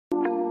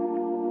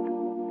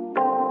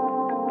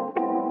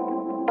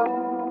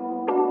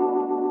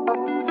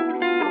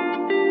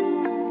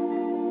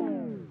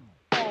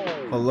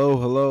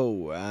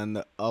hello,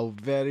 and a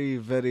very,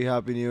 very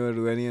happy new year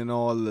to any and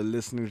all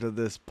listening to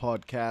this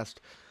podcast.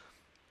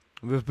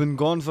 We've been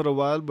gone for a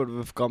while, but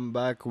we've come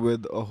back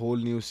with a whole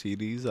new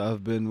series.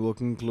 I've been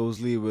working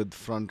closely with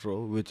Front Row,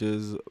 which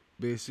is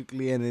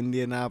basically an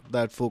Indian app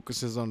that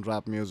focuses on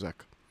rap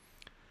music.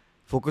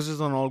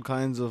 Focuses on all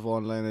kinds of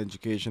online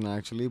education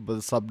actually, but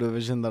the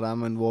subdivision that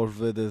I'm involved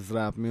with is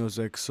rap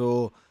music.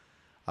 So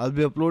I'll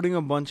be uploading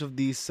a bunch of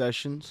these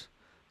sessions.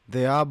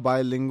 They are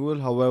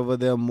bilingual, however,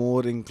 they are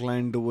more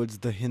inclined towards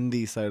the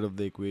Hindi side of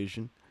the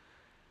equation.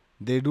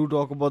 They do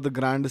talk about the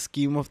grand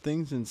scheme of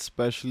things, and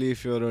especially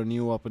if you're a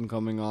new up and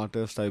coming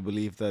artist, I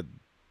believe that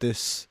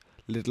this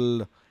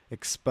little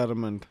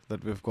experiment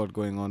that we've got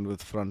going on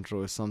with Front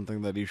Row is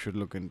something that you should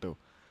look into.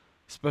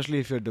 Especially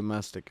if you're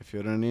domestic, if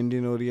you're an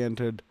Indian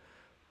oriented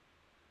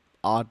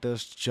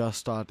artist just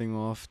starting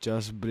off,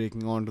 just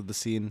breaking onto the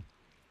scene,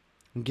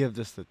 give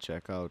this a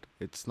check out.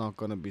 It's not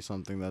going to be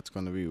something that's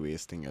going to be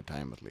wasting your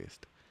time at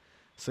least.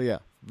 So, yeah,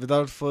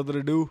 without further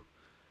ado,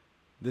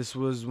 this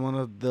was one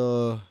of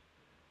the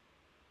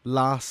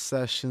last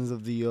sessions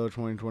of the year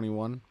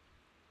 2021.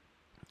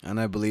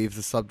 And I believe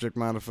the subject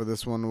matter for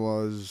this one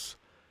was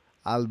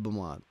album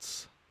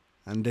arts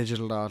and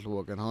digital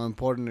artwork, and how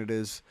important it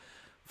is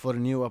for a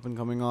new up and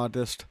coming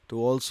artist to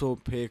also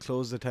pay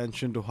close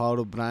attention to how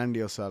to brand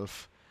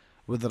yourself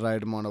with the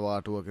right amount of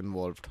artwork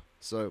involved.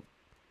 So,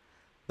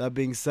 that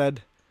being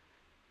said,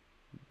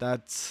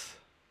 that's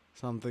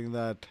something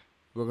that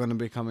we're going to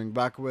be coming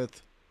back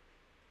with.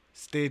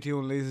 Stay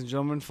tuned, ladies and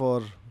gentlemen,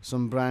 for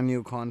some brand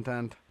new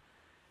content.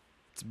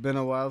 It's been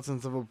a while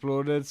since I've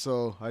uploaded,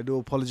 so I do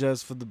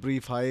apologize for the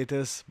brief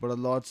hiatus, but a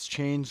lot's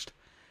changed.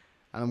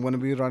 And I'm going to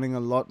be running a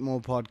lot more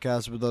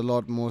podcasts with a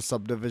lot more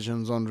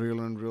subdivisions on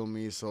Real and Real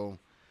Me, so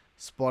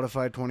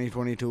Spotify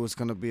 2022 is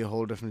going to be a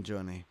whole different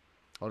journey.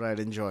 Alright,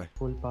 enjoy.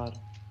 Full पार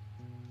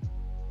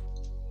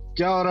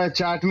क्या हो रहा है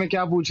chat में?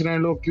 क्या पूछ रहे हैं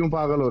लोग? क्यों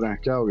पागल हो रहे हैं?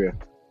 क्या हो गया?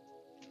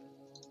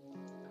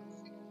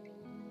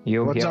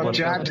 What's up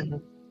chat?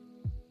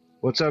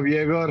 What's up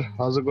Yegor?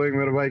 How's it going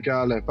मेरे भाई? क्या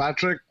हाल है?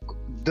 Patrick,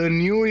 the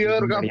new year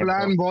का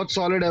plan बहुत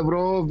solid है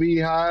bro. We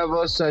have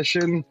a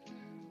session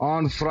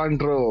on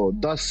Front Row.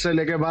 10 से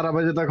लेके 12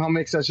 बजे तक हम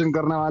एक सेशन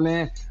करने वाले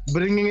हैं.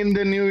 Bringing in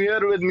the new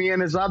year with me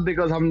and Isab,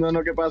 because हम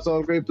दोनों के पास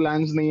और कोई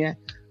plans नहीं है.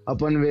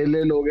 अपन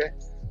वेले लोग हैं.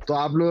 तो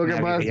आप लोगों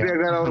के पास भी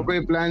अगर और कोई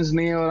प्लान्स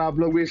नहीं है और आप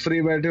लोग भी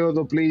फ्री बैठे हो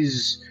तो please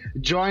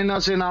join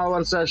us in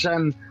our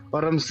session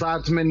और हम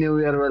साथ में न्यू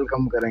ईयर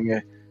वेलकम करेंगे.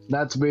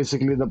 That's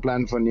basically the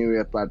plan for new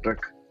year.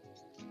 Patrick?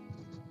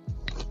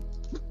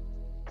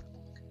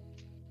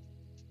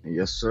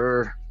 Yes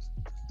sir,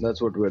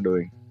 that's what we are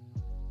doing.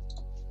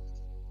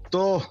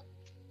 तो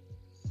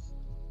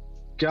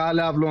क्या हाल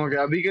है आप लोगों के?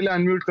 अभी के लिए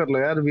अनम्यूट कर लो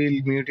यार.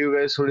 वील म्यूट यू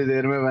गाइस थोड़ी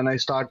देर में when I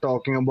start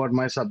talking about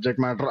my subject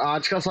matter.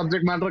 आज का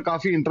सब्जेक्ट मैटर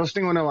काफी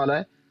इंटरेस्टिंग होने वाला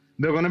है.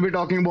 We're going to be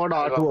talking about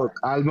artwork,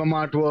 album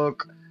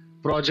artwork,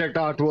 project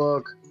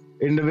artwork,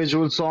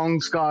 individual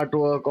songs का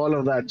artwork, all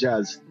of that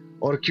jazz.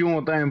 और क्यों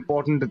होता है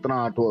important इतना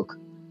artwork.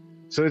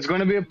 So it's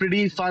going to be a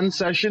pretty fun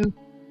session.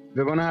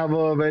 We're going to have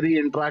a very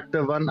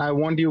interactive one. I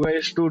want you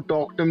guys to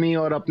talk to me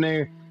और अपने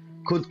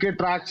खुद के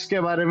tracks के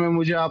बारे में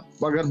मुझे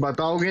आप अगर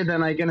बताओगे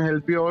then I can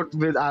help you out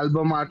with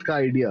album art का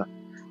idea.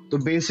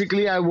 तो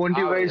basically I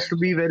want you guys to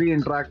be very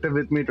interactive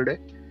with me today.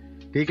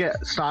 ठीक है,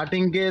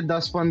 स्टार्टिंग के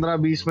 10, 15,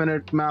 20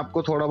 मिनट में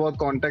आपको थोड़ा बहुत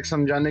कॉन्टेक्स्ट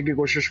समझाने की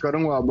कोशिश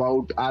करूंगा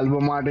about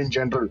album art in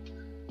general,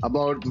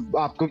 about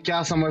आपको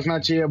क्या समझना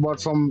चाहिए अबाउट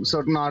फ्रॉम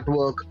सर्टेन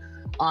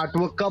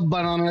आर्टवर्क कब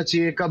बनाना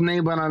चाहिए, कब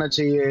नहीं बनाना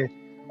चाहिए,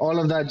 all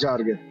of that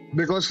jargon.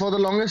 Because for the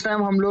longest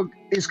time हम लोग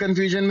इस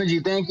कंफ्यूजन में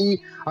जीते हैं कि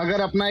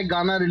अगर अपना एक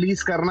गाना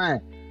रिलीज करना है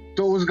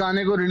तो उस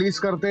गाने को रिलीज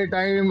करते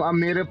टाइम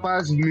मेरे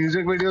पास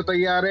म्यूजिक वीडियो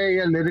तैयार है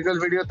या लिरिकल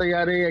वीडियो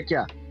तैयार है या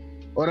क्या,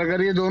 और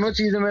अगर ये दोनों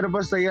चीजें मेरे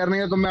पास तैयार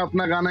नहीं है तो मैं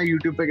अपना गाना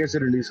यूट्यूब पे कैसे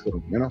रिलीज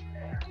करूँ, यू नो.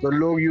 तो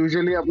लोग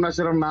यूजुअली अपना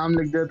सिर्फ नाम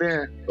लिख देते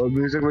हैं और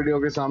म्यूजिक वीडियो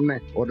के सामने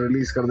और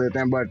रिलीज कर देते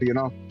हैं, but you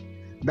know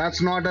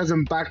that's not as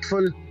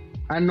impactful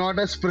and not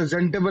as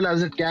presentable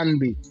as it can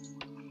be.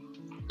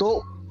 तो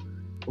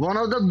one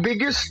of the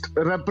biggest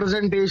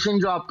representation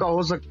जो आपका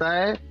हो सकता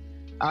है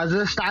as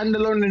a stand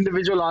alone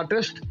individual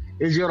artist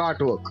is your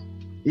art work.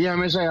 ये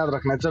हमेशा याद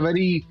रखना. It's a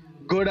very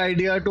good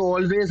idea to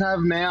always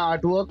have नया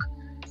आर्ट वर्क,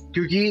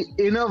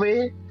 क्योंकि इन अ वे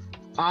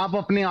आप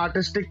अपनी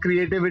आर्टिस्टिक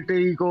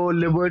क्रिएटिविटी को,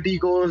 लिबर्टी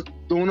को,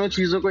 दोनों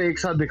चीजों को एक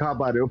साथ दिखा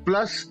पा रहे हो.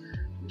 प्लस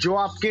जो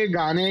आपके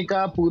गाने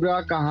का पूरा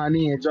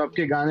कहानी है, जो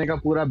आपके गाने का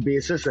पूरा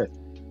बेसिस है,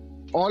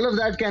 all of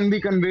that can be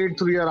conveyed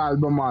through your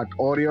album art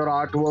और your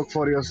art work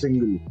for your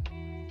single.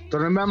 तो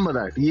रिमेंबर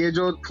दैट ये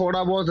जो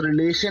थोड़ा बहुत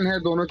रिलेशन है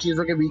दोनों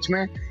चीजों के बीच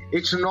में,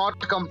 इट्स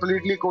नॉट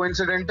कंप्लीटली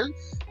कोइंसिडेंटल.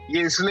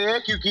 ये इसलिए है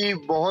क्योंकि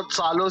बहुत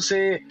सालों से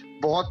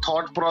बहुत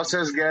थॉट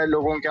प्रोसेस गया है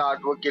लोगों के आर्ट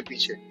वर्क के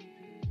पीछे.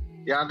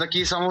 यहाँ तक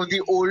कि some of the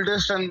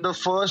oldest and the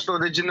first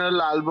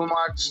original album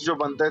arts जो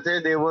बनते थे,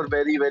 they were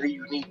very very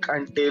unique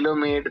and tailor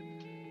made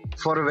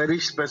for a very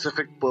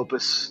specific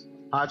purpose.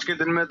 आज के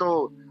दिन में तो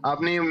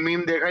आपने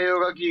मीम देखा ही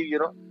होगा कि you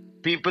know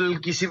people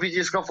किसी भी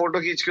चीज का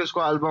फोटो खींच के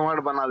उसको एल्बम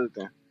आर्ट बना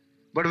देते हैं.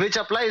 बट विच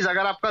अप्लाइज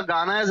अगर आपका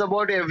गाना इज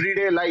अबाउट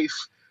एवरीडे लाइफ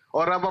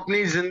और आप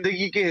अपनी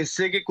जिंदगी के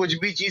हिस्से के कुछ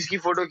भी चीज की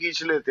फोटो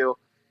खींच लेते हो,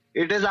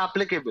 it is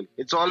applicable.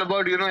 It's all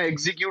about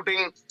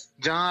executing.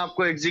 जहां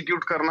आपको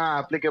एग्जीक्यूट करना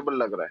एप्लीकेबल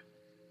लग रहा है.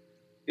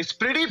 इट्स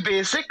प्रीटी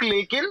बेसिक,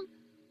 लेकिन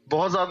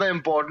बहुत ज्यादा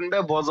इंपॉर्टेंट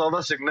है, बहुत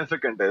ज्यादा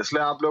सिग्निफिकेंट है.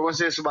 इसलिए आप लोगों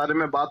से इस बारे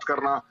में बात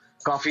करना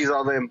काफी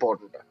ज्यादा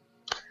इंपॉर्टेंट है.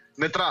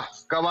 मित्रा,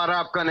 कब आ रहा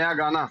है आपका नया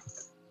गाना?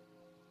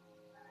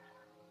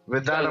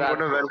 With that, I'm going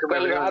to welcome कल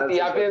everyone. रात,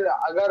 या फिर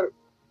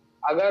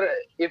अगर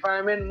if I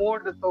am in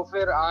mood तो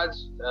फिर आज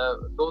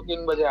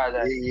 2-3 बजे आ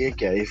जाए. ये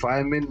क्या if I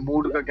am in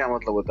mood का क्या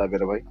मतलब होता है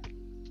मेरे भाई?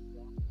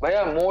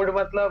 भैया मूड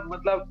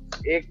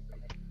मतलब एक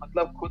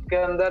मतलब खुद के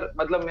अंदर,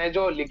 मतलब मैं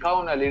जो लिखा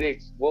हूँ ना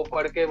लिरिक्स, वो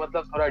पढ़ के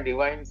मतलब थोड़ा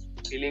डिवाइन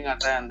फीलिंग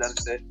आता है अंदर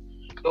से.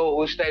 तो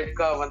उस टाइप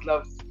का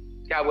मतलब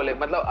क्या बोले,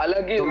 मतलब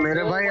अलग ही. तो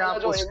मेरे भाई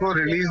आप उसको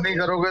रिलीज नहीं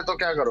करोगे तो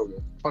क्या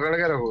करोगे? पकड़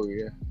के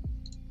रखोगे?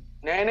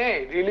 नहीं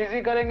रिलीज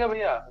ही करेंगे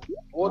भैया.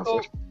 वो तो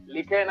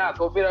लिखे ना,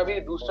 तो फिर अभी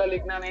दूसरा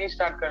लिखना नहीं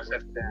स्टार्ट कर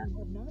सकते हैं.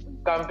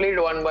 Complete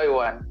 1 by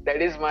 1.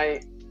 That is my,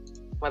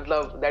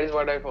 मतलब that is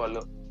what I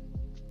follow.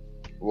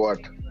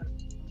 What?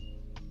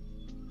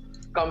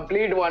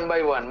 Complete 1 by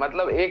 1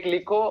 मतलब एक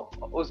लिखो,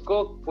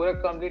 उसको पूरा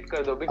कंप्लीट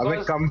कर दो. अबे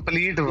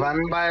कंप्लीट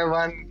 1 by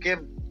 1 के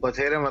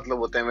बथेरे मतलब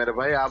होते हैं मेरे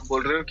भाई. आप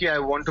बोल रहे हो कि I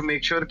want to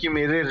make sure कि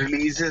मेरे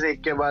रिलीजेस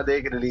एक के बाद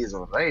एक रिलीज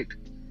हो, राइट?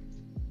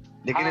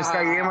 लेकिन इसका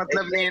ये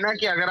मतलब नहीं है ना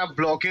कि अगर आप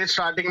ब्लॉकेज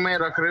स्टार्टिंग में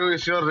रख रहे हो,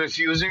 if you are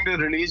refusing to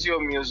release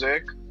your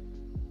music,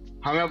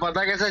 हमें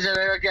पता कैसे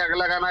चलेगा कि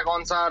अगला गाना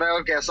कौन सा आ रहा है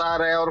और कैसा आ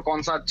रहा है और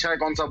कौन सा अच्छा है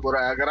कौन सा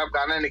बुरा है, अगर आप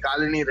गाना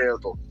निकाल ही नहीं रहे हो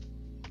तो?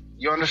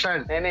 You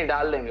understand? नहीं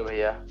डाल देंगे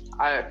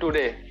भैया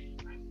today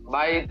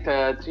bye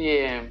 3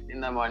 AM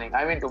in the morning.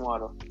 I mean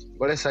tomorrow.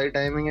 बड़े सही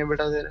टाइमिंग है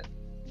बेटा तेरे,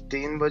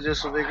 3 बजे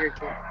सुबह के.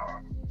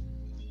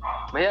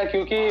 भैया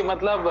क्योंकि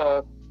मतलब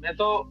मैं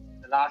तो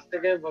रास्ते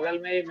के बगल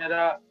में ही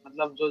मेरा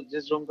मतलब जो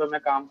जिस रूम पे मैं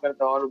काम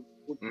करता हूँ, और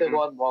कुत्ते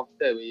बहुत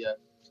भौंकते हैं भैया,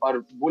 और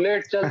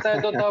बुलेट चलता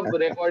है तो तब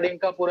रिकॉर्डिंग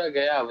का पूरा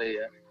गया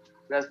भैया.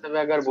 रास्ते में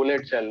अगर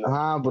बुलेट चल रहा.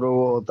 हाँ ब्रो,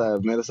 वो होता है,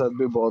 मेरे साथ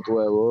भी बहुत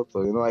हुआ है वो.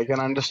 तो I can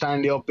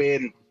understand your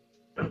pain.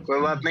 कोई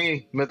बात नहीं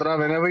मित्रा,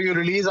 whenever you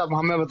release आप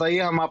हमें बताइए,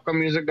 हम आपका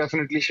म्यूजिक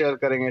डेफिनेटली शेयर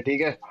करेंगे,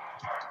 ठीक है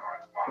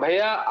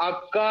भैया?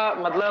 आपका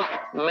मतलब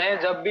मैं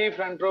जब भी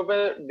फ्रंट रो पे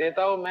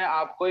देता हूँ, मैं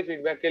आपको ही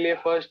फीडबैक के लिए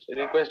फर्स्ट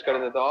रिक्वेस्ट कर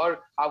देता हूँ,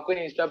 और आपको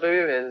इंस्टा पे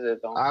भी भेज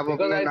देता हूँ. आप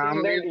अपने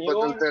नाम भी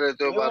बदलते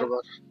रहते हो बार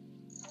बार.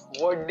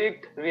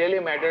 वर्डिक्ट रियली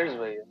मैटर्स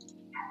भैया.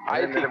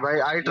 मेरे भाई,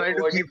 I try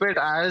to keep it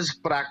as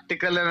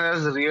practical and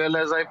as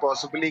real as I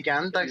possibly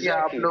can, ताकि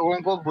आप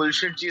लोगों को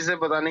बुलशिट चीजें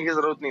बताने की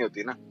जरूरत नहीं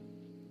होती ना.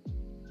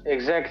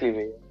 Exactly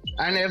भैया.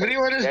 And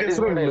everyone is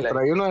different,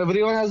 मित्रा.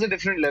 Everyone has a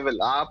different level.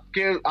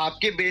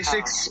 आपके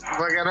बेसिक्स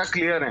वगैरह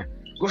क्लियर हैं.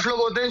 कुछ लोग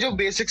होते हैं जो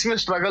बेसिक्स में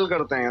स्ट्रगल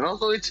करते हैं,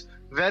 तो इट्स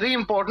वेरी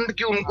इंपॉर्टेंट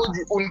कि उनको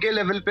उनके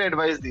लेवल पे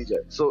एडवाइस दी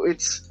जाए. सो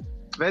इट्स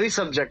वेरी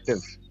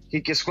सब्जेक्टिव कि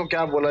किसको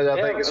क्या बोला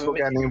जाता है, किसको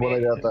क्या नहीं बोला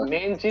जाता.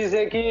 मेन चीज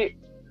है कि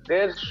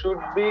there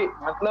should be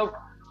मतलब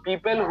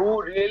people who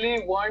really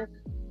want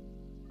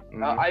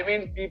I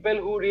mean people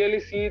who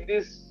really see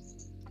this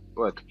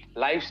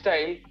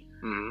lifestyle,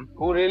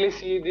 who really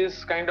see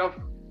this kind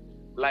of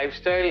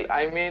lifestyle,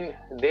 I mean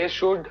they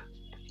should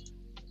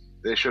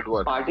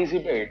what?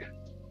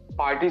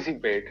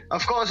 Participate.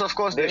 Of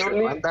course they should.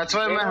 That's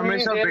why मैं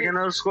हमेशा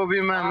beginners को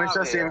भी मैं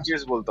हमेशा same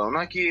चीज बोलता हूँ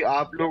ना, कि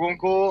आप लोगों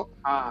को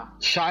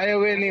शाये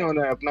हुए नहीं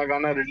होना है अपना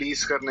गाना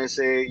रिलीज करने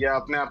से, या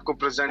अपने आप को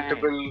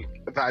प्रेजेंटेबल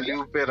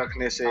वैल्यू पे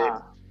रखने से.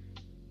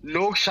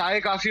 लोग शाये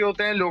काफी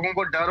होते हैं, लोगों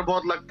को डर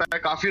बहुत लगता है.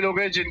 काफी लोग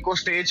हैं जिनको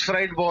स्टेज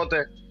फ्राइट बहुत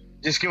है,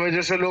 जिसकी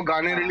वजह से लोग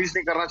गाने रिलीज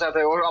नहीं करना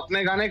चाहते और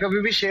अपने गाने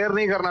कभी भी शेयर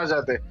नहीं करना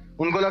चाहते.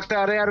 उनको लगता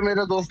है अरे यार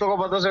मेरे दोस्तों को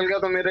पता चल गया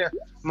तो मेरे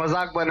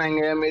मजाक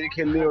बनाएंगे, मेरी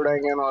खिल्ली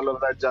उड़ाएंगे, ऑल ऑफ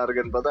दैट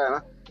जार्गन. पता है ना,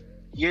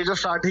 ये जो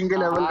स्टार्टिंग के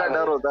लेवल का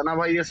डर होता है ना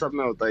भाई, ये सब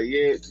में होता है.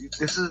 ये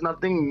दिस इज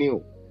नथिंग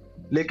न्यू.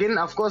 लेकिन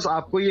ऑफ कोर्स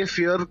आपको ये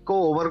फियर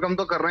को ओवरकम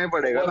तो करना ही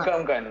पड़ेगा ना,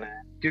 करना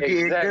है. क्योंकि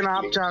एक दिन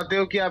आप चाहते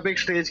हो कि आप एक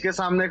स्टेज के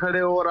सामने खड़े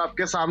हो और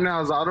आपके सामने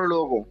हजारों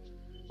लोग हो,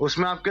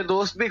 उसमें आपके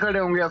दोस्त भी खड़े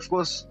होंगे ऑफ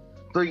कोर्स.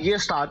 तो ये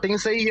स्टार्टिंग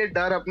से ही ये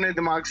डर अपने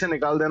दिमाग से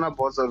निकाल देना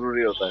बहुत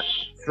जरूरी होता है,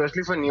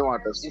 स्पेशली फॉर न्यू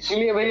आर्टिस्ट.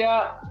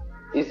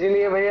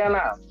 इसीलिए भैया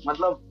ना,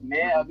 मतलब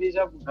मैं अभी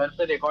जब घर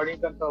पे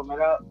रिकॉर्डिंग करता हूँ,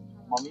 मेरा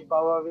मम्मी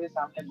पापा भी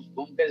सामने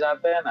घूम के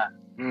जाते हैं ना,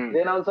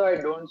 then also I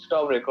don't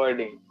stop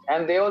recording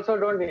and they also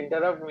don't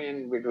interrupt me in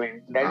between.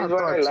 That is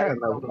what I like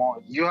the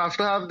most. You have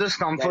to have this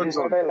comfort zone. That is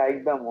what I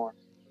like the most.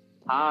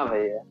 हाँ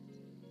भैया.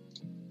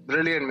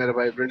 Brilliant मेरे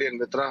भाई, brilliant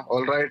Mitra.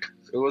 All right,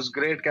 it was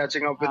great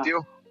catching up with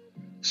you.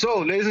 So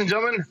ladies and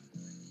gentlemen,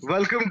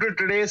 welcome to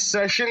today's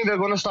session. We're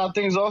going to start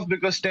things off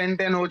because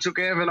 10:10 हो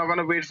चुके हैं. We're not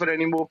going to wait for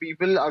any more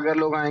people. अगर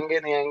लोग आएंगे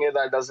नहीं आएंगे,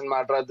 that doesn't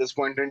matter at this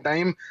point in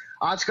time.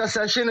 आज का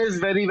session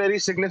is very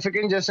very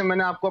significant. जैसे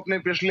मैंने आपको अपने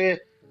पिछले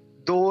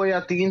 2 या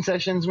 3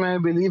 सेशंस में, I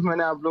believe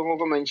मैंने आप लोगों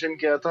को mention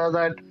किया था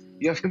that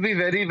you have to be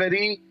very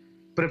very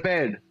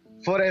prepared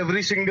for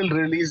every single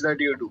release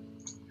that you do.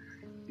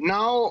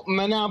 Now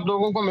मैंने आप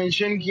लोगों को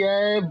mention किया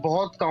है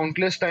बहुत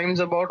countless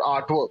times about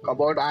artwork,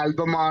 about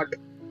album art,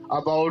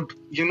 about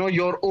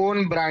your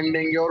own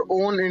branding, your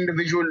own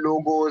individual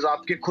logos,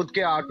 आपके खुद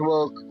के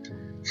artwork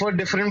for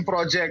different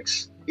projects.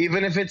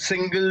 even if it's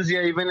singles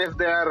या even if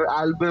they are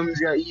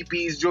albums या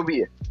EPs, जो भी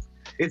है,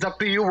 it's up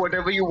to you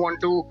whatever you want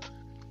to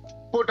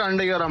put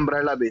under your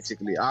umbrella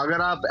basically.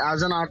 अगर आप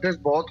as an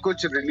artist बहुत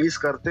कुछ release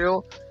करते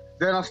हो,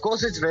 then of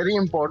course it's very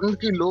important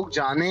कि लोग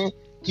जाने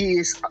कि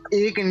इस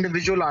एक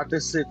individual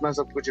artist से इतना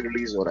सब कुछ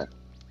release हो रहा है.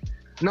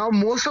 Now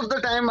most of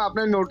the time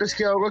आपने notice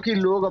किया होगा कि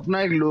लोग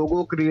अपना एक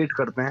logo create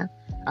करते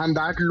हैं and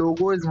that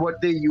logo is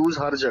what they use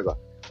हर जगह.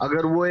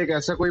 अगर वो एक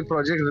ऐसा कोई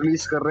project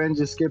release कर रहे हैं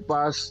जिसके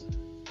पास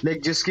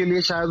जिसके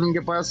लिए शायद उनके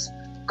पास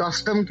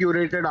custom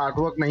curated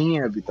artwork नहीं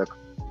है अभी तक,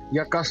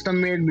 या custom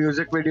made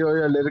music video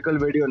या lyrical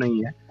video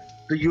नहीं है,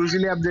 तो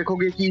यूजुअली आप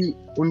देखोगे कि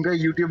उनका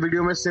YouTube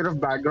वीडियो में सिर्फ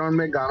बैकग्राउंड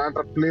में गाना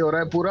प्ले हो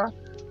रहा है पूरा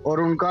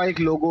और उनका एक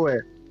लोगो है,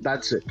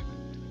 that's it.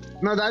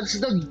 Now that's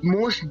the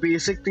most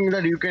basic thing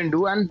that you can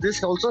do and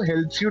this also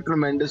helps you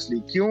tremendously.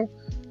 क्यों?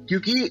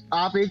 क्योंकि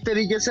आप एक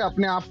तरीके से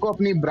अपने आप को,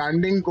 अपनी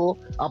ब्रांडिंग को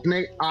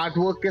अपने आर्ट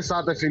वर्क के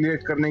साथ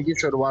एफिलिएट करने की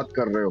शुरुआत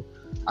कर रहे हो.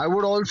 आई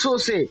वुड ऑल्सो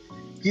से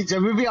कि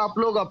जब भी आप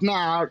लोग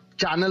अपना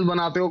चैनल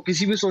बनाते हो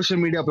किसी भी सोशल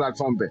मीडिया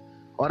प्लेटफॉर्म पे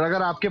और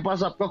अगर आपके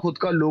पास आपका खुद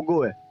का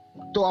लोगो है,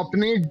 तो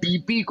अपने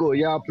डीपी को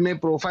या अपने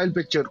प्रोफाइल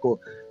पिक्चर को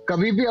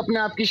कभी भी अपने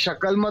आप की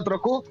शक्ल मत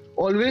रखो.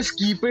 Always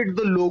keep it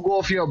the logo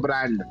of your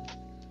brand,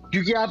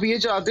 क्योंकि आप ये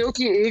चाहते हो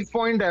कि एक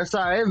पॉइंट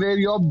ऐसा है where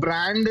your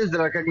brand is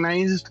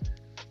recognised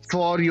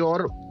for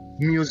your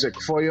music,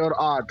 for your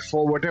art,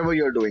 for whatever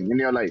you are doing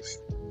in your life.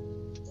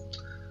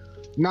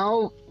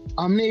 Now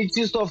हमने एक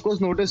चीज तो ऑफ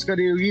कोर्स नोटिस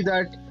करी होगी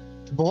दैट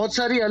बहुत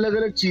सारी अलग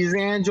अलग चीजें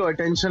हैं जो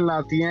अटेंशन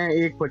लाती हैं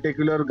एक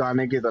पर्टिकुलर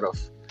गाने की तरफ.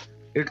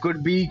 इट कुड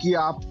बी कि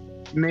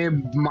आपने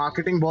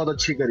मार्केटिंग बहुत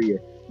अच्छी करी है,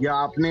 या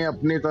आपने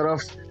अपने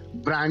तरफ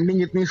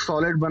ब्रांडिंग इतनी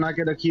सॉलिड बना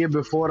के रखी है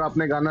बिफोर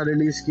आपने गाना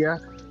रिलीज किया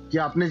कि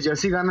आपने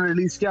जैसे गाना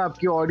रिलीज किया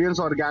आपकी ऑडियंस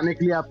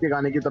ऑर्गेनिकली आपके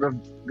गाने की तरफ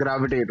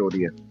ग्रेविटेट हो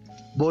रही है.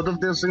 Both of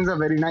this things are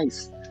very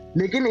nice.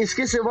 लेकिन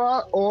इसके सिवा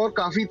और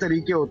काफी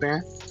तरीके होते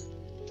हैं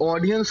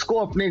ऑडियंस को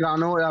अपने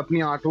गानों या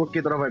अपनी आर्टवर्क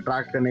की तरफ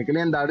अट्रैक्ट करने के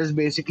लिए, and that is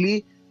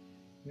basically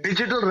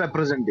digital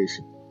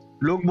representation.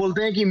 लोग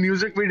बोलते हैं कि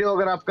म्यूजिक वीडियो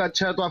अगर आपका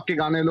अच्छा है तो आपके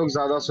गाने लोग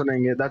ज्यादा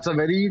सुनेंगे. That's a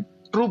very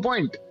true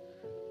point.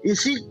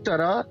 इसी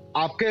तरह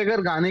आपके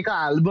अगर गाने का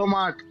एल्बम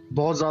आर्ट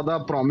बहुत ज्यादा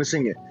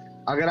प्रॉमिसिंग है,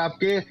 अगर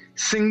आपके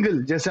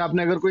सिंगल, जैसे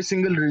आपने अगर कोई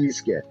सिंगल रिलीज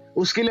किया है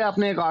उसके लिए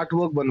आपने एक आर्ट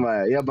वर्क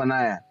बनवाया या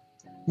बनाया है,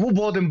 वो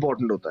बहुत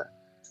इंपॉर्टेंट होता है.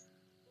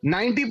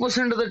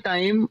 90% ऑफ द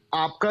टाइम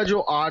आपका जो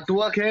आर्ट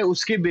वर्क है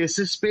उसके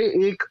बेसिस पे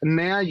एक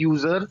नया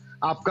यूजर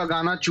आपका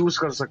गाना चूज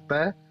कर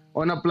सकता है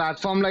on a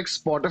platform like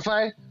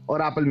Spotify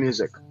और एप्पल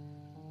म्यूजिक,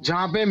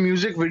 जहां पे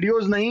म्यूजिक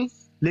वीडियोस नहीं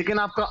लेकिन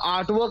आपका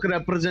art work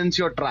represents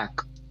your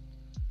track.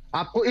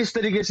 आपको इस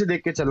तरीके से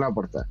देख के चलना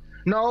पड़ता है.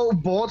 नाउ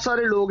बहुत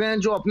सारे लोग हैं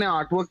जो अपने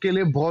आर्टवर्क के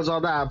लिए बहुत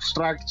ज्यादा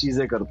एब्स्ट्रैक्ट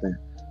चीजें करते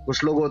हैं.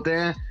 कुछ लोग होते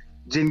हैं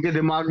जिनके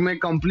दिमाग में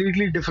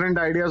कंप्लीटली डिफरेंट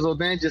आइडियाज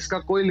होते हैं जिसका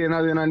कोई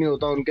लेना देना नहीं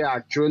होता उनके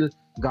एक्चुअल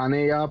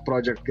गाने या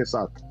प्रोजेक्ट के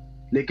साथ,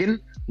 लेकिन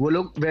वो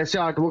लोग वैसे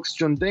आर्टवर्क्स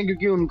चुनते हैं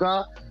क्योंकि उनका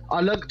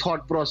अलग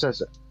थॉट प्रोसेस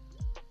है.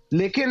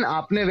 लेकिन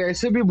आपने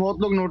वैसे भी बहुत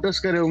लोग नोटिस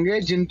करे होंगे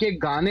जिनके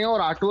गाने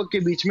और आर्टवर्क के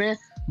बीच में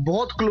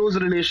बहुत क्लोज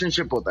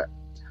रिलेशनशिप होता है,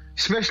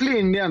 स्पेशली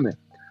इंडिया में.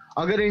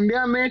 अगर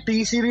इंडिया में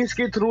टी सीरीज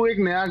के थ्रू एक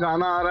नया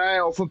गाना आ रहा है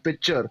ऑफ अ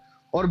पिक्चर,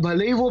 और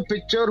भले ही वो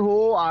पिक्चर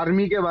हो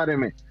आर्मी के बारे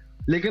में,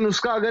 लेकिन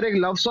उसका अगर एक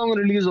लव सॉन्ग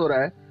रिलीज हो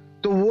रहा है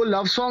तो वो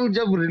लव सॉन्ग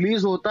जब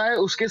रिलीज होता है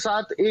उसके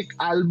साथ एक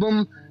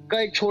एल्बम का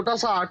एक छोटा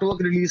सा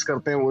आर्टवर्क रिलीज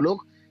करते हैं वो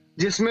लोग,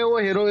 जिसमें वो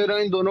हीरो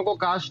हीरोइन दोनों को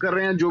कास्ट कर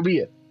रहे हैं, जो भी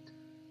है.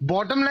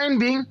 बॉटम लाइन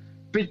बीइंग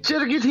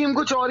पिक्चर की थीम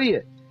कुछ और ही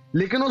है,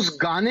 लेकिन उस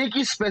गाने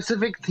की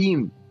स्पेसिफिक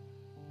थीम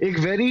एक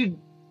वेरी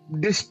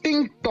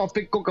डिस्टिंक्ट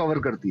टॉपिक को कवर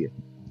करती है,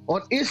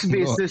 और इस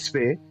बेसिस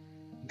पे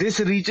this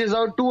reaches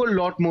out to a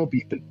lot more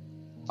people.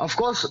 Of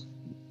course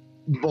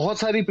बहुत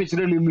सारी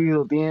पिक्चरें रिलीज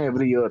होती हैं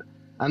every year,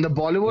 and the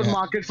Bollywood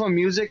market for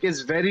music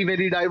is very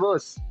very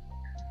diverse.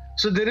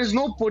 So there is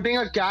no putting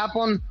a cap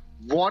on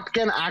what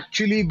can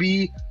actually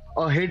be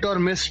a hit और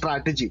miss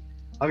strategy.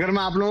 अगर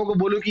मैं आप लोगों को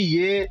बोलूं कि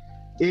ये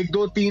 1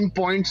 2 3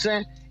 पॉइंट्स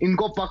हैं,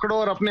 इनको पकड़ो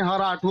और अपने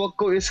हर आर्टवर्क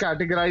को इस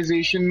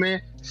कैटेगराइजेशन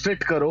में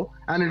फिट करो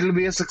and it will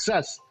be a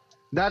success,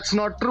 that's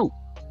not true.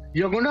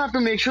 You're going to have to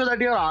make sure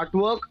that your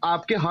artwork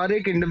आपके हर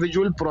एक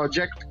individual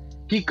project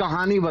की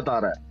कहानी बता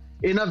रहा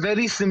है in a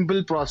very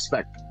simple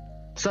prospect.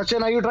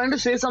 Sachin, are you trying to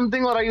say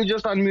something or are you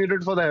just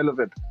unmuted for the hell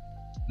of it?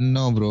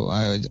 No, bro.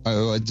 I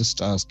was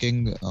just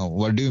asking,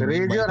 what do you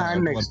mean by Raise your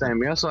hand artwork? next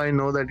time, yeah, so I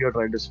know that you're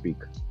trying to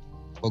speak.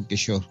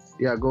 Okay, sure.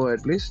 Yeah, go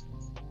ahead, please.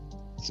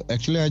 So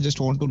actually, I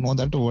just want to know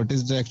that what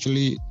is the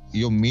actually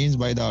your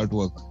means by the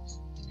artwork?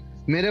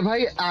 मेरे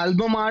भाई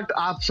album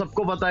art आप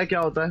सबको पता है क्या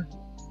होता है.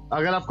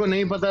 अगर आपको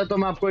नहीं पता है तो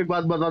मैं आपको एक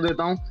बात बता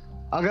देता हूँ.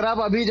 अगर आप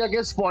अभी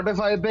जाके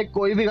स्पॉटिफाई पे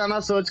कोई भी गाना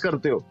सर्च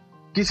करते हो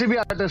किसी भी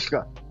आर्टिस्ट का,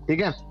 ठीक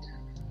है,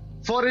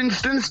 for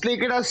instance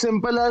take it as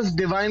simple as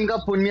Divine का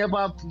पुण्य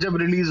पाप जब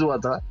रिलीज हुआ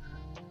था,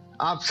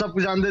 आप सब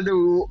जानते थे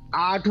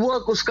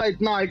आर्टवर्क उसका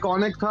इतना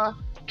आइकॉनिक था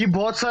कि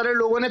बहुत सारे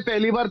लोगों ने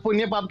पहली बार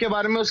पुण्य पाप के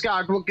बारे में उसके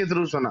आर्टवर्क के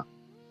थ्रू सुना.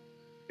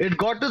 It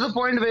got to the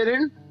point where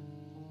in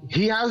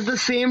he has the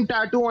same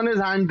tattoo on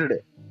his hand today.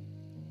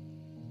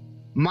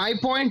 My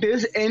point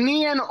is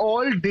any and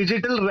all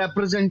digital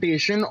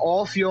representation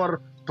of your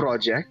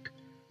project,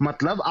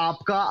 मतलब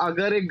आपका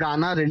अगर एक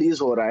गाना रिलीज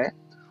हो रहा है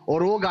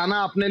और वो गाना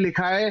आपने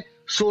लिखा है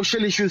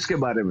सोशल इश्यूज के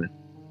बारे में,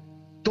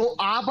 तो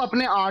आप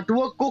अपने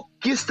आर्टवर्क को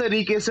किस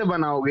तरीके से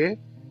बनाओगे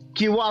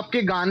कि वो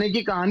आपके गाने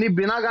की कहानी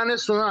बिना गाने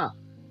सुना,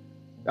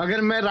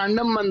 अगर मैं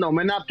रैंडम बंदा हूं,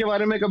 मैंने आपके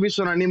बारे में कभी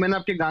सुना नहीं, मैंने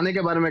आपके गाने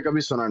के बारे में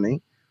कभी सुना नहीं,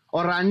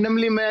 और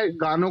रैंडमली मैं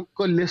गानों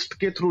को लिस्ट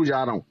के थ्रू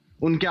जा रहा हूं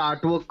उनके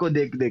आर्टवर्क को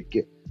देख देख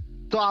के,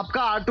 तो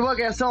आपका आर्टवर्क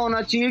ऐसा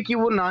होना चाहिए कि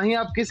वो ना ही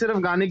आपकी सिर्फ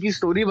गाने की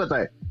स्टोरी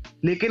बताए,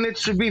 लेकिन it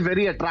should be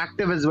very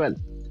attractive as well.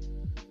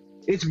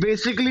 It's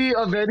basically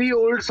a very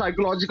old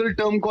psychological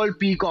term called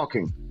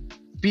peacocking.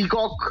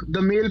 Peacock,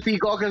 the male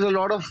peacock has a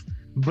lot of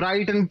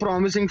bright and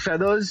promising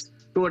feathers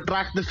to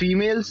attract the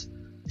females.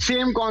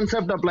 Same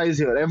concept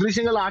applies here. Every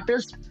single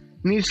artist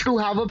needs to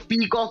have a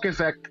peacock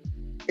effect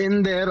in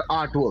their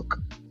artwork,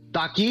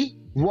 ताकि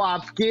वो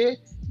आपके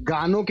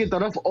गानों की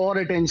तरफ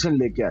और attention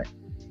लेके आए.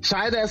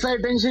 शायद ऐसा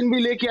attention भी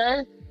लेके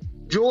आए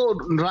जो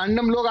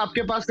random लोग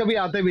आपके पास कभी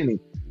आते भी नहीं.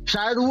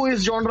 शायद वो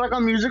इस genre का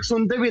म्यूजिक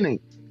सुनते भी नहीं,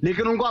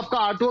 लेकिन उनको आपका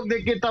आर्टवर्क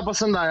देख के इतना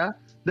पसंद आया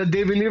that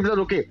they believed that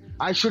okay,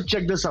 I should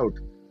check this out.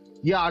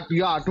 ये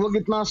आर्टवर्क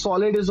इतना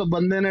सॉलिड इस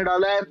बंदे ने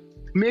डाला है,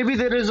 maybe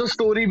there is a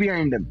story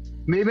behind him,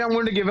 maybe I'm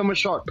going to give him a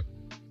shot.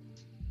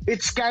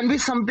 It can be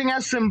something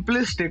as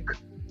simplistic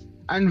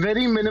and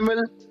very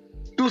minimal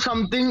to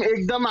something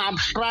एकदम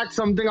abstract,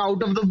 something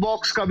out of the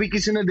box, कभी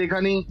किसी ने देखा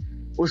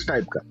नहीं उस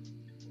type का.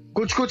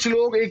 कुछ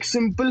लोग एक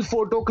सिंपल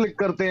फोटो क्लिक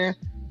करते हैं,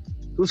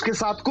 उसके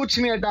साथ कुछ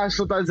नहीं अटैच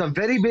होता, it's a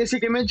very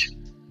basic image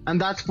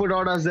and that's put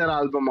out as their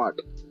album art.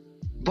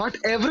 But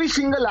every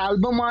single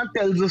album art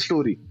tells a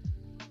story.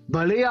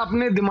 भले ही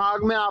अपने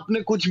दिमाग में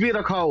आपने कुछ भी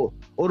रखा हो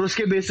और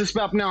उसके बेसिस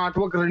पे आपने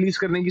आर्टवर्क रिलीज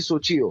करने की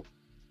सोची हो,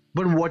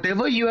 but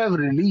whatever you have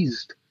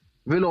released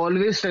will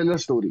always tell a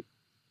story.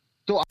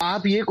 तो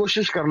आप ये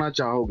कोशिश करना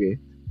चाहोगे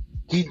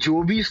कि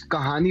जो भी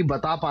कहानी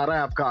बता पा रहा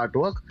है आपका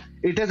artwork,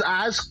 it is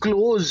as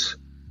close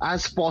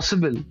as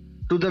possible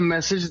to the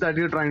message that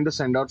you're trying to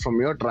send out from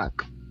your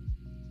track.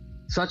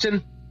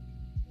 Sachin?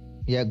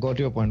 Yeah, got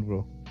your point,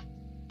 bro.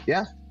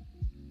 Yeah?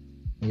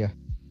 Yeah.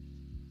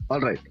 All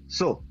right.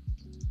 So,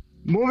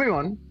 moving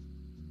on,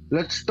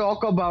 let's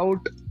talk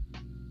about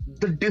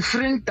the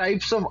different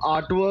types of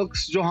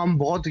artworks जो हम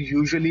बहुत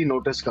usually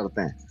notice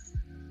करते हैं.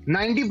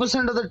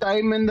 90% of the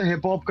time in the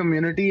hip hop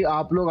community,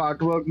 आप लोग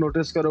artwork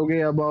notice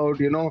करोगे about,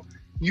 you know,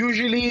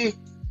 usually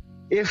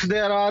if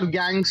there are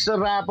gangster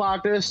rap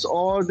artists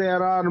or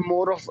there are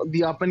more of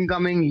the up and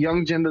coming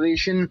young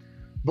generation,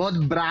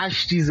 बहुत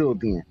brash चीजें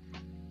होती हैं.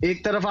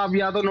 एक तरफ आप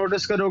या तो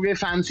नोटिस करोगे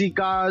fancy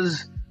cars,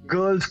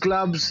 girls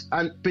clubs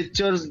and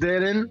pictures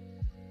देयरइन,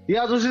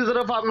 या दूसरी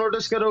तरफ आप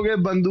नोटिस करोगे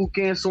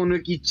बंदूकें, सोने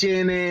की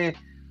चेनें,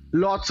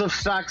 lots of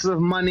stacks of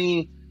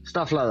money,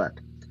 stuff like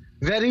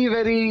that. Very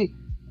very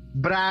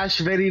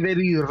brash, very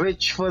very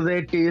rich for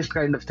their test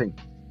kind of thing,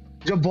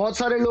 जो बहुत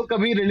सारे लोग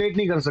कभी रिलेट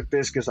नहीं कर सकते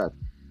इसके साथ.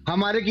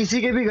 हमारे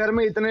किसी के भी घर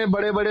में इतने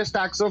बड़े बड़े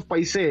स्टैक्स ऑफ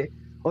पैसे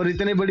और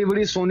इतने बड़ी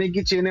बड़ी सोने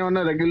की चेनें ऑन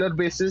अ रेगुलर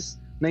बेसिस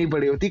नहीं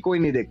पड़ी होती, कोई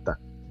नहीं देखता.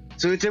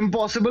 So it's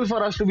impossible for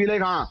us to be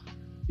like,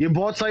 हाँ ये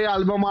बहुत सही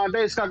एल्बम आर्ट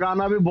है, इसका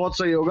गाना भी बहुत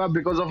सही होगा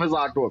because of his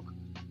artwork.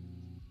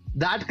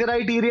 That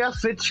criteria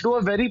fits to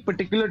a very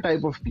particular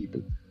type of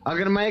people.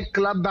 अगर मैं एक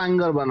club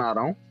banger बना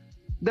रहा हूँ,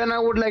 then I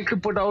would like to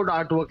put out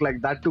artwork like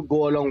that to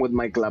go along with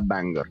my club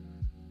banger,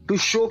 to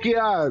show कि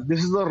यार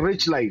this is a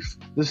rich life,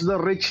 this is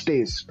a rich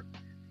taste.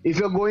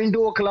 If you're going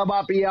to a club,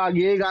 आप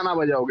ये गाना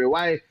बजाओगे.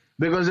 Why?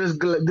 Because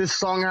this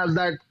song has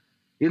that,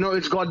 you know,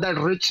 it's got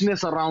that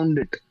richness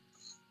around it,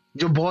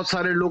 जो बहुत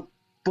सारे लोग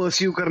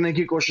pursue करने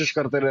की कोशिश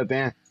करते रहते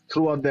हैं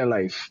through out their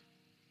life.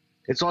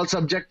 It's all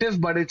subjective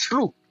but it's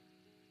true.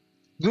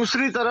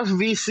 दूसरी तरफ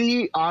वी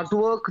सी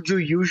आर्टवर्क जो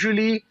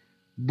यूजुअली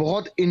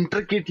बहुत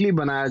इंट्रिकेटली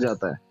बनाया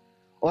जाता है,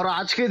 और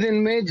आज के दिन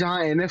में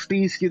जहां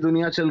एनएफटीज की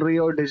दुनिया चल रही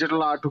है और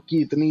डिजिटल आर्ट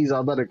की इतनी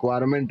ज्यादा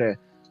रिक्वायरमेंट है,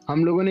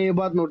 हम लोगों ने ये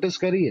बात नोटिस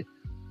करी है,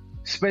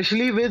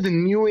 specially with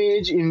new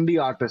age indie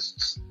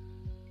artists.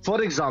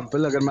 For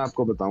example अगर मैं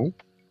आपको बताऊं,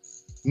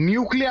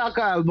 न्यूक्लिया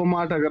का एल्बम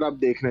आर्ट अगर आप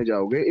देखने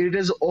जाओगे, it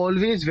is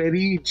always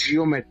very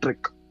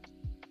geometric,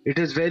 it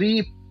is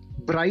very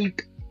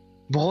bright,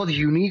 बहुत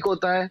यूनिक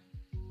होता है,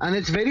 एंड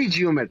इट्स वेरी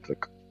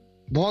जियोमेट्रिक,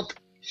 बहुत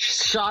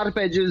शार्प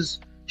एजेस,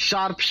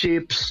 शार्प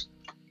शेप्स.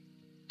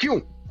 क्यों?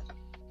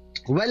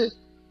 Well,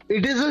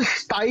 it is a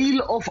style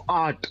of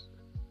art.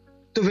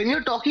 तो when you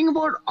are talking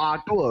about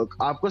artwork,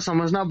 आपको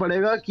समझना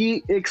पड़ेगा कि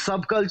एक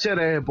सब कल्चर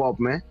है हिप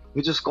हॉप में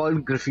विच इज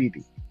कॉल्ड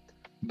ग्राफिटी.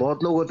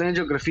 बहुत लोग होते हैं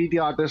जो ग्राफिटी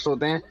आर्टिस्ट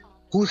होते हैं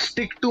who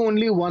stick to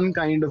only one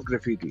kind of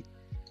graffiti.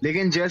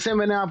 लेकिन जैसे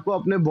मैंने आपको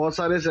अपने बहुत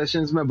सारे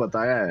सेशंस में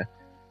बताया है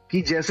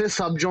कि जैसे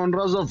सब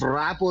जॉनरास ऑफ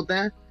रैप होते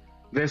हैं,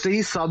 वैसे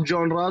ही सब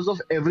genres of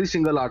every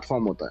single art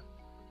form होता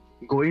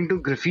है. गोइंग टू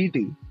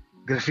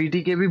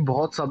ग्राफिटी के भी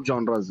बहुत सब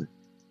जॉनरास हैं,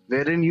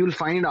 wherein you'll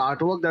find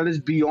artwork that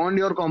is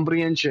beyond your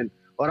comprehension,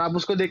 और आप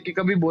उसको देख के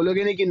कभी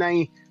बोलोगे नहीं कि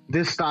नहीं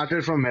this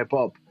started from hip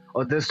hop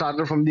or they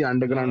started from the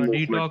underground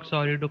movement. Detox,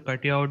 sorry to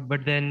cut you out,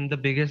 but then the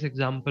biggest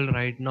example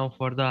right now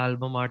for the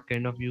album art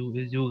kind of view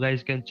is you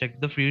guys can check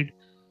the feed.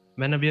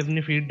 मैंने अभी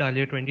अपनी feed डाली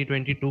है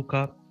 2022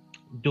 का,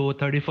 जो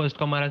 31st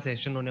को हमारा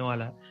session होने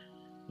वाला है.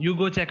 You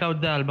go check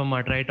out the album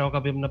art right now.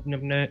 कभी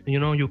अपने you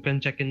know, you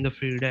can check in the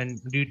feed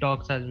and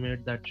Detox has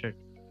made that shit.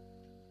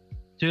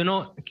 So you know,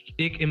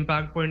 एक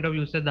impact point of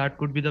view से that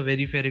could be the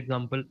very fair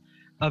example.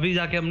 अभी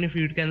जाके अपनी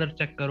feed के अंदर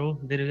check करो,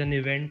 there is an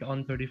event on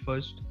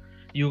 31st.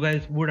 You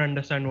guys would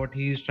understand what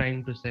he is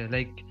trying to say.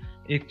 Like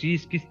एक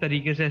चीज किस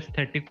तरीके से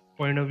aesthetic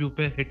point of view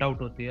पे hit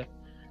out होती है,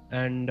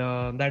 and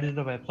that is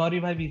the vibe.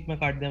 Sorry भाई बीच में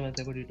काट दिया मैं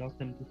तेरे को Detox.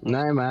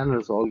 नहीं man,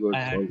 it's all good.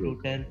 I had to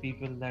tell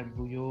people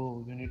that you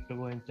need to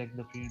go and check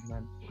the feed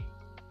man.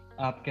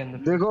 आपके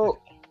अंदर देखो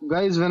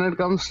guys, when it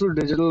comes to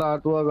digital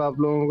artwork, आप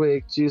लोगों को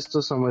एक चीज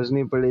तो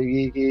समझनी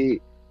पड़ेगी कि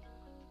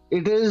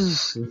it is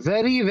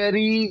very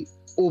very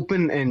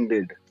open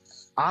ended.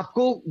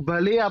 आपको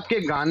भले आपके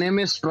गाने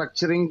में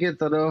स्ट्रक्चरिंग के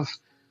तरफ,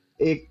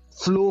 एक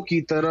फ्लो की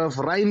तरफ,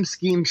 राइम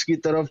स्कीम्स की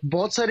तरफ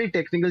बहुत सारी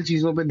टेक्निकल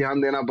चीजों पे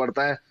ध्यान देना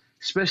पड़ता है,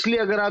 स्पेशली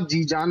अगर आप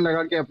जी जान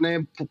लगा के अपने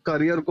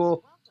करियर को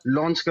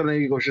लॉन्च करने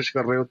की कोशिश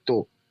कर रहे हो,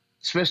 तो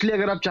स्पेशली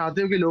अगर आप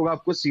चाहते हो कि लोग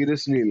आपको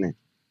सीरियसली लें.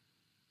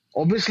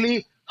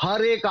 ऑब्वियसली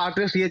हर एक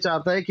आर्टिस्ट ये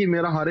चाहता है कि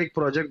मेरा हर एक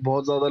प्रोजेक्ट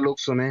बहुत ज्यादा लोग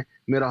सुने,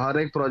 मेरा हर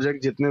एक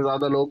प्रोजेक्ट जितने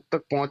ज्यादा लोग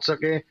तक पहुंच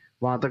सके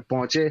वहां तक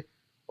पहुंचे,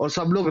 और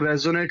सब लोग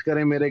रेजोनेट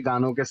करें मेरे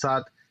गानों के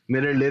साथ,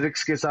 मेरे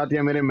लिरिक्स के साथ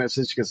या मेरे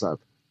मैसेज के साथ.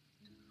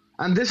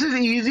 And this is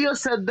easier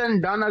said then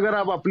done. अगर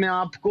आप अपने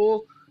आप को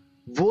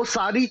वो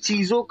सारी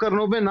चीजों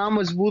करने पे ना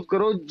मजबूत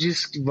करो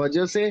जिस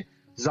वजह से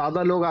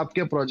ज्यादा लोग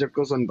आपके प्रोजेक्ट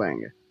को सुन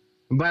पाएंगे.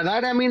 बाय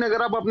दैट आई मीन,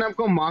 अगर आप अपने आप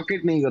को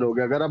मार्केट नहीं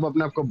करोगे, अगर आप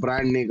अपने आप को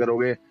ब्रांड नहीं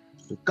करोगे,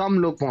 तो कम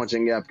लोग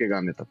पहुंचेंगे आपके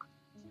गाने तक.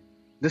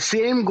 The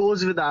same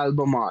goes with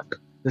album art,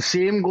 the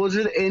same goes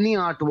with any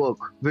art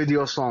work with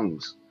your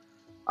songs.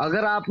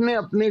 अगर आपने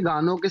अपने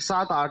गानों के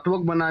साथ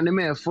आर्टवर्क बनाने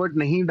में एफर्ट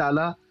नहीं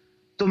डाला,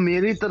 तो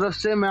मेरी तरफ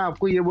से मैं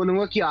आपको ये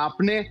बोलूंगा कि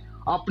आपने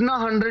अपना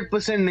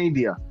 100% नहीं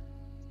दिया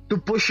to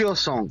push your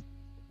song,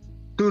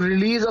 to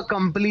release a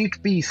complete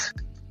piece.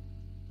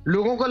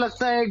 लोगों को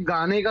लगता है एक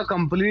गाने का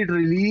कंप्लीट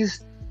रिलीज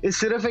इस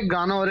सिर्फ एक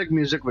गाना और एक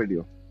म्यूजिक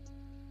वीडियो,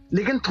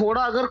 लेकिन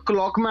थोड़ा अगर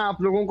क्लॉक में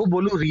आप लोगों को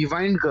बोलूं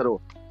रिवाइंड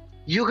करो,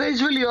 you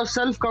guys will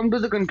yourself come to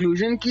the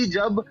conclusion कि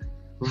जब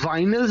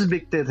वाइनल्स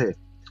बिकते थे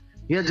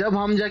या जब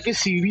हम जाके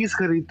सीडीज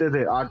खरीदते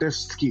थे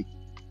आर्टिस्ट की,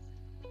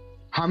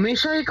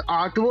 हमेशा एक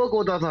आर्टवर्क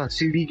होता था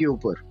सीडी के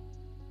ऊपर,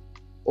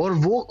 और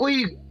वो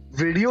कोई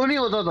वीडियो नहीं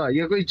होता था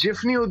या कोई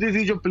जिफ नहीं होती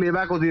थी जो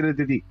प्लेबैक होती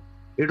रहती थी.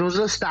 It was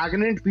a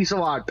stagnant piece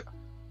of art.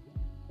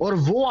 और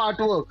वो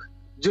आर्टवर्क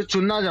जो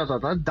चुना जाता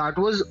था, that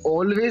was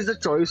always the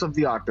choice of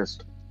the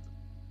artist,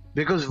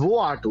 because वो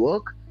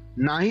आर्टवर्क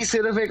ना ही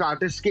सिर्फ एक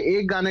आर्टिस्ट के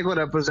एक गाने को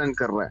रिप्रेजेंट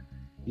कर रहा है.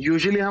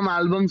 यूजुअली हम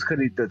एल्बम्स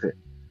खरीदते थे,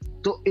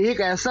 तो एक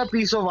ऐसा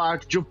पीस ऑफ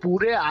आर्ट जो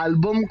पूरे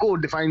एल्बम को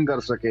डिफाइन कर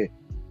सके,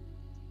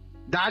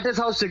 that is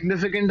how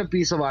significant a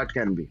piece of art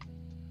can be.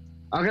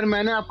 अगर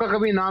मैंने आपका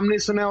कभी नाम नहीं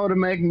सुना और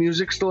मैं एक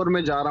म्यूजिक स्टोर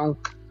में जा रहा हूं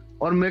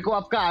और मेरे को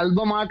आपका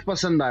एल्बम आर्ट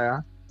पसंद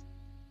आया,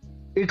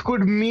 it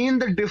could mean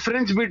the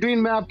difference between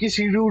मैं आपकी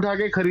सीडी उठा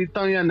के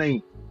खरीदता हूं या नहीं,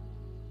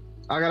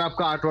 अगर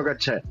आपका आर्टवर्क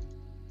अच्छा है.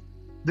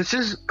 दिस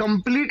इज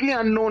कंप्लीटली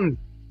अननोन,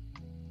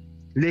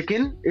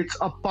 लेकिन it's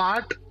a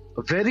part,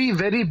 very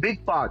very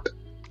big part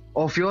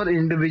of your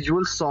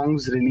individual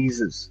songs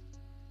releases.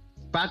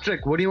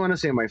 Patrick, what do you want to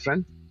say, my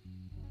friend?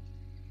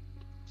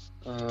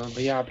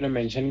 भैया आपने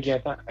मेंशन किया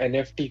था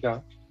NFT का,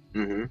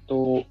 तो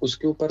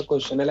उसके ऊपर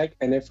क्वेश्चन है, लाइक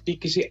NFT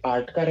किसी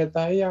आर्ट का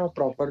रहता है या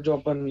प्रॉपर जो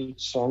अपन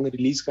सॉन्ग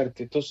रिलीज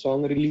करते तो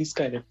सॉन्ग रिलीज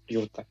का NFT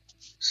होता है?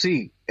 See,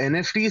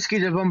 NFTs की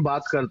जब हम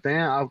बात करते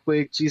हैं, आपको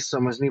एक चीज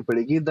समझनी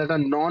पड़ेगी, that a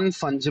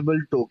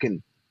non-fungible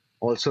token,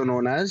 also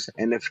known as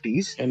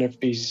NFTs.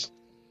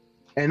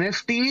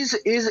 NFTs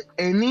is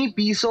any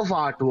piece of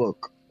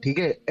artwork. ठीक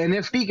है,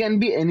 NFT can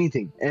be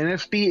anything.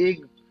 NFT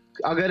एक,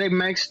 अगर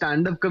मैं एक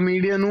स्टैंड अप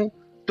कॉमेडियन हूं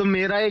तो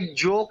मेरा एक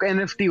जोक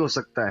NFT हो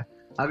सकता है.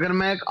 अगर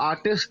मैं एक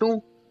आर्टिस्ट हूं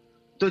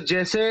तो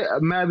जैसे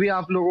मैं अभी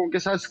आप लोगों के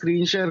साथ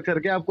स्क्रीन शेयर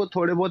करके आपको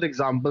थोड़े बहुत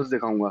एग्जांपल्स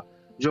दिखाऊंगा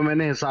जो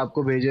मैंने हिसाब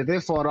को भेजे थे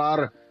for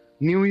our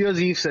new years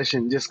ewe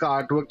session, जिसका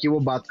आर्टवर्क की वो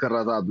बात कर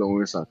रहा था आप लोगों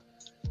के साथ.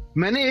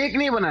 मैंने एक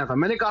नहीं बनाया था,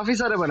 मैंने काफी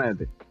सारे बनाए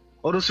थे,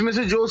 और उसमें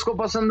से जो उसको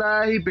पसंद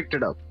आया ही पिक्ड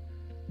इट अप.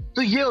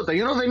 तो ये होता है,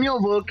 you know, when you are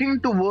working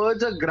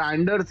towards a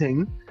grander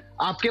thing,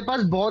 आपके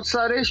पास बहुत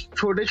सारे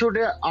छोटे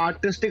छोटे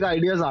आर्टिस्टिक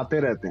आइडियाज आते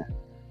रहते हैं,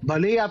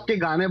 भले ही आपके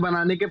गाने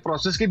बनाने के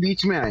प्रोसेस के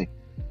बीच में आए,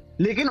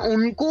 लेकिन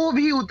उनको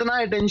भी उतना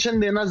अटेंशन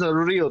देना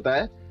जरूरी होता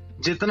है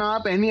जितना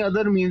आप any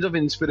other means of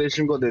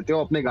inspiration को देते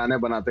हो अपने गाने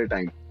बनाते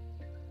time.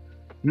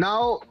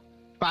 Now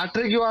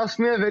Patrick, you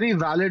asked me a very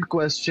valid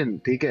question,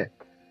 ठीक है,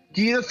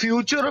 कि द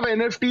फ्यूचर ऑफ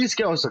NFTs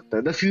क्या हो सकता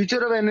है. The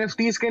future of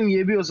NFTs can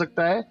ये भी हो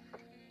सकता है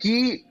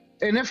कि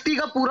NFT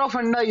का पूरा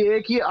फंडा ये है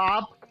कि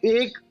आप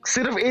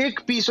सिर्फ एक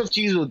पीस ऑफ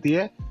चीज होती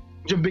है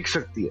जो बिक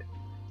सकती है.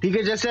 ठीक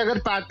है, जैसे अगर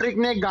पैट्रिक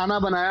ने एक गाना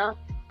बनाया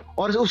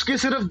और उसके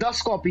सिर्फ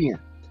 10 कॉपी हैं,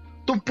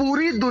 तो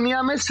पूरी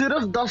दुनिया में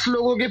सिर्फ 10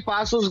 लोगों के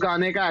पास उस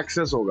गाने का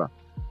एक्सेस होगा.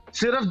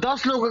 सिर्फ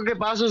 10 लोगों के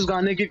पास उस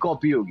गाने की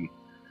कॉपी होगी,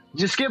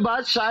 जिसके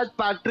बाद शायद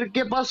पैट्रिक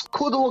के पास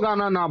खुद वो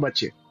गाना ना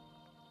बचे.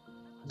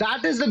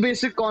 That is the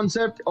basic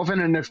concept of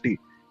an NFT.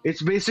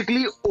 It's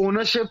basically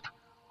ownership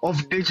of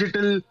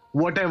digital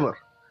whatever.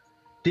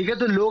 ठीक है,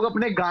 तो लोग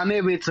अपने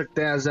गाने बेच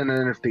सकते हैं एज एन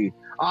NFT.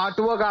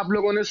 आर्टवर्क आप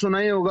लोगों ने सुना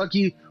ही होगा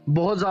कि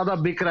बहुत ज्यादा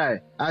बिक रहा है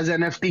as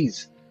NFTs.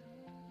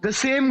 The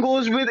same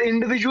goes with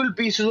individual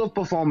pieces of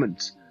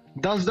performance.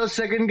 10-10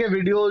 second के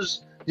वीडियोस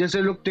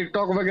जैसे लोग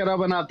टिकटॉक वगैरह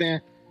बनाते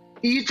हैं,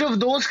 each of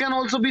those can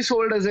also be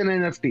sold as an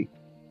NFT.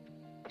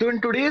 तो in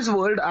today's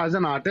world as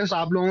an artist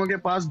आप लोगों के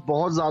पास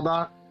बहुत ज्यादा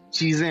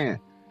चीजें हैं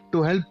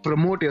to help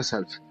promote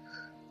yourself.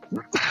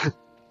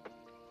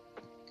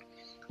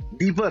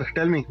 Deeper,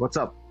 tell me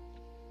what's up.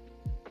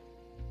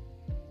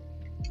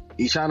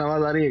 Ishan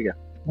आवाज आ रही है क्या?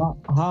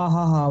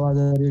 हाँ आवाज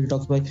आ रही है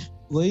टॉक्स भाई.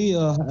 वही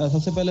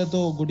सबसे पहले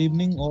तो गुड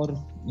इवनिंग. और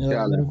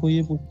मेरे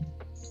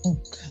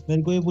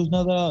को ये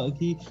पूछना था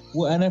कि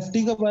वो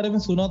NFT के बारे में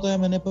सुना तो है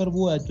मैंने, पर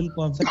वो एक्चुअल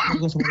कॉन्सेप्ट मेरे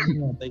को समझ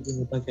नहीं आता कि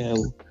होता क्या है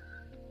वो.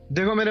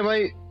 देखो मेरे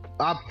भाई,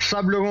 आप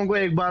सब लोगों को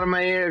एक बार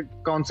मैं ये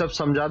कॉन्सेप्ट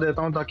समझा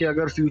देता हूँ ताकि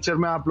अगर फ्यूचर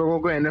में आप लोगों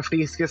को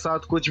NFTs के साथ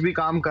कुछ भी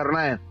काम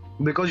करना है,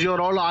 because you are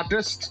all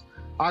artist,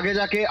 आगे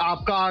जाके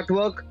आपका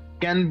artwork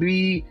can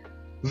be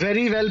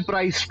very well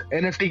priced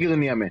NFT की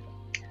दुनिया में.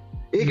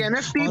 एक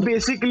NFT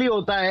बेसिकली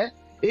होता है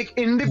एक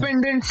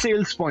इंडिपेंडेंट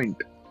सेल्स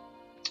पॉइंट.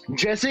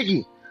 जैसे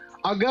कि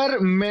अगर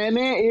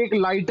मैंने एक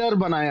लाइटर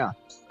बनाया,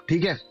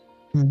 ठीक है,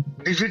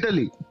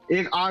 डिजिटली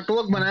एक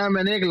आर्टवर्क बनाया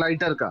मैंने एक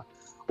लाइटर का,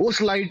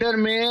 उस लाइटर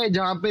में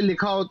जहां पे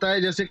लिखा होता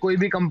है, जैसे कोई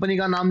भी कंपनी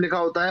का नाम लिखा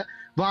होता है,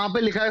 वहां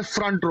पे लिखा है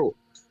फ्रंट रो,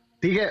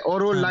 ठीक है,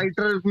 और वो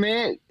लाइटर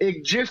में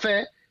एक जिफ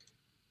है,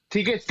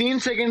 ठीक है, 3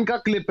 सेकंड का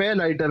क्लिप है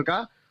लाइटर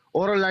का,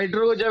 और लाइटर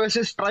को जब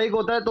ऐसे स्ट्राइक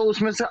होता है तो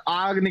उसमें से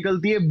आग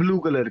निकलती है ब्लू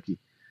कलर की.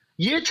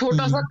 ये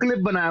छोटा सा क्लिप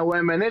बनाया हुआ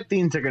है मैंने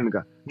 3 सेकंड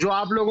का, जो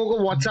आप लोगों को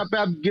व्हाट्सएप पे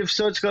आप गिफ्ट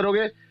सर्च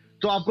करोगे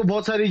तो आपको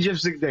बहुत सारी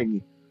गिफ्ट दिख जाएंगी.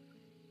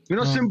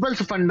 सिंपल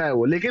सा फंडा है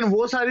वो. लेकिन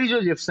वो सारी जो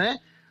गिफ्ट्स हैं,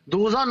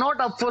 those are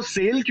not up for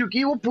sale,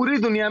 क्योंकि वो पूरी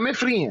दुनिया में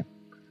फ्री हैं.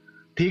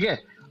 ठीक है,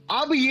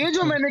 अब ये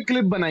जो मैंने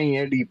क्लिप बनाई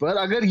है डीपर,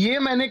 अगर ये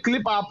मैंने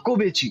क्लिप आपको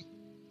बेची,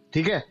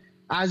 ठीक है,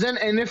 एज एन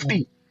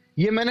NFT,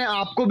 ये मैंने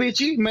आपको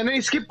बेची, मैंने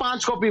इसकी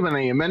 5 कॉपी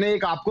बनाई है. मैंने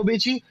एक आपको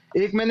बेची,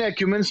 एक मैंने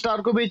एक्यूमेन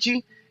स्टार को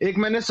बेची, एक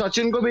मैंने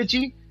सचिन को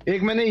बेची,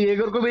 एक मैंने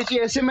येगर को बेची.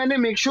 ऐसे मैंने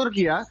मेक श्योर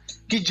किया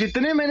कि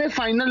जितने मैंने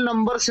फाइनल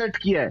नंबर सेट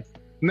किया है,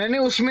 मैंने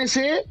उसमें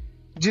से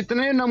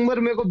जितने नंबर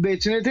मेरे को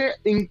बेचने थे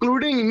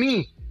इंक्लूडिंग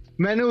मी,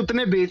 मैंने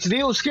उतने बेच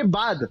दिए. उसके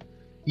बाद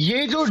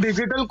ये जो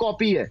डिजिटल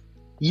कॉपी है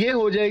ये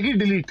हो जाएगी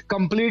डिलीट,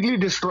 कंप्लीटली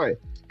डिस्ट्रॉय.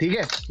 ठीक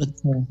है,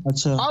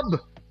 अच्छा. अब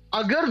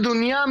अगर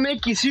दुनिया में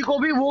किसी को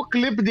भी वो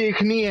क्लिप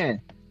देखनी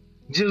है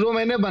जो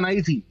मैंने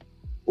बनाई थी,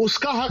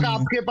 उसका हक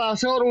आपके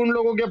पास है और उन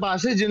लोगों के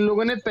पास है जिन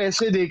लोगों ने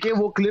पैसे देके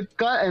वो क्लिप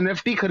का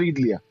NFT खरीद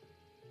लिया.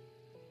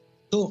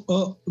 तो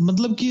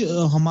मतलब कि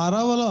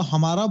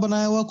हमारा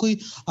बनाया हुआ कोई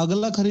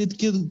अगला खरीद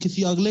के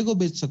किसी अगले को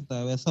बेच सकता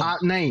है वैसा?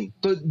 नहीं,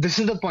 तो this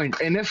is the point.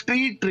 NFT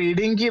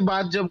trading की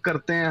बात जब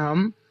करते हैं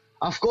हम,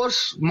 ऑफ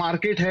कोर्स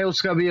मार्केट है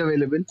उसका भी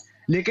अवेलेबल,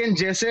 लेकिन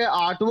जैसे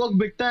आर्टवर्क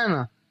बिकता है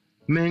ना,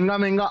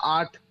 महंगा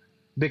आर्ट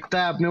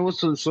बिकता है, आपने वो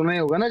सुना ही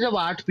होगा ना, जब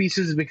 8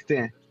 पीसेस बिकते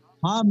हैं.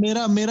 हाँ,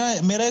 मेरा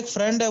एक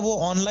फ्रेंड है, वो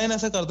ऑनलाइन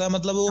ऐसे करता है,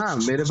 मतलब वो. हाँ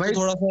मेरे भाई,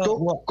 थोड़ा सा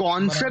तो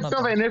कॉन्सेप्ट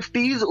ऑफ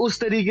NFTs उस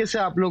तरीके से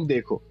आप लोग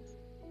देखो,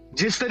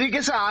 जिस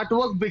तरीके से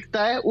आर्टवर्क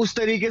बिकता है उस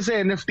तरीके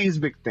से NFTs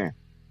बिकते हैं.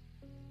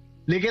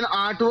 लेकिन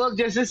आर्टवर्क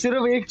जैसे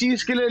सिर्फ एक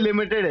चीज के लिए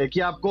लिमिटेड है कि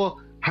आपको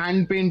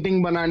हैंड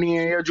पेंटिंग बनानी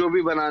है या जो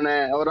भी बनाना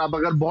है, और आप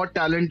अगर बहुत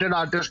टैलेंटेड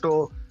आर्टिस्ट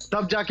हो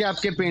तब जाके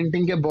आपके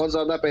पेंटिंग के बहुत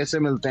ज्यादा पैसे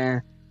मिलते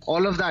हैं,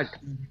 ऑल ऑफ दैट.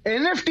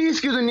 NFTs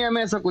की दुनिया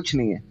में ऐसा कुछ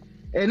नहीं है.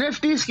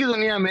 NFTs की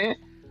दुनिया में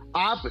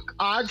आप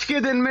आज के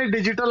दिन में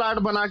डिजिटल आर्ट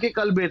बना के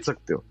कल बेच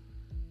सकते हो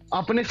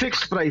अपने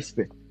फिक्स्ड प्राइस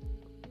पे.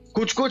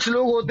 कुछ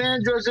लोग होते हैं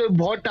जो ऐसे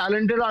बहुत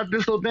टैलेंटेड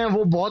आर्टिस्ट होते हैं,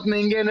 वो बहुत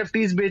महंगे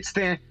NFTs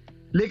बेचते हैं.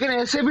 लेकिन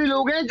ऐसे भी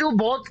लोग हैं जो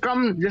बहुत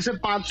कम, जैसे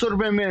 500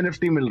 रुपए में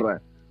NFT मिल रहा है,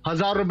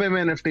 1000 रुपए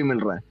में NFT मिल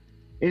रहा है.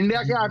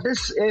 इंडिया के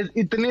आर्टिस्ट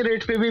इतने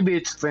रेट पे भी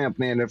बेचते हैं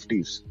अपने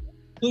NFTs.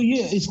 तो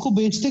ये इसको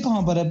बेचते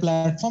कहाँ पर है,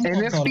 प्लेटफॉर्म?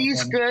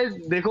 NFTs का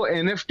देखो,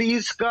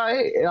 NFTs का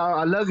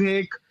अलग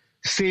एक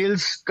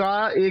सेल्स का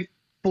एक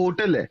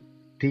पोर्टल है.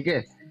 ठीक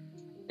है,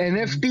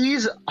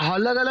 NFTs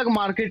अलग अलग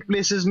मार्केट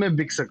प्लेसेस में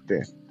बिक सकते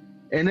हैं.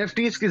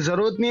 NFTs की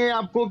जरूरत नहीं है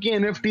आपको कि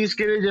NFTs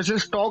के लिए जैसे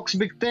स्टॉक्स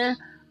बिकते हैं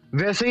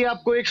वैसे ही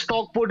आपको एक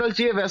स्टॉक पोर्टल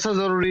चाहिए, वैसा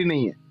जरूरी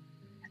नहीं है.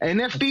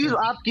 NFTs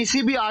आप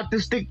किसी भी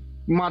आर्टिस्टिक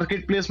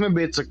मार्केट प्लेस में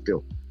बेच सकते हो.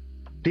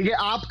 ठीक है,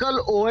 आप कल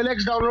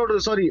OLX डाउनलोड,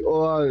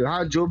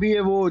 हाँ जो भी है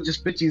वो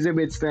जिसपे चीजें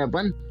बेचते हैं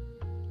अपन,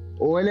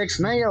 OLX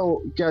ना, या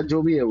क्या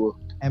जो भी है वो,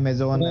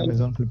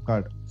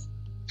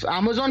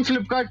 Amazon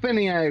फ्लिपकार्ट पे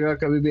नहीं आएगा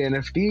कभी भी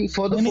NFT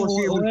फॉर द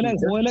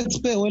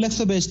OLX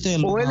पे बेचते हैं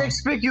लोग. OLX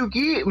पे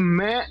क्योंकि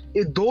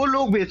मैं 2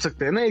 लोग बेच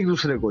सकते हैं ना एक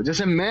दूसरे को.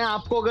 जैसे मैं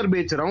आपको अगर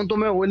बेच रहा हूँ तो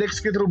मैं OLX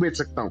के थ्रू बेच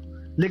सकता हूँ,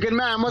 लेकिन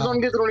मैं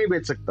Amazon के थ्रू नहीं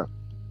बेच सकता.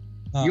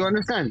 You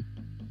understand?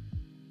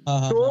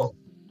 तो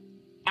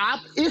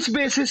आप इस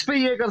बेसिस पे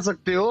ये कर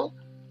सकते हो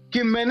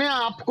कि मैंने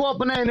आपको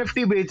अपना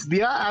NFT बेच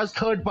दिया एज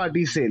थर्ड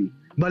पार्टी सेल,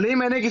 भले ही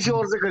मैंने किसी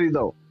और से खरीदा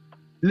हो,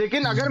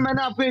 लेकिन अगर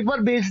मैंने आपको एक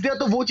बार बेच दिया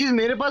तो वो चीज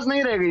मेरे पास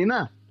नहीं रह गई ना।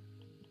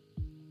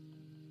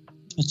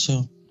 अच्छा,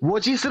 वो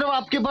चीज सिर्फ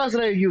आपके पास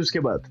रहेगी उसके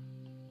बाद।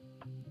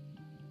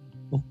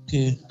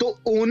 ओके। तो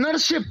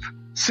ओनरशिप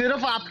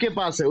सिर्फ आपके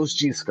पास है उस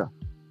चीज का,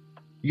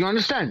 यू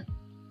अंडरस्टैंड।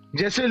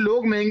 जैसे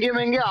लोग महंगे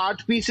महंगे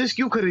आर्ट पीसेस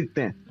क्यों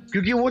खरीदते हैं,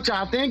 क्योंकि वो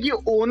चाहते हैं कि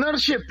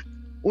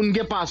ओनरशिप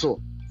उनके पास हो।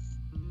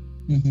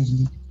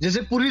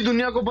 जैसे पूरी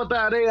दुनिया को पता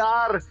है, अरे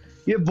यार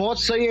ये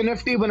बहुत सही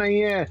एनएफटी बनाई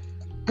है,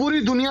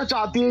 पूरी दुनिया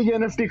चाहती है ये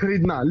एनएफटी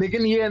खरीदना,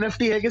 लेकिन ये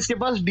एनएफटी है किसके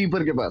पास?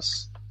 डीपर के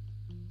पास।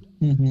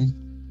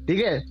 ठीक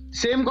है,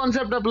 सेम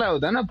कॉन्सेप्ट अप्लाई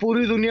होता है ना।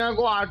 पूरी दुनिया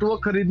को आर्ट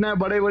वर्क खरीदना है,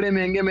 बड़े बड़े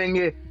महंगे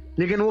महंगे,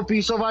 लेकिन वो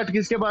पीस ऑफ आर्ट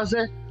किसके पास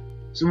है?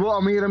 वो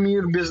अमीर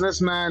अमीर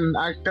बिजनेसमैन,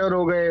 एक्टर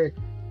हो गए,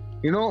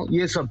 यू नो,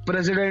 ये सब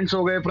प्रेसिडेंट्स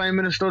हो गए, प्राइम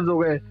मिनिस्टर्स हो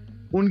गए,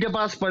 उनके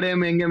पास पड़े हैं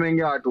महंगे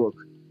महंगे आर्ट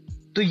वर्क।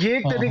 तो ये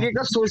एक तरीके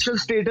का सोशल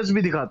स्टेटस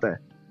भी दिखाता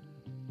है।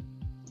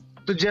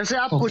 तो जैसे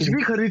आप कुछ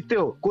भी खरीदते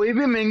हो, कोई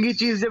भी महंगी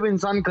चीज जब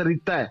इंसान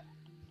खरीदता है,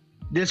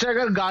 जैसे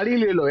अगर गाड़ी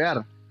ले लो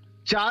यार,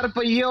 4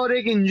 पहिए और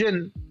एक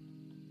इंजन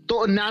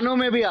तो नैनो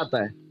में भी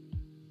आता है,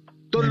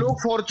 तो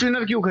लोग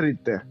फॉर्च्यूनर क्यों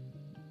खरीदते हैं?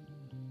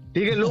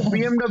 ठीक है, लोग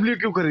BMW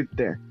क्यों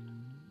खरीदते हैं,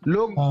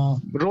 लोग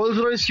रोल्स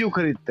रॉयस क्यों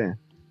खरीदते हैं?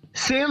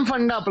 सेम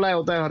फंडा अप्लाई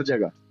होता है हर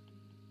जगह।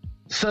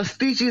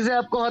 सस्ती चीजें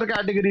आपको हर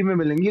कैटेगरी में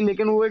मिलेंगी,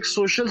 लेकिन वो एक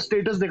सोशल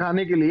स्टेटस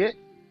दिखाने के लिए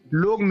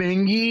लोग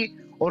महंगी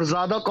और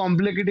ज्यादा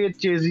कॉम्प्लिकेटेड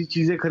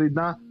चीजें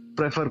खरीदना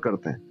प्रेफर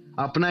करते हैं,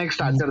 अपना एक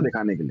स्टैचर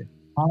दिखाने के लिए।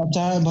 हाँ,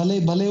 चाहे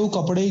भले वो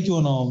कपड़े ही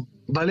क्यों ना हो,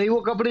 भले ही वो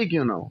कपड़े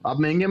क्यों ना हो। आप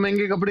महंगे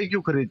महंगे कपड़े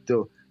क्यों खरीदते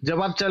हो?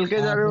 जब आप चल के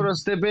जा रहे हो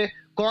रास्ते पे,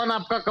 कौन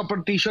आपका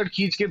कपड़ा टी शर्ट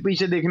खींच के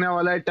पीछे देखने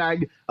वाला है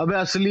टैग, अबे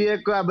असली है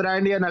क्या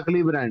ब्रांड या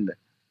नकली ब्रांड है?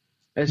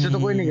 ऐसे तो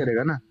कोई नहीं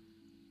करेगा ना।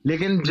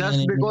 लेकिन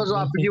जस्ट बिकॉज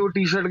आपकी वो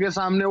टी शर्ट के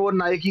सामने वो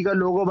नाइकी का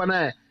लोगो बना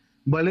है,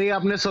 भले ही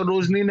आपने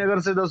सरोजनी नगर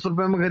से 10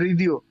 रुपए में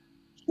खरीदी हो,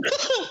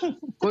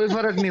 कोई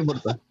फर्क नहीं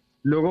पड़ता।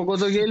 लोगों को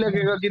तो ये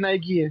लगेगा कि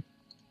नाइकी है।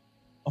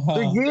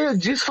 तो ये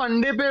जिस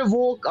फंडे पे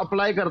वो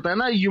अप्लाई करता है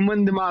ना,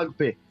 ह्यूमन दिमाग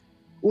पे,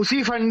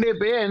 उसी फंडे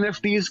पे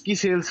एनएफटीज की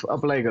सेल्स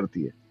अप्लाई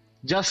करती है,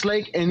 जस्ट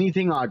लाइक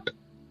एनीथिंग आर्ट।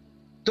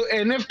 तो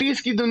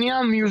एनएफटीज की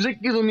दुनिया म्यूजिक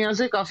की दुनिया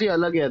से काफी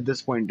अलग है at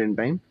this point in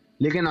time,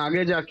 लेकिन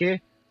आगे जाके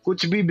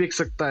कुछ भी बिक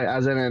सकता है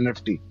एज एन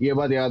एनएफटी, ये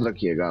बात याद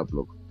रखिएगा आप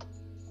लोग।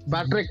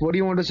 Patrick, what do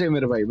you want to से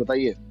मेरे भाई,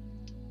 बताइए।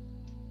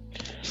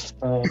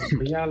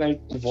 भैया,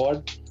 like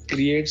what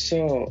creates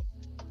a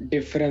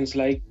difference,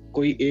 like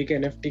कोई एक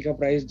एनएफटी का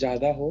प्राइस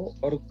ज्यादा हो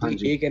और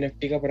कोई एक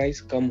एनएफटी का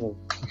प्राइस कम हो।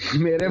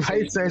 मेरे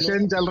भाई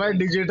सेशन चल रहा है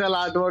डिजिटल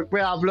आर्ट वर्क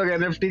पे, आप लोग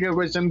एनएफटी का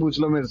क्वेश्चन पूछ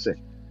लो मेरे से।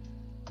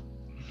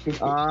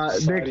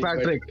 देख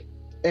पैट्रिक,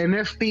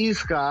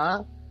 एनएफटीज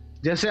का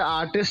जैसे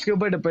आर्टिस्ट के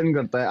ऊपर डिपेंड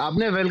करता है।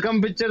 आपने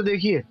वेलकम पिक्चर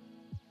देखी है?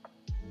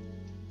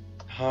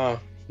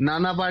 हाँ,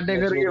 नाना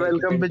पाटेकर की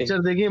वेलकम पिक्चर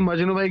देखी है?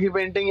 मजनू भाई की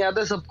पेंटिंग याद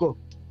है सबको?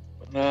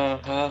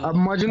 हाँ। अब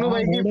मजनू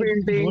भाई की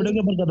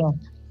पेंटिंग,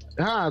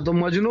 हाँ, तो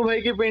मजनू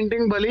भाई की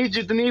पेंटिंग भले ही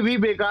जितनी भी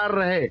बेकार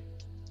रहे,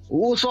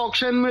 उस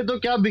ऑक्शन में तो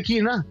क्या बिकी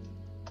ना।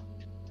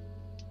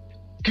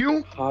 क्यों?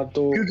 हाँ,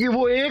 तो क्योंकि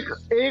वो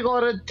एक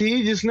औरत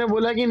थी जिसने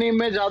बोला कि नहीं,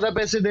 मैं ज्यादा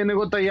पैसे देने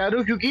को तैयार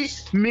हूँ, क्योंकि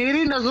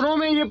मेरी नजरों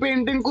में ये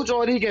पेंटिंग कुछ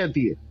और ही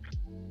कहती है।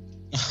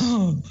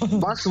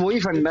 बस वही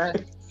फंडा है।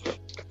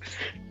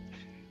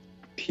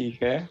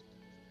 ठीक है,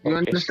 यू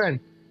अंडरस्टैंड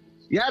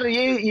यार।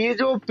 ये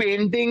जो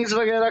पेंटिंग्स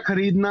वगैरह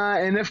खरीदना,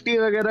 एनएफटी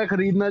वगैरह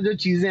खरीदना, जो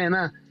चीजें है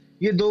ना,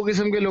 ये 2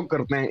 किस्म के लोग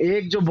करते हैं।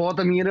 एक जो बहुत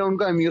अमीर है,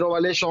 उनका अमीरों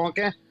वाले शौक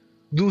है।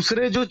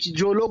 दूसरे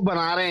जो लोग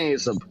बना रहे हैं ये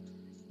सब,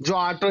 जो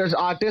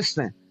आर्टिस्ट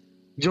हैं,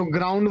 जो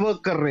ग्राउंड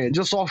वर्क कर रहे हैं,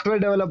 जो सॉफ्टवेयर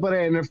डेवलपर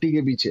है एनएफटी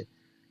के पीछे,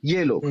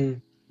 ये लोग।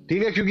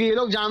 ठीक है, क्योंकि ये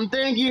लोग जानते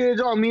हैं कि ये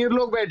जो अमीर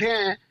लोग बैठे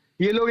हैं,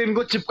 ये लोग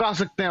इनको चिपका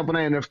सकते हैं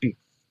अपना एनएफटी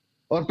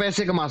और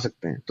पैसे कमा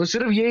सकते हैं। तो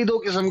सिर्फ यही 2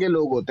 किस्म के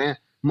लोग होते हैं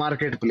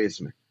मार्केट प्लेस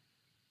में।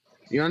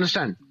 You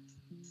understand?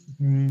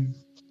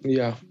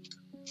 या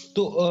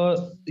तो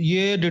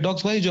ये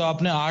डिटॉक्स भाई, जो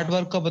आपने आर्ट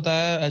वर्क का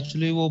बताया,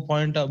 एक्चुअली वो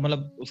पॉइंट,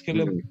 मतलब उसके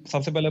लिए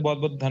सबसे पहले बहुत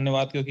बहुत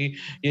धन्यवाद, क्योंकि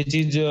ये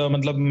चीज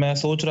मतलब मैं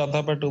सोच रहा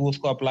था बट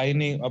उसको अप्लाई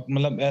नहीं,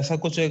 मतलब ऐसा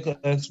कुछ एक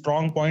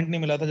स्ट्रॉन्ग पॉइंट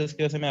नहीं मिला था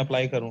जिसकी वजह से मैं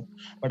अप्लाई करूं।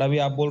 बट अभी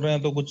आप बोल रहे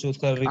हैं तो कुछ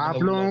उसका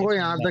आप लोगों को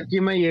यहाँ तक कि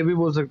मैं ये भी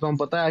बोल सकता हूँ,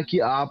 पता है कि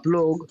आप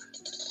लोग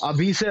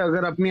अभी से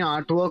अगर अपनी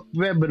आर्ट वर्क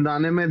पे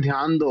बनाने में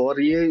ध्यान दो,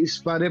 और ये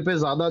इस बारे पे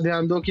ज्यादा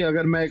ध्यान दो कि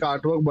अगर मैं एक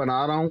आर्ट वर्क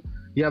बना रहा हूँ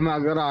या मैं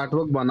अगर आर्ट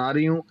वर्क बना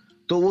रही हूँ,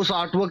 तो उस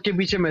आर्ट वर्क के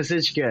पीछे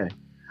मैसेज क्या है।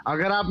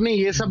 अगर आपने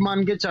ये सब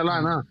मान के चला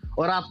ना,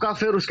 और आपका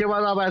फिर उसके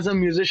बाद आप एज अ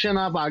म्यूजिशियन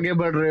आप आगे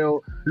बढ़ रहे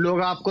हो,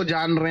 लोग आपको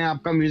जान रहे हैं,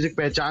 आपका म्यूजिक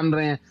पहचान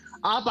रहे हैं,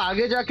 आप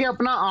आगे जाके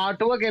अपना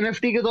आर्ट वर्क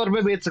एनएफटी के तौर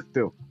पे बेच सकते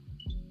हो।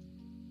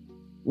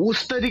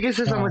 उस तरीके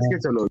से समझ के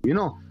चलो, यू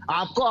नो,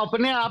 आपको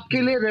अपने आप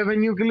के लिए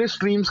रेवेन्यू के लिए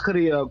स्ट्रीम्स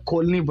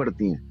खोलनी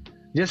पड़ती हैं।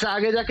 जैसे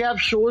आगे जाके आप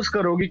शोज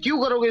करोगे, क्यों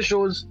करोगे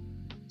शोज?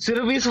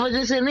 सिर्फ इस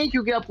वजह से नहीं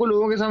क्योंकि आपको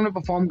लोगों के सामने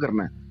परफॉर्म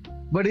करना है,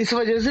 बट इस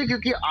वजह से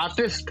क्योंकि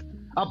आर्टिस्ट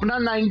अपना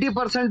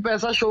 90%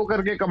 पैसा शो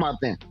करके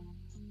कमाते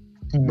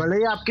हैं। भले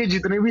ही आपके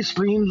जितने भी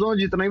स्ट्रीम्स हो,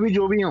 जितने भी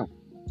जो भी हो,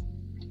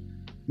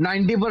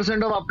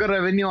 90% ऑफ आपका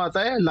रेवेन्यू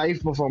आता है लाइव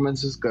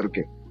परफॉर्मेंसेस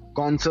करके।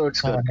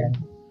 कॉन्सर्ट्स करके।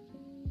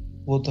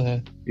 वो तो है,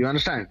 यू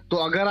अंडरस्टैंड। तो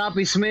अगर आप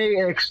इसमें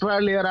एक्स्ट्रा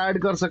लेयर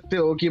ऐड कर सकते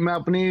हो कि मैं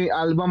अपनी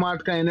एल्बम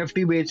आर्ट का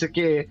NFT बेच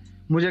के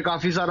मुझे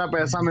काफी सारा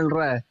पैसा मिल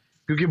रहा है,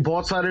 क्योंकि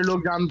बहुत सारे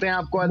लोग जानते हैं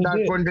आपको at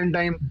that point in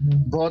time,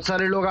 बहुत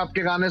सारे लोग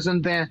आपके गाने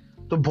सुनते हैं,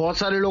 तो बहुत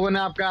सारे लोगों ने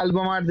आपका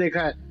एल्बम आर्ट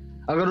देखा है।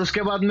 अगर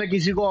उसके बाद मैं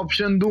किसी को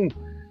ऑप्शन दूं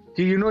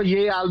कि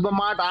ये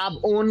एल्बम आर्ट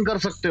आप ओन कर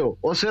सकते हो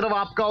और सिर्फ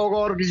आपका होगा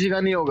और किसी का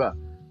नहीं होगा,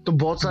 तो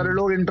बहुत सारे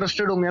लोग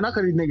इंटरेस्टेड होंगे ना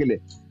खरीदने के लिए।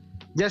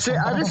 जैसे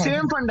अरे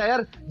सेम फंड है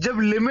यार, जब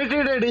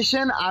लिमिटेड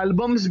एडिशन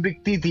एल्बम्स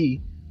बिकती थी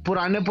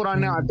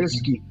पुराने आर्टिस्ट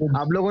की,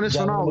 आप लोगों ने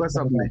सुना होगा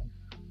सबने,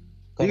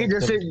 ठीक है।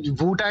 जैसे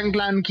वू-टैंग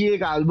क्लैन की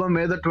एक एल्बम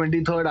है, द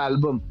 23rd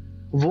एल्बम,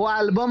 वो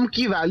एल्बम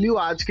की वैल्यू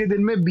आज के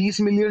दिन में $20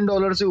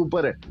 मिलियन से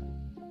ऊपर है।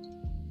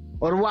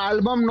 और वो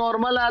एल्बम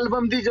नॉर्मल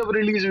एल्बम थी जब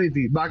रिलीज हुई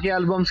थी बाकी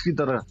एल्बम्स की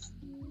तरह,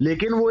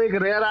 लेकिन वो एक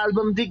रेयर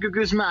एल्बम थी क्योंकि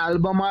उसमें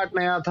एल्बम आर्ट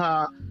नया था,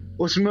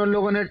 उसमें उन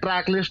लोगों ने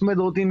ट्रैक लिस्ट में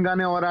 2-3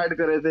 गाने और ऐड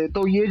करे थे,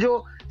 तो ये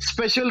जो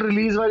स्पेशल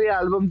रिलीज वाली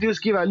एल्बम थी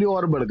उसकी वैल्यू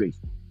और बढ़ गई।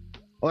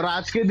 और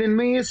आज के दिन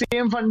में ये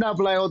सेम फंडा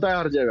अप्लाई होता है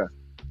हर जगह।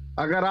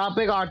 अगर आप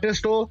एक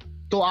आर्टिस्ट हो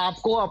तो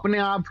आपको अपने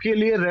आप के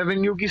लिए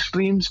रेवेन्यू की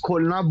स्ट्रीम्स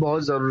खोलना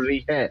बहुत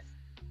जरूरी है।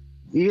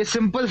 ये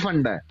सिंपल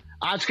फंडा है।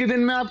 आज के दिन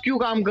में आप क्यों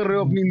काम कर रहे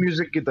हो अपनी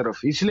म्यूजिक की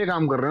तरफ? इसलिए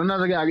काम कर रहे हो ना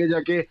ताकि आगे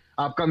जाके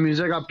आपका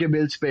म्यूजिक आपके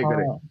बिल्स पे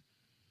करे।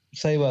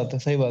 सही बात है,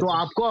 सही बात तो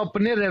है। आपको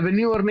अपने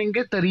रेवेन्यू अर्निंग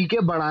के तरीके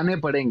बढ़ाने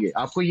पड़ेंगे,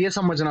 आपको ये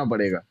समझना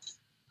पड़ेगा।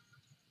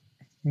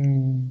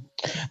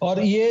 और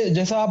ये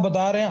जैसा आप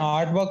बता रहे हैं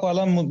आर्ट वर्क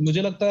वाला,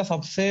 मुझे लगता है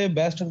सबसे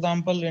बेस्ट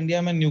एग्जांपल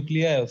इंडिया में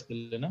न्यूक्लिया है उसके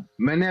लिए ना।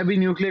 मैंने अभी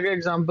न्यूक्लिया का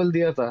एग्जांपल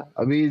दिया था,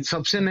 अभी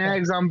सबसे नया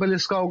एग्जांपल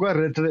इसका होगा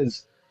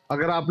रितविज।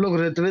 अगर आप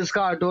लोग रितविज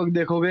का आर्टवर्क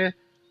देखोगे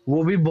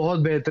वो भी बहुत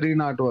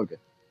बेहतरीन आर्टवर्क है।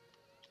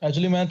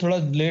 एक्चुअली मैं थोड़ा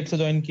लेट से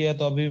ज्वाइन किया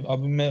तो अभी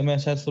मैं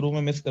शायद शुरू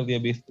में मिस कर दिया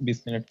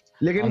 20 मिनट,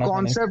 लेकिन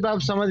कॉन्सेप्ट आप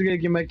समझ गए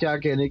कि मैं क्या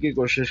कहने की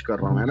कोशिश कर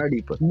रहा हूँ, है ना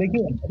डीपर।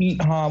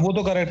 लेकिन हाँ वो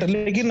तो करेक्ट है,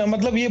 लेकिन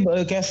मतलब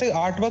ये कैसे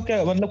आर्ट वर्क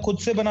मतलब खुद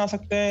से बना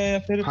सकते हैं या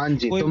फिर? हाँ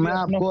जी, तो मैं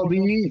आपको अभी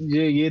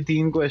ये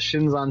 3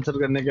 क्वेश्चंस आंसर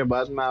करने के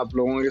बाद मैं आप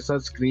लोगों के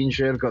साथ स्क्रीन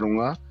शेयर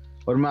करूंगा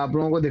और मैं आप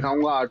लोगों को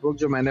दिखाऊंगा आर्टवर्क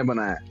जो मैंने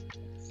बनाया है,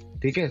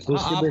 ठीक है। तो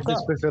उसके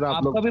बेसिस पे फिर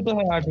आप लोग, आपका भी तो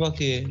है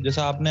आर्टवर्क ये,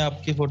 जैसा आपने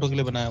आपकी फोटो के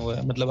लिए बनाया हुआ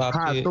है, मतलब आपके।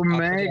 हाँ, तो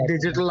मैं एक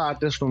डिजिटल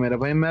आर्टिस्ट हूँ मेरे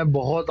भाई, मैं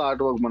बहुत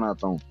आर्टवर्क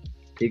बनाता हूँ,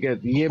 ठीक है।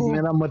 ये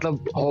मेरा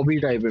मतलब हॉबी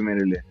टाइप है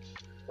मेरे लिए।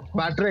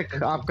 पैट्रिक,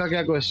 आपका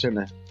क्या क्वेश्चन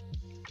है?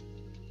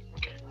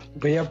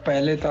 भैया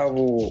पहले था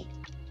वो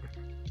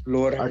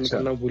लोअर हैंड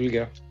करना भूल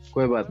गया।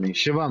 कोई बात नहीं।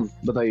 शिवम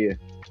बताइए।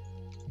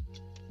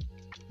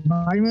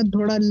 भाई मैं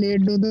थोड़ा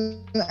लेट हूँ तो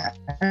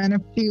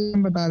NFT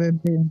बता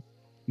देते हैं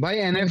भाई।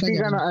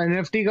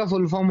 NFT का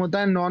फुल फॉर्म होता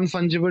है नॉन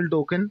फंजिबल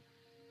टोकन।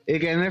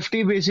 एक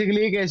NFT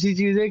बेसिकली एक ऐसी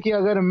चीज है कि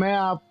अगर मैं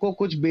आपको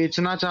कुछ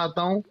बेचना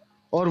चाहता हूँ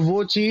और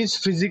वो चीज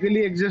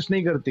फिजिकली एग्जिस्ट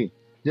नहीं करती,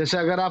 जैसे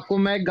अगर आपको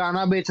मैं एक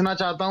गाना बेचना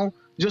चाहता हूँ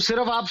जो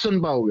सिर्फ आप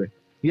सुन पाओगे,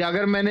 या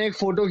अगर मैंने एक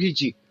फोटो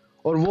खींची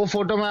और वो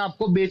फोटो मैं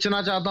आपको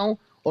बेचना चाहता हूँ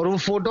और वो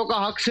फोटो का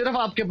हक सिर्फ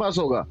आपके पास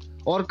होगा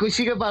और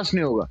किसी के पास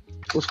नहीं होगा,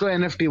 उसको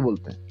NFT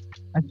बोलते हैं।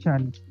 अच्छा,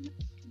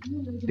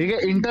 ठीक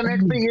है।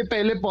 इंटरनेट पे ये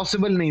पहले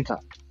पॉसिबल नहीं था,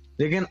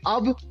 लेकिन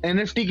अब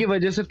NFT की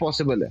वजह से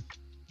पॉसिबल है,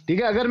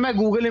 ठीक है। अगर मैं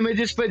गूगल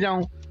इमेजेस पे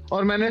जाऊं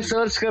और मैंने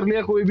सर्च कर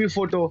लिया कोई भी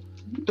फोटो,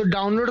 तो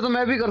डाउनलोड तो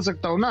मैं भी कर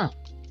सकता हूं ना,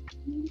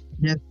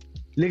 yes.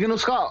 लेकिन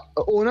उसका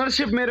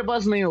ओनरशिप मेरे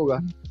पास नहीं होगा।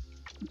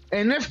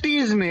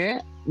 NFTs में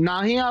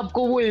ना ही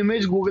आपको वो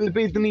इमेज गूगल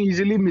पे इतनी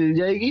इजीली मिल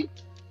जाएगी,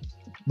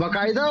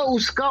 बाकायदा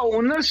उसका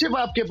ओनरशिप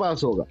आपके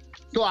पास होगा।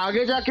 तो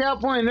आगे जाके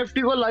आप वो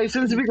NFT को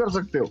लाइसेंस भी कर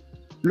सकते हो।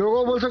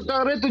 लोगों बोल सकते हो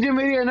अरे तुझे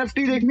मेरी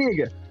NFT देखनी है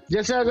क्या?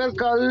 जैसे अगर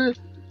कल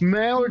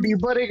मैं और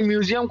डीपर एक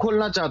म्यूजियम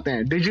खोलना चाहते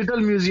हैं, डिजिटल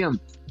म्यूजियम,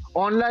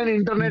 ऑनलाइन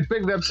इंटरनेट पे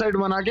एक वेबसाइट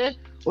बना के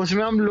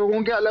उसमें हम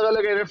लोगों के अलग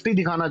अलग NFT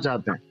दिखाना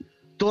चाहते हैं,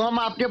 तो हम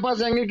आपके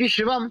पास आएंगे कि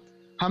शिवम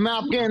हमें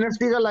आपके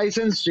NFT का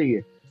लाइसेंस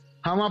चाहिए,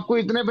 हम आपको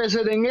इतने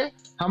पैसे देंगे,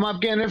 हम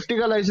आपके NFT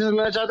का लाइसेंस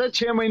लेना चाहते हैं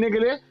 6 महीने के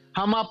लिए,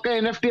 हम आपका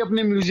NFT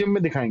अपने म्यूजियम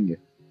में दिखाएंगे,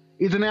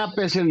 इतने आप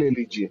पैसे ले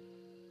लीजिए।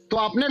 तो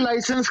आपने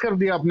लाइसेंस कर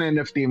दिया अपने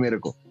NFT मेरे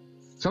को,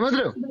 समझ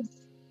रहे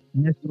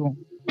हो?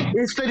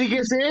 इस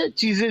तरीके से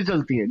चीजें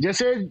चलती हैं।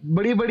 जैसे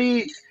बड़ी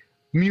बड़ी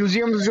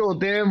म्यूजियम्स जो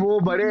होते हैं वो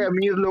बड़े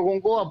अमीर लोगों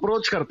को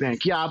अप्रोच करते हैं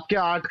कि आपके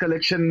आर्ट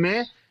कलेक्शन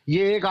में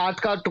ये एक आर्ट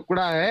का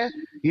टुकड़ा है,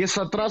 ये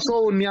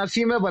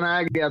 1779 में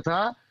बनाया गया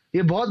था,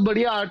 ये बहुत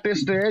बढ़िया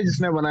आर्टिस्ट है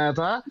जिसने बनाया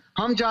था,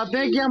 हम चाहते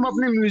हैं कि हम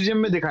अपने म्यूजियम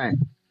में दिखाएं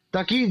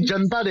ताकि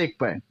जनता देख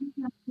पाए।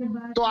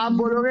 तो आप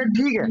बोलोगे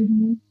ठीक है,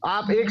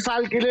 आप 1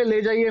 साल के लिए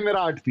ले जाइए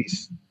मेरा आर्ट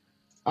पीस।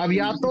 अब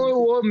या तो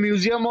वो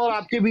म्यूजियम और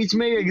आपके बीच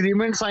में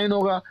एग्रीमेंट साइन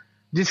होगा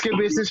जिसके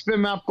बेसिस पे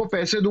मैं आपको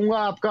पैसे दूंगा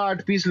आपका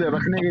आर्ट पीस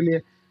रखने के लिए,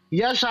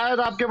 या शायद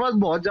आपके पास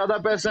बहुत ज्यादा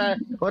पैसा है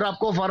और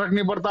आपको फर्क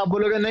नहीं पड़ता, आप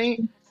बोलोगे नहीं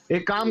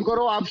एक काम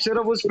करो, आप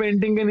सिर्फ उस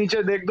पेंटिंग के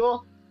नीचे देख दो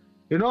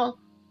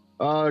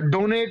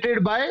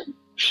डोनेटेड बाय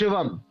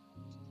शिवम,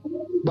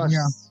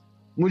 बस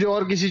मुझे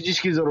और किसी चीज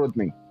की जरूरत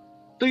नहीं।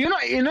 तो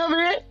इन अ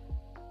वे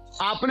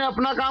आपने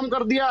अपना काम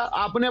कर दिया,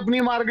 आपने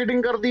अपनी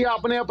मार्केटिंग कर दी,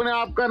 आपने अपने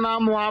आप का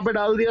नाम वहां पे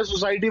डाल दिया।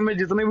 सोसाइटी में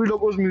जितने भी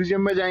लोग उस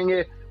म्यूजियम में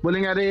जाएंगे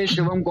बोलेंगे अरे ये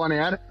शिवम कौन है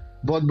यार,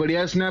 बहुत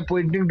बढ़िया, इसने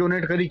पेंटिंग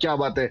डोनेट करी, क्या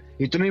बात है,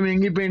 इतनी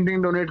महंगी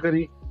पेंटिंग डोनेट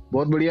करी,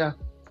 बहुत बढ़िया।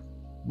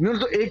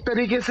 तो एक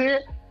तरीके से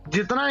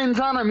जितना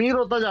इंसान अमीर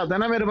होता जाता है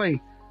ना मेरे भाई,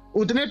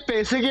 उतने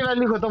पैसे की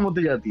वैल्यू खत्म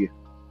होती जाती है।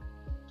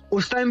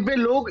 उस टाइम पे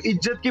लोग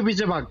इज्जत के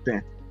पीछे भागते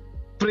हैं,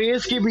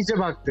 प्रेस के पीछे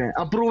भागते हैं,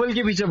 अप्रूवल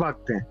के पीछे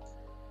भागते हैं,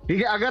 ठीक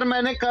है। अगर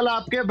मैंने कल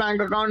आपके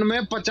बैंक अकाउंट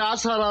में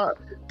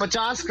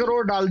 50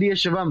 करोड़ डाल दिए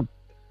शिवम,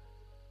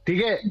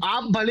 ठीक है,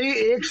 आप भले ही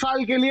 1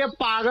 साल के लिए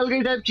पागल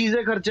की टाइप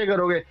चीजें खर्चे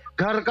करोगे,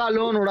 घर का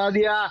लोन उड़ा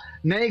दिया,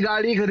 नई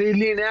गाड़ी खरीद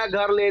ली, नया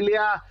घर ले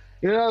लिया,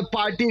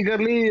 पार्टी कर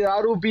ली,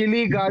 दारू पी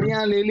ली,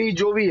 गाड़ियां ले ली,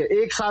 जो भी है,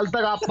 1 साल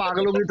तक आप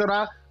पागलों की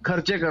तरह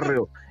खर्चे कर रहे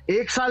हो।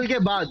 1 साल के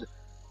बाद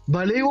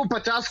भले ही वो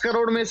 50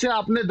 करोड़ में से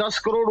आपने 10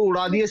 करोड़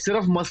उड़ा दिए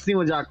सिर्फ मस्ती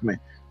मजाक में,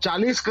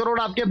 40 करोड़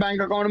आपके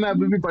बैंक अकाउंट में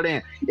अभी भी पड़े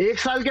हैं। 1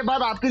 साल के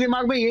बाद आपके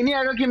दिमाग में ये नहीं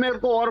आएगा कि मेरे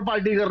को और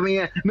पार्टी करनी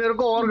है, मेरे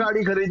को और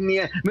गाड़ी खरीदनी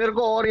है, मेरे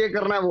को और ये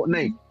करना है, वो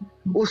नहीं।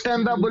 उस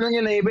टाइम पे आप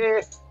बोलेंगे नहीं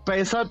बे,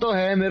 पैसा तो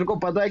है, मेरे को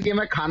पता है कि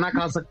मैं खाना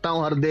खा सकता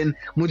हूँ हर दिन,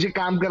 मुझे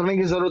काम करने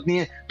की जरूरत नहीं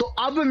है, तो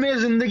अब मैं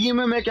जिंदगी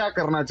में मैं क्या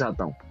करना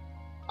चाहता हूँ।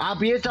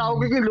 आप ये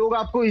चाहोगे कि लोग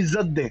आपको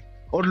इज्जत दें,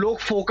 और लोग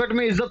फोकट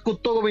में इज्जत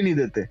कुत्तों को भी नहीं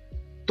देते,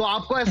 तो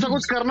आपको ऐसा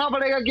कुछ करना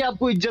पड़ेगा कि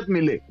आपको इज्जत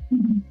मिले।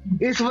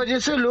 इस वजह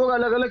से लोग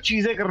अलग अलग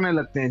चीजें करने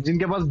लगते हैं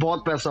जिनके पास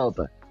बहुत पैसा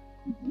होता है।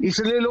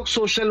 इसलिए लोग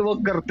सोशल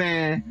वर्क करते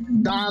हैं,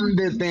 दान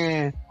देते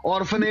हैं,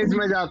 ऑर्फनेज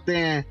में जाते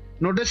हैं।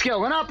 नोटिस किया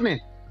होगा ना आपने,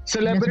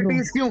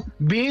 सेलिब्रिटीज क्यों,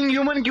 बीइंग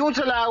ह्यूमन क्यों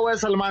चलाया हुआ है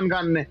सलमान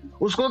खान ने,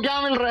 उसको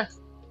क्या मिल रहा है,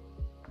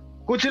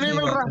 कुछ नहीं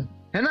मिल रहा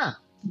है ना।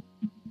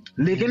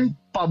 लेकिन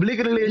पब्लिक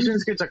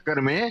रिलेशंस के चक्कर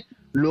में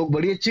लोग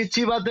बड़ी अच्छी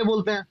अच्छी बातें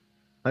बोलते हैं।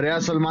 अरे यार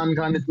सलमान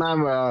खान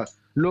इतना,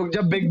 लोग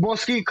जब बिग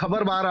बॉस की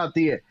खबर बाहर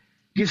आती है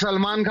कि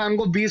सलमान खान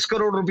को 20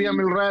 करोड़ रुपया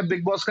मिल रहा है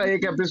बिग बॉस का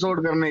एक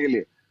एपिसोड करने के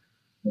लिए,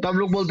 तब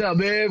लोग बोलते हैं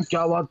अबे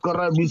क्या बात कर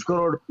रहा है 20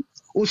 करोड़।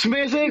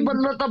 उसमें से एक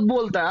बंदा तब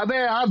बोलता है अबे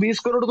हाँ 20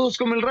 करोड़ तो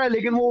उसको मिल रहा है,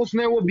 लेकिन वो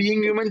उसने वो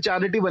बीइंग ह्यूमन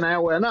चैरिटी बनाया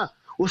हुआ है ना,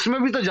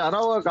 उसमें भी तो जा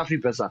रहा होगा काफी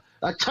पैसा,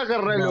 अच्छा कर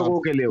रहा है लोगों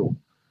के लिए वो।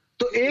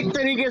 तो एक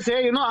तरीके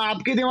से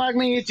आपके दिमाग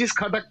में ये चीज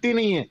खटकती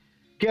नहीं है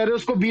कि अरे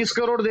उसको 20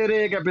 करोड़ दे रहे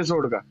हैं एक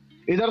एपिसोड का।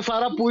 इधर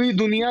सारा पूरी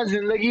दुनिया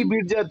जिंदगी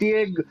बीत जाती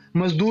है एक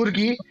मजदूर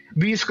की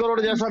 20 करोड़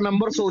जैसा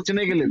नंबर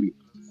सोचने के लिए भी।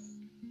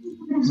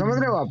 समझ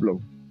रहे हो आप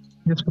लोग?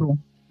 Yes bro.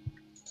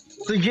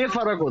 तो ये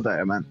फर्क होता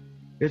है मैन,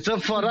 इट्स अ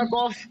फर्क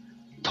of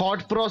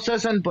thought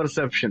process and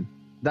perception,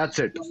 that's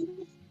it.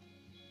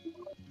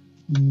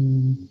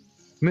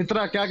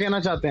 Mitra क्या कहना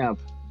चाहते हैं आप?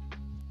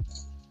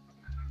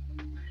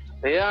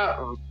 भैया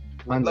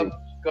मतलब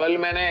कल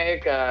मैंने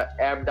एक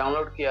ऐप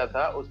डाउनलोड किया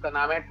था, उसका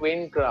नाम है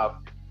ट्विन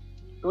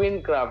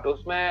क्राफ्ट।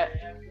 उसमें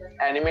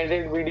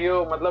एनिमेटेड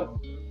वीडियो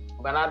मतलब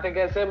बनाते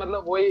कैसे,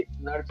 मतलब वही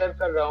नर्चर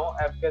कर रहा हूँ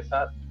ऐप के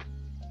साथ।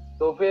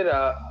 तो फिर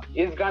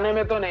इस गाने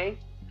में तो नहीं,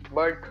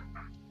 बट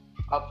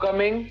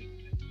अपकमिंग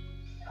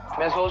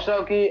मैं सोच रहा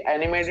हूँ कि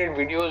एनिमेटेड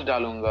वीडियोस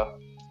डालूंगा।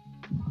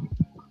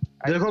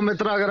 देखो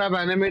मित्रा, अगर आप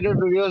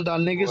एनिमेटेड वीडियोस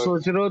डालने की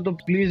सोच रहे हो तो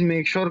प्लीज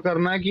मेक श्योर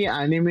करना कि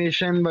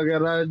एनिमेशन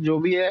वगैरह जो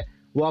भी है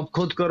वो आप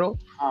खुद करो।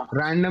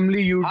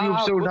 रैंडमली यूट्यूब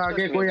से उठा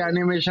के कोई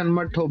एनिमेशन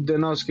मत ठोक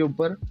देना उसके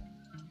ऊपर।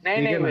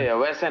 नहीं भैया,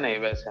 वैसे नहीं,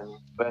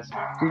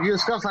 क्योंकि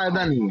उसका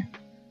फायदा नहीं है।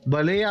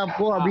 भले ही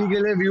आपको अभी के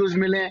लिए व्यूज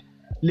मिले,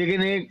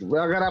 लेकिन एक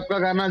अगर आपका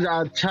गाना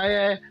अच्छा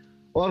है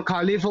और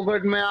खाली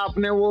फोकट में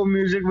आपने वो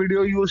म्यूजिक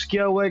वीडियो यूज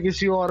किया हुआ है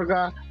किसी और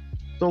का,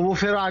 तो वो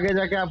फिर आगे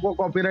जाके आपको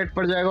कॉपीराइट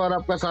पड़ जाएगा और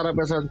आपका सारा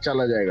पैसा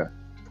चला जाएगा।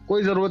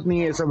 कोई जरूरत नहीं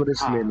है सब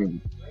रिस्क लेने की।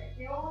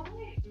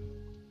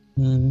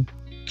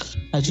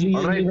 एक्चुअली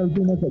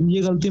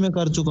ये गलती मैं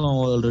कर चुका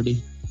हूँ ऑलरेडी।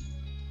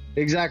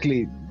 एग्जैक्टली।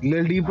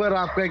 लिटिल डीपर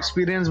आपका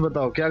एक्सपीरियंस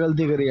बताओ, क्या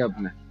गलती करी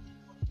आपने?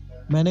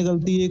 मैंने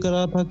गलती ये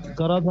करा था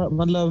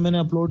मतलब मैंने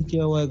अपलोड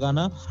किया हुआ है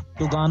गाना,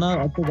 तो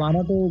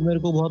गाना तो मेरे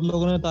को बहुत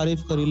लोगों ने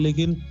तारीफ करी,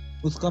 लेकिन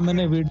उसका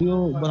मैंने वीडियो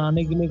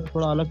बनाने के लिए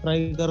थोड़ा अलग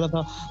ट्राई कर रहा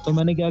था। तो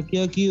मैंने क्या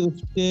किया कि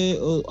उसके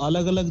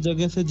अलग अलग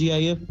जगह से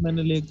GIF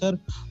मैंने लेकर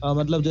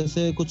मतलब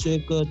जैसे कुछ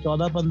एक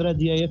 14-15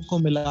 GIF को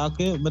मिला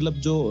के, मतलब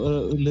जो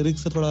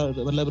लिरिक्स से थोड़ा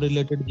मतलब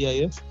रिलेटेड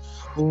GIF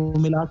वो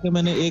मिला के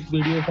मैंने एक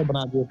वीडियो सा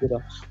बना दिया पूरा।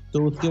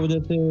 तो उसके वजह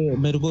से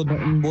मेरे को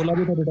बोला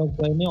भी था डिटॉक्स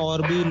भाई ने,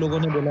 और भी लोगों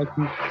ने बोला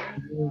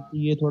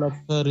कि ये थोड़ा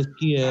सा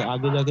रिस्की है,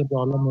 आगे जाके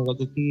प्रॉब्लम होगा,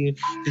 क्योंकि ये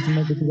किसी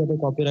ना किसी का तो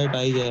कॉपीराइट आ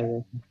ही जाएगा।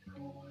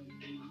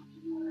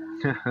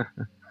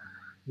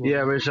 ये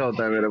हमेशा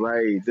होता है मेरे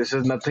भाई, दिस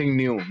इज नथिंग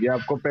न्यू। ये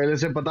आपको पहले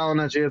से पता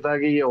होना चाहिए था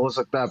कि ये हो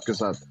सकता है आपके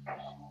साथ।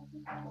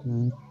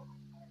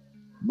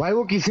 भाई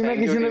वो किसी ना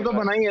किसी ने तो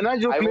बनाई है ना,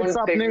 जो क्लिप्स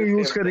आपने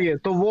यूज करी है,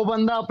 तो वो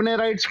बंदा अपने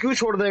राइट्स क्यों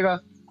छोड़ देगा,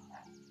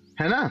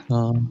 है ना?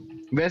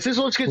 वैसे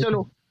सोच के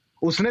चलो,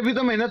 उसने भी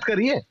तो मेहनत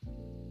करी है।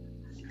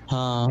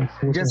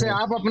 जैसे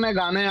आप अपने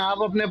गाने, आप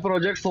अपने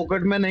प्रोजेक्ट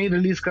फोकट में नहीं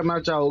रिलीज करना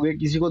चाहोगे,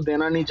 किसी को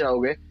देना नहीं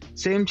चाहोगे,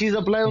 सेम चीज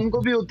अप्लाई उनको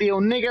भी होती है।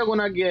 उनने क्या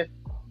गुनाह किया है?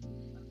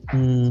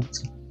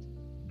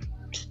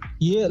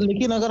 ये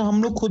लेकिन अगर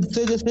हम लोग खुद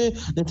से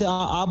जैसे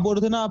आप बोल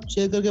रहे थे ना, आप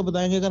शेयर करके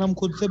बताएंगे, अगर हम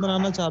खुद से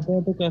बनाना चाहते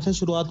हैं तो कैसे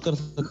शुरुआत कर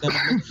सकते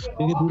हैं?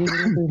 क्योंकि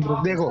धीरे-धीरे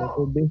देखो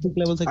तो बेसिक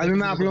लेवल से अभी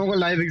मैं आप लोगों को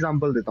लाइव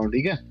एग्जांपल देता हूँ,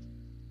 ठीक है?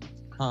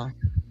 हाँ।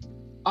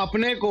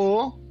 अपने को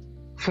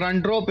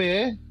फ्रंट रो पे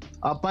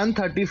अपन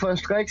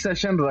 31st का एक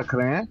सेशन रख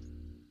रहे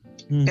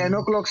हैं 10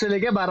 o'clock से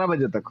लेके 12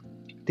 बजे तक,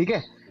 ठीक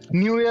है,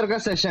 न्यू ईयर का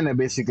सेशन है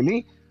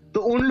बेसिकली।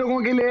 तो उन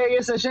लोगों के लिए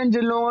ये सेशन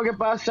जिन लोगों के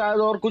पास शायद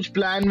और कुछ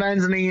प्लान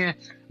वैन्स नहीं है,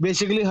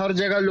 बेसिकली हर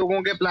जगह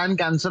लोगों के प्लान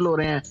कैंसिल हो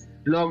रहे हैं,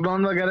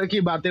 लॉकडाउन वगैरह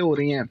की बातें हो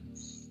रही हैं,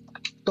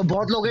 तो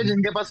बहुत लोग हैं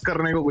जिनके पास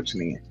करने को कुछ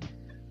नहीं है।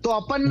 तो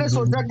अपन ने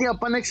सोचा कि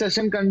अपन एक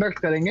सेशन कंडक्ट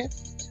करेंगे।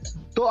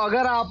 तो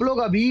अगर आप लोग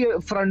अभी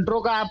फ्रंट रो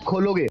का ऐप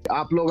खोलोगे,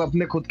 आप लोग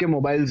अपने खुद के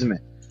मोबाइल्स में,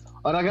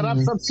 और अगर आप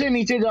सबसे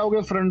नीचे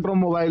जाओगे फ्रंट रो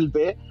मोबाइल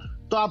पे,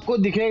 तो आपको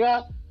दिखेगा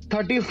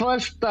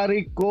 31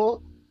 तारीख को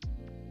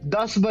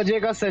 10 बजे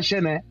का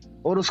सेशन है,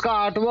 और उसका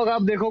आर्टवर्क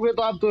आप देखोगे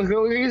तो आप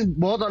देखोगे कि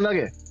बहुत अलग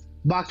है,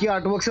 बाकी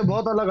आर्टवर्क से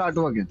बहुत अलग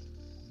आर्टवर्क है,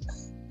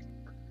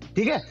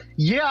 ठीक है।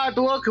 ये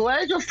आर्टवर्क हुआ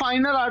है जो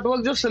फाइनल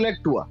आर्टवर्क जो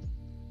सिलेक्ट हुआ।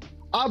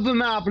 अब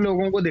मैं आप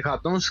लोगों को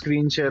दिखाता हूँ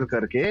स्क्रीन शेयर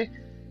करके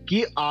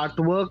कि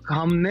आर्टवर्क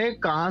हमने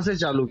कहां से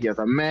चालू किया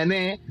था।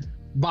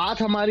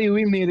 बात हमारी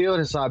हुई मेरे और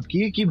हिसाब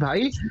की कि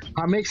भाई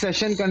हम एक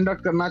सेशन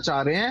कंडक्ट करना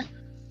चाह रहे हैं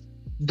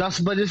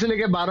 10 बजे से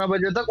लेकर 12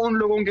 बजे तक, उन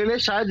लोगों के लिए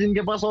शायद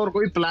जिनके पास और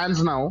कोई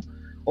प्लान्स ना हो,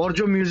 और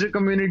जो म्यूजिक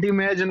कम्युनिटी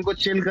में है, जिनको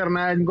चिल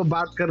करना है, जिनको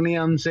बात करनी है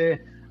हमसे,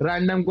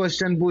 रैंडम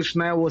क्वेश्चन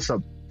पूछना है, वो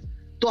सब।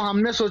 तो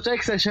हमने सोचा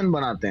एक सेशन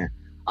बनाते हैं।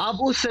 अब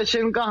उस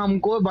सेशन का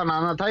हमको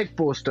बनाना था एक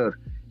पोस्टर,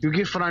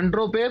 क्योंकि फ्रंट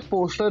रो पे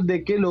पोस्टर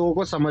देख के लोगों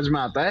को समझ में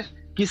आता है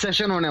कि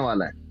सेशन होने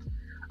वाला है।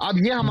 अब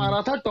ये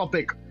हमारा था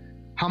टॉपिक,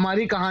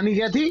 हमारी कहानी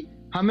क्या थी,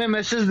 हमें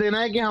मैसेज देना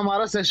है कि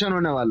हमारा सेशन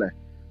होने वाला है।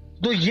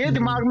 तो ये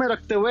दिमाग में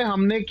रखते हुए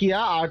हमने किया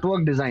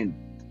आर्टवर्क डिजाइन,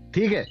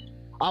 ठीक है।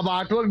 अब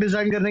आर्टवर्क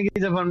डिजाइन करने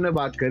की जब हमने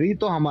बात करी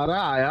तो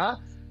हमारा आया,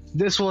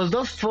 this was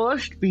the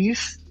first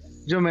piece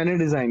जो मैंने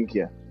डिजाइन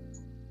किया।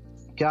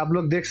 क्या आप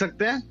लोग देख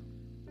सकते हैं?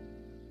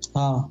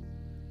 हाँ।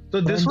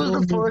 तो this was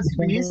the first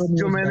piece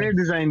जो मैंने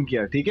डिजाइन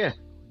किया, ठीक है।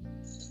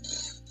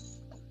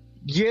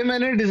 ये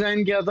मैंने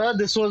डिजाइन किया था,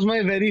 this was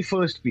my very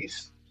first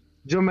piece,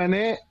 जो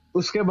मैंने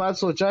उसके बाद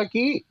सोचा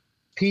कि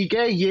ठीक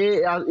है ये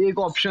एक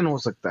ऑप्शन हो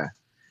सकता है।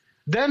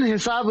 देन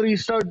हिसाब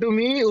रीच्ड आउट टू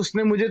मी,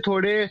 उसने मुझे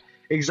थोड़े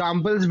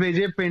एग्जांपल्स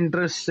भेजे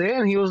पिंटरेस्ट से,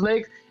 एंड ही वाज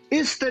लाइक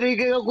इस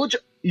तरीके का कुछ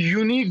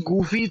यूनिक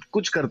गूफी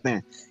कुछ करते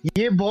हैं,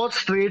 ये बहुत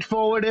स्ट्रेट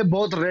फॉरवर्ड है,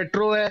 बहुत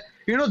रेट्रो है,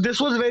 you know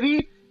this was very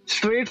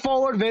straight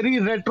forward, very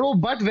retro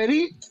but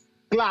very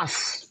class,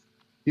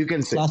 you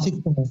can say classic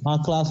तो है। हाँ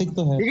क्लासिक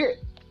तो है, ठीक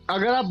है।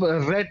 अगर आप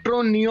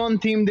रेट्रो नियॉन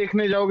थीम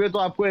देखने जाओगे तो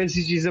आपको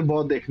ऐसी चीजें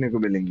बहुत देखने को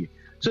मिलेंगी।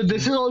 So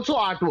this is also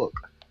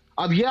artwork.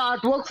 अब ये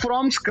आर्टवर्क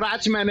फ्रॉम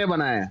स्क्रैच मैंने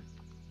बनाया है,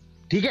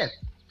 ठीक है।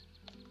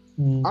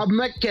 अब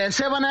मैं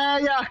कैसे बनाया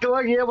ये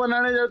आर्टवर्क, ये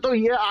बनाने जाए तो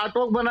ये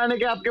आर्टवर्क बनाने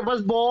के आपके पास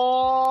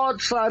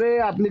बहुत सारे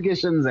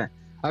एप्लीकेशंस हैं।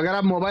 अगर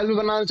आप मोबाइल में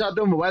बनाना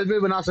चाहते हो मोबाइल पे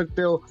बना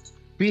सकते हो,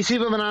 पीसी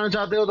पे बनाना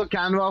चाहते हो तो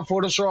कैनवा,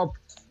 फोटोशॉप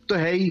तो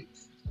है ही।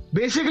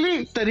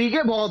 बेसिकली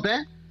तरीके बहुत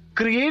हैं,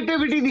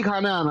 क्रिएटिविटी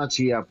दिखाने आना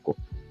चाहिए आपको।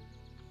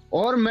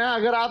 और मैं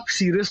अगर आप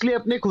सीरियसली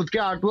अपने खुद के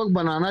आर्टवर्क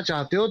बनाना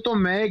चाहते हो तो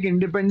मैं एक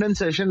इंडिपेंडेंट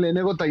सेशन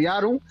लेने को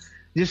तैयार हूं,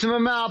 जिसमें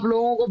मैं आप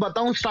लोगों को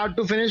बताऊं स्टार्ट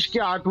टू फिनिश कि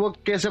आर्टवर्क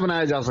कैसे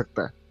बनाया जा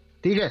सकता है,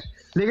 ठीक है।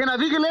 लेकिन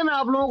अभी के लिए मैं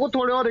आप लोगों को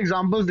थोड़े और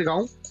एग्जांपल्स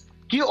दिखाऊं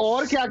कि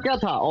और क्या क्या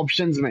था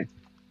ऑप्शंस में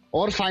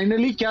और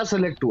फाइनली क्या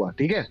सिलेक्ट हुआ,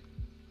 ठीक है।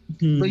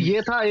 तो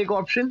ये था एक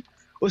ऑप्शन।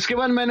 उसके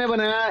बाद मैंने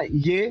बनाया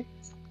ये,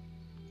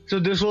 so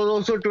this was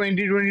also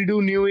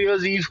 2022 new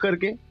years ewe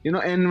करके, you know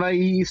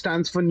NYE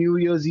stands for new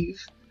years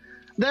ewe.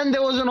 Then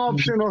there was an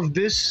option of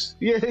this,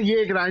 ये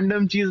एक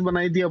रैंडम चीज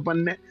बनाई थी अपन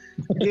ने।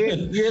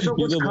 ये तो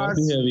कुछ खास,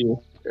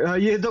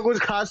 ये तो कुछ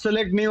खास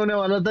सेलेक्ट नहीं होने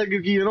वाला था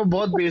क्योंकि यू नो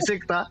बहुत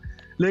बेसिक था,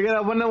 लेकिन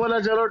अपन ने बोला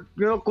चलो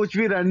यू नो कुछ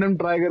भी रैंडम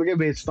ट्राई करके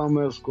भेजता हूँ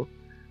मैं उसको।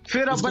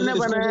 फिर अपन ने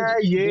बनाया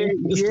ये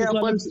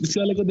अपन इस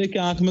वाले को देख के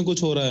आंख में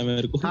कुछ हो रहा है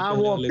मेरे को। हाँ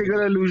वो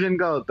ऑप्टिकल इल्यूजन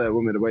का होता है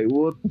वो मेरे भाई,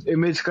 वो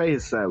इमेज का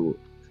हिस्सा है वो।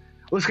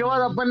 उसके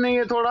बाद अपन ने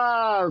ये थोड़ा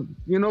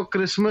you know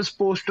Christmas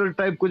poster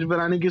type कुछ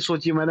बनाने की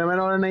सोची मैंने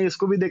बोला नहीं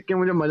इसको भी देख के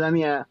मुझे मजा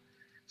नहीं आया।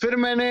 फिर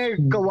मैंने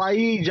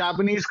कवाई,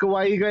 जापानीज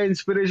कवाई का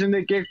इंस्पिरेशन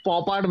देख के एक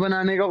पॉप आर्ट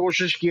बनाने का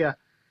कोशिश किया,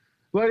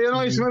 बट यू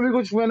नो इसमें भी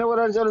कुछ मैंने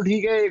बोला चलो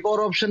ठीक है एक और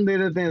ऑप्शन दे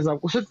देते हैं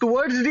सबको। सो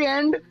टुवर्ड्स द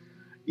एंड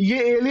ये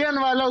एलियन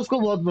वाला उसको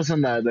बहुत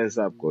पसंद आया था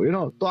हिसाब को, यू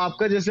नो। तो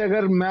आपका जैसे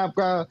अगर मैं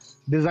आपका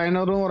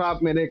डिजाइनर हूँ और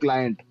आप मेरे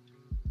क्लाइंट,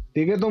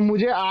 ठीक है, तो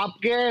मुझे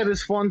आपके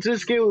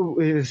रिस्पॉन्सेज के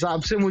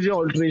हिसाब से मुझे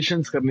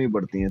ऑल्टरेशंस करनी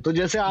पड़ती हैं। तो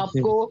जैसे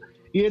आपको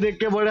ये देख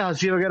के बड़े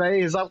हंसी वगैरह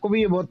आई, हिसाब को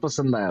भी ये बहुत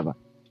पसंद आया था।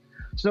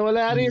 उसने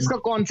बोला यार इसका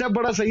कॉन्सेप्ट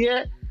बड़ा सही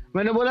है।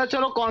 मैंने बोला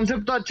चलो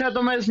कॉन्सेप्ट तो अच्छा है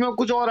तो मैं इसमें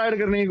कुछ और ऐड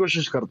करने की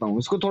कोशिश करता हूँ,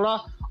 इसको थोड़ा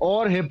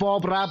और हिप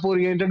हॉप रैप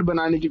ओरिएंटेड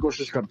बनाने की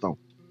कोशिश करता हूँ।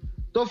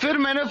 तो फिर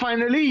मैंने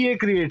फाइनली ये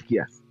क्रिएट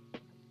किया,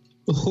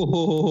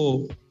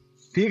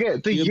 ठीक है।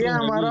 तो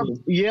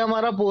ये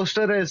हमारा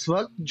पोस्टर है इस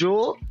वक्त जो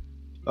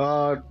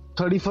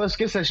 31st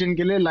के सेशन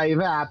के लिए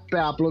लाइव है। ऐप पे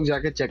आप लोग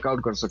जाके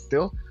चेकआउट कर सकते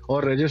हो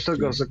और रजिस्टर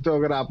कर सकते हो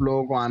अगर आप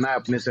लोगों को आना है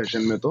अपने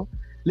सेशन में तो।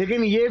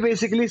 लेकिन ये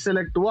बेसिकली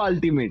सिलेक्ट हुआ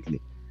अल्टीमेटली।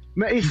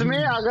 मैं इसमें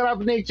अगर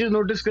आपने एक चीज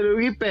नोटिस करी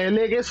होगी,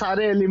 पहले के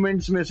सारे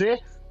एलिमेंट्स में से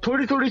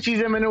थोड़ी थोड़ी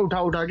चीजें मैंने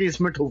उठा के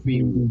इसमें ठोकी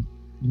हुई,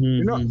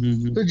 यू नो।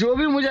 तो जो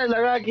भी मुझे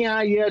लगा कि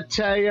हाँ ये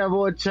अच्छा है या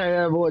वो अच्छा है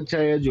या वो अच्छा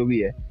है या जो भी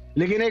है।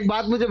 लेकिन एक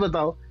बात मुझे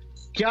बताओ,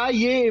 क्या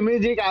ये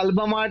इमेज एक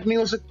एल्बम आर्ट नहीं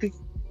हो सकती?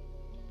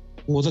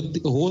 हो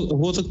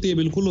सकती है,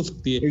 बिल्कुल हो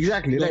सकती है।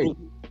 Exactly right.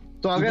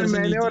 तो अगर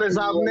मैंने और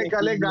हिसाब ने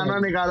कल एक गाना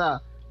निकाला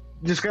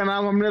जिसका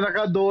नाम हमने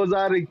रखा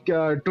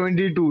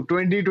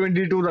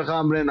 2022 रखा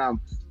हमने नाम,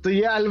 तो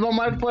ये एल्बम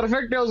आर्ट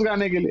परफेक्ट है उस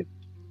गाने के लिए।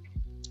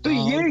 तो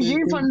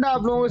यही फंडा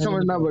आप लोगों को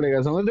समझना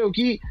पड़ेगा, समझते हो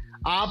कि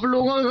आप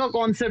लोगों का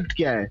कॉन्सेप्ट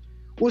क्या है,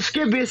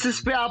 उसके बेसिस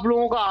पे आप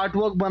लोगों का आर्ट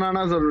वर्क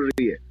बनाना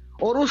जरूरी है,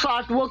 और उस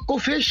आर्ट वर्क को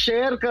फिर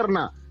शेयर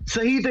करना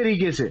सही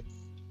तरीके से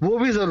वो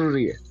भी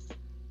जरूरी है।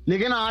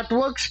 लेकिन art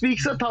work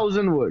speaks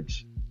 1,000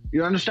 words,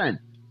 you understand?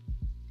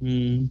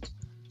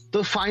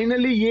 तो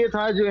फाइनली ये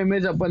था जो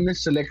इमेज अपन ने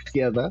सिलेक्ट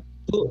किया था।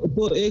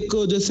 तो एक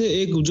जैसे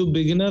एक जो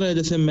बिगिनर है,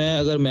 जैसे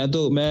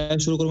मैं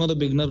शुरू करूंगा तो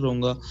बिगिनर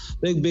रहूंगा,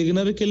 तो एक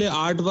बिगिनर के लिए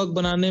आर्ट वर्क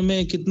बनाने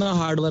में कितना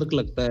हार्ड वर्क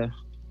लगता है?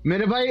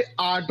 मेरे भाई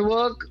आर्ट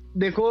वर्क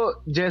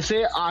देखो,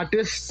 जैसे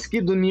आर्टिस्ट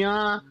की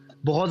दुनिया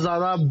बहुत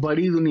ज्यादा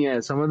बड़ी दुनिया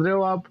है, समझ रहे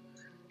हो आप?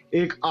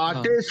 एक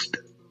आर्टिस्ट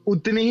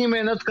उतनी ही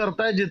मेहनत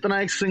करता है जितना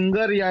एक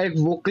सिंगर या एक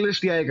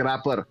वोकलिस्ट या एक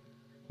रैपर।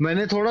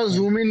 मैंने थोड़ा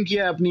जूम इन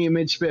किया अपनी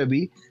इमेज पे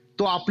अभी,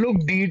 तो आप लोग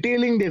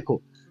डिटेलिंग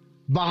देखो।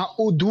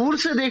 दूर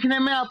से देखने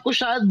में आपको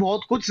शायद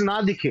बहुत कुछ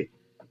ना दिखे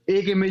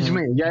एक इमेज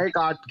में या एक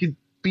आर्ट की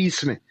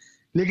पीस में,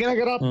 लेकिन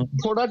अगर आप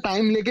थोड़ा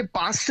टाइम लेके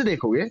पास से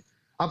देखोगे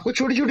आपको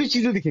छोटी छोटी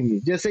चीजें दिखेंगी,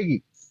 जैसे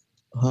कि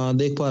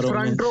देख पा रहा हूं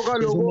फ्रंट रो का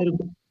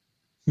लोगो।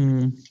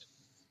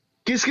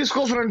 किस किस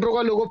को फ्रंट रो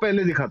का लोगो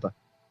पहले दिखा था?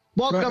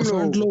 बहुत कम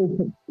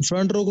लोगों।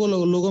 फ्रंट रो को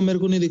लोगो मेरे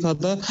को नहीं दिखा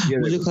था,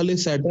 मुझे खाली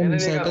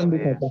सैटर्न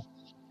दिखा था।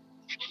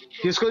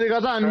 किसको दिखा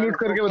था? अनम्यूट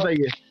करके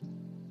बताइए।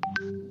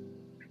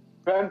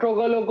 फ्रंट रो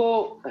का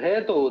लोगो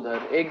है तो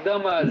उधर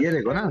एकदम, ये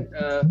देखो ना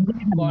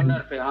कॉर्नर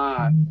पे।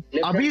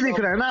 अभी दिख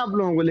रहा है ना आप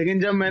लोगों को, लेकिन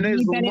जब मैंने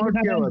जूम आउट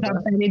किया हुआ था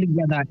पहले दिख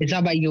गया था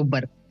ऐसा भाई के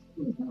ऊपर।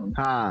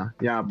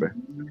 यहाँ पे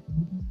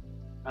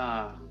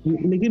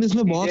लेकिन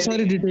इसमें बहुत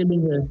सारी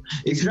डिटेलिंग है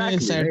इसमें।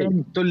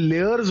 सैटर्न तो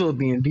लेयर्स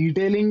होती हैं।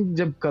 डिटेलिंग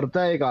जब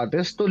करता है एक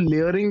आर्टिस्ट तो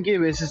लेयरिंग के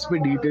बेसिस पे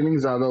डिटेलिंग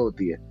ज्यादा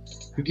होती है,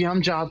 क्योंकि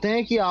हम चाहते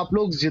हैं कि आप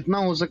लोग जितना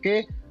हो सके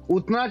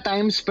उतना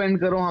टाइम स्पेंड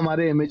करो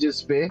हमारे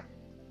इमेजेस पे,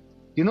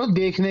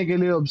 देखने के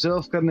लिए,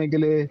 ऑब्जर्व करने के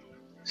लिए,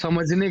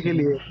 समझने के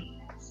लिए।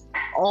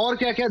 और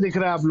क्या क्या दिख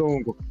रहा है आप लोगों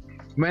को?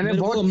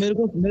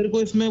 मेरे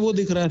को इसमें वो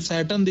दिख रहा है,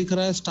 सैटर्न दिख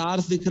रहा है,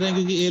 स्टार्स दिख रहे हैं,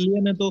 क्योंकि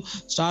एलियन है तो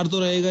स्टार तो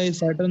रहेगा ही।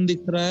 सैटर्न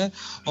दिख रहा है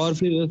और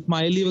फिर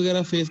स्माइली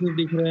वगैरह फेसेस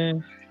दिख रहे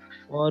हैं,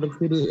 और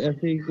फिर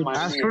ऐसे ही कुछ।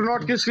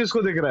 एस्ट्रोनॉट किस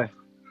को दिख रहा है?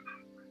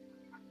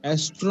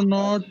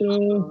 एस्ट्रोनॉट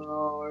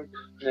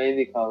नहीं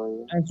दिखा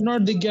हुआ।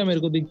 एस्ट्रोनॉट दिख गया मेरे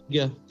को, दिख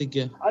गया।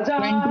 अच्छा,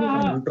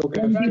 फ्रंट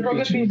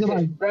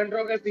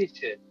रो के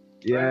पीछे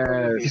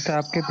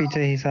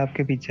हिसाब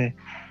के पीछे।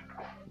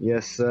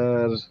 यस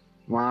सर,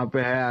 वहाँ पे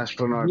है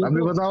एस्ट्रोनॉट।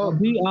 अभी बताओ,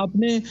 अभी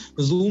आपने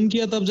जूम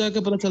किया तब जाके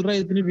पता चल रहा है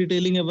इतनी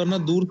डिटेलिंग है, वरना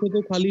दूर से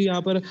तो खाली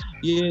यहाँ पर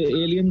ये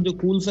एलियन, जो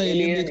कूल सा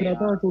एलियन दिख रहा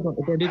था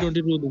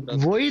 2022 दिख रहा था।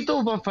 वही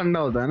तो फंडा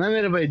होता है ना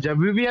मेरे भाई। जब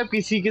भी आप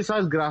किसी के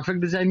साथ ग्राफिक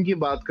डिजाइन की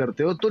बात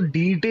करते हो तो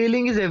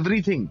डिटेलिंग इज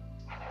एवरीथिंग,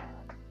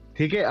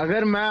 ठीक है?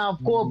 अगर मैं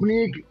आपको अपनी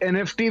एक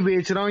NFT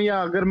बेच रहा हूँ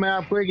या अगर मैं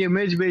आपको एक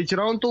इमेज बेच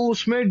रहा हूँ तो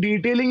उसमें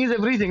डिटेलिंग इज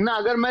एवरीथिंग ना।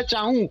 अगर मैं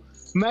चाहूँ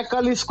मैं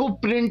कल इसको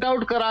प्रिंट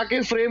आउट करा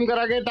के फ्रेम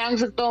करा के टांग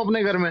सकता हूँ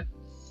अपने घर में,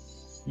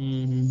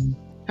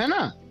 है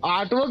ना?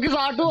 Artwork is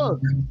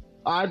artwork.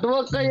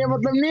 आर्टवर्क का ये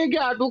मतलब नहीं है कि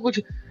आर्टवर्क कुछ।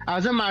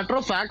 As a matter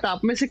of fact,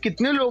 आप में से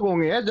कितने लोग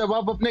होंगे जब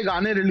आप अपने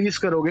गाने रिलीज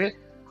करोगे,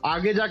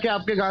 आगे जाके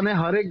आपके गाने,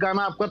 हर एक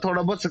गाना आपका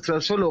थोड़ा बहुत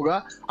सक्सेसफुल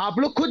होगा, आप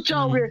लोग खुद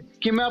चाहोगे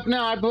कि मैं अपने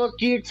आर्टवर्क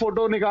की एक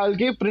फोटो निकाल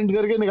के प्रिंट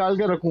करके निकाल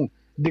के रखूं,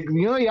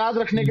 याद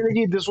रखने के लिए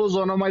कि this was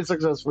one of my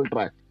successful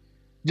track.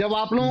 जब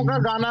आप लोगों का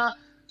गाना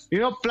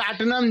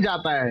प्लैटिनम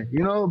जाता है,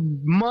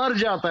 मर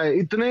जाता है,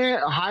 इतने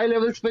हाई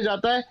लेवल्स पे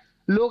जाता है,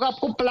 लोग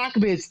आपको प्लैक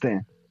भेजते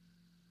हैं।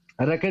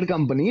 रिकॉर्ड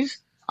कंपनीज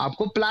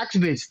आपको प्लैक्स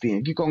भेजती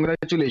हैं कि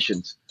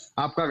कॉन्ग्रेचुलेशंस,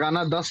 आपका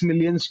गाना 10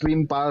 मिलियन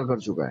स्ट्रीम पार कर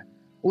चुका है।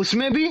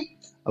 उसमें भी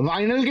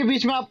वाइनल के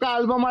बीच में आपका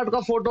एल्बम आर्ट का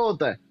फोटो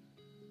होता है।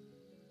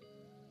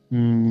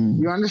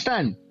 You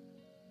understand?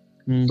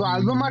 तो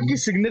एल्बम आर्ट की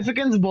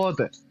सिग्निफिकेंस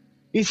बहुत है।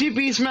 इसी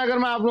पीस में अगर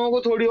मैं आप लोगों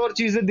को थोड़ी और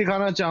चीजें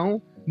दिखाना चाहूं,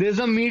 there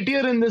is a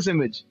meteor in this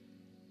image.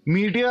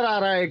 Meteor आ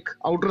रहा है एक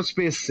आउटर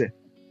स्पेस से।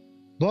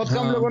 बहुत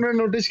कम लोगों ने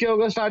नोटिस किया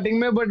होगा स्टार्टिंग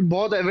में, बट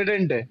बहुत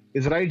एविडेंट है।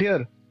 इज राइट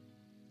हियर,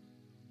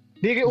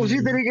 ठीक है? उसी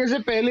तरीके से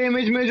पहले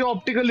इमेज में जो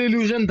ऑप्टिकल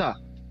इल्यूजन था,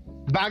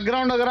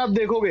 बैकग्राउंड अगर आप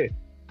देखोगे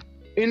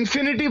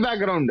इंफिनिटी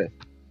बैकग्राउंड है,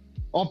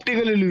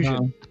 optical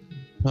illusion.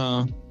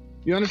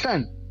 You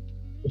understand?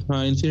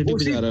 Infinity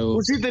पे जा रहा है वो।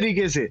 उसी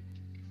तरीके से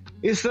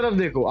इस तरफ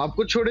देखो,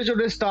 आपको छोटे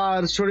छोटे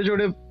स्टार्स, छोटे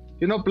छोटे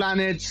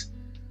प्लैनेट्स।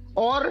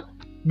 और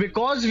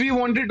because we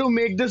wanted to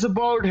make this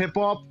about hip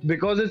hop,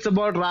 because it's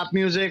about rap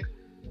music,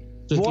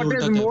 what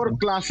is more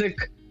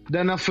classic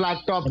than a flat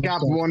top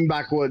cap worn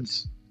backwards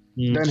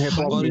than hip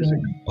hop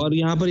music? और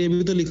यहाँ पर ये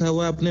भी तो लिखा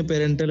हुआ है अपने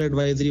पेरेंटल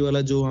एडवाइजरी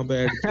वाला, जो वहाँ पे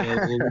ऐड किया है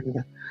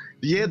वो।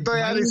 ये तो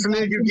यार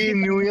इसलिए क्योंकि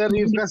न्यू ईयर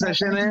ईव का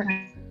सेशन है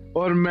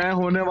और मैं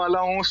होने वाला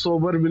हूँ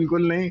सोबर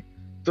बिल्कुल नहीं,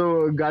 तो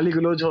गाली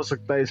गलौज हो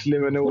सकता है, इसलिए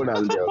मैंने वो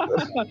डाल दिया।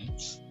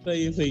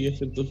 सही है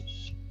फिर तो।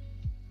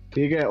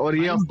 ठीक है, और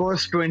ये ऑफ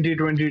कोर्स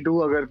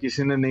 2022 अगर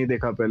किसी ने नहीं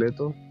देखा पहले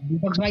तो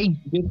दीपक भाई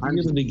ये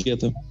तो दिख गया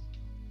था।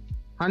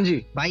 हाँ जी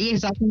भाई ये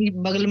साथ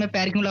में बगल में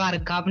पैर क्यों लगा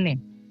रखा आपने?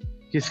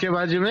 किसके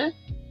बाजू में?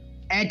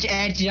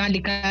 एच जहाँ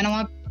लिखा है ना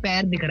वहाँ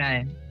पैर दिख रहा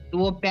है, तो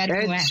वो पैर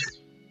क्यों है?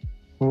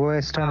 वो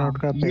एस्ट्रोनॉट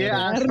का ये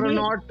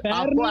एस्ट्रोनॉट,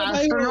 आपको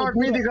एस्ट्रोनॉट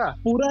नहीं दिखा?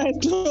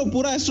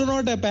 पूरा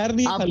एस्ट्रोनॉट है, पैर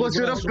नहीं। आपको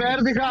सिर्फ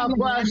पैर दिखा,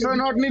 आपको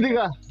एस्ट्रोनॉट नहीं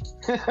दिखा?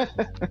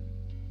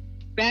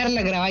 पैर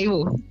लग रहा है भाई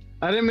वो।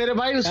 अरे मेरे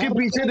भाई उसके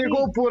पीछे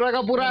देखो, पूरा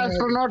का पूरा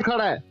एस्ट्रोनॉट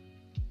खड़ा है।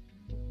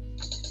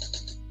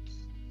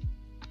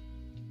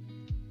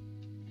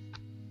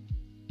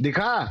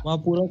 दिखा? वहाँ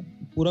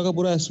पूरा का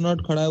पूरा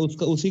एस्ट्रोनॉट खड़ा है,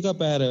 उसका उसी का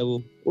पैर है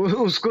वो।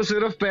 उसको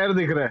सिर्फ पैर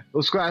दिख रहा है,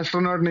 उसको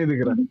एस्ट्रोनॉट नहीं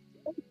दिख रहा।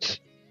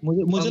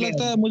 मुझे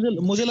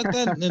लगता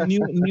है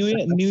न्यू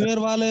ईयर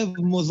वाले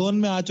जोन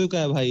में आ चुका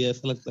है भाई,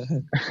 ऐसा लगता है।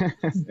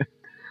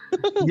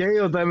 यही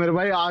होता है मेरे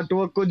भाई, आर्ट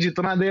वर्क को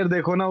जितना देर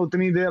देखो ना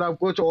उतनी देर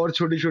आपको और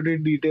छोटी छोटी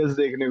डिटेल्स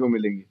देखने को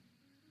मिलेंगी।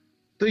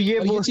 तो ये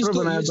पोस्टर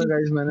बनाया था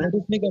गाइस,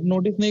 मैंने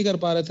नोटिस नहीं कर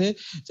पा रहे थे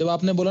जब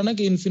आपने बोला ना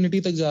कि इन्फिनिटी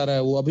तक जा रहा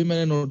है वो, अभी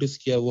मैंने नोटिस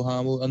किया वो।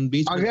 हाँ वो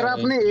बीच में अगर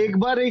आपने एक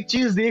बार एक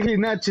चीज देख ली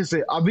ना अच्छे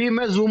से, अभी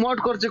मैं जूम आउट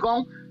कर चुका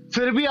हूँ,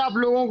 फिर भी आप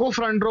लोगों को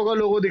फ्रंट रो का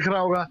लोगो दिख रहा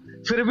होगा,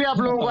 फिर भी आप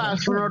लोगों को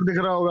एस्ट्रोनॉट दिख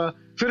रहा होगा,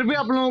 फिर भी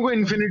आप लोगों को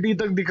इन्फिनिटी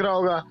तक दिख रहा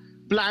होगा,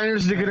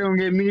 प्लैनेट्स दिख रहे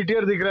होंगे,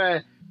 मीटियर दिख रहा है,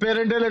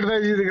 पेरेंटल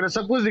एडवाइजरी दिख रहा है,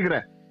 सब कुछ दिख रहा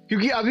है,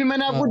 क्योंकि अभी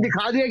मैंने आपको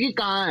दिखा दिया कि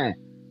कहाँ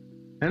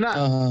है ना।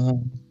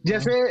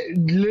 जैसे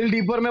लिल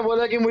डीपर ने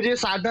बोला कि मुझे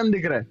सैटर्न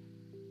दिख रहा है,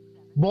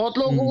 बहुत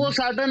लोगों को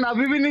सैटर्न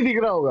अभी भी नहीं दिख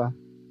रहा होगा।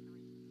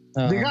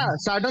 दिखा?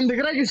 सैटर्न दिख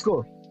रहा है किसको?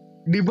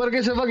 डीपर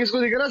के सिवा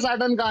किसको दिख रहा है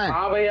सैटर्न कहाँ है?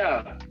 हाँ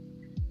भैया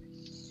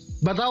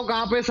बताओ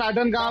कहाँ पे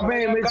सैटर्न, कहाँ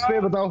पे इमेज पे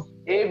बताओ।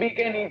 ए बी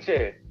के नीचे।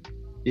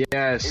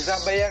 यस इसाब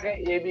भैया के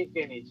ए बी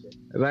के नीचे,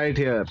 राइट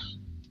हियर।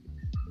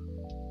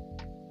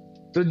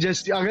 तो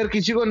जस्ट अगर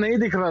किसी को नहीं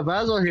दिख रहा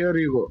था तो हियर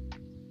यू गो।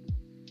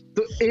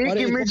 तो एक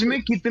इमेज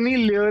में कितनी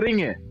लेयरिंग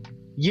है,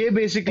 ये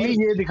बेसिकली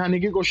ये दिखाने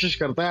की कोशिश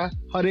करता है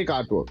हर एक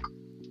आर्टवर्क।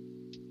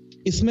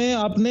 इसमें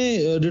आपने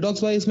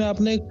डिटॉक्स भाई, इसमें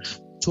आपने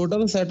छोटा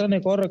सा सैटर्न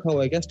एक और रखा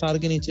हुआ है क्या स्टार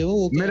के नीचे?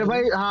 वो मेरे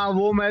भाई हाँ,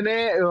 वो मैंने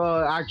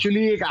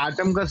एक्चुअली एक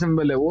एटम का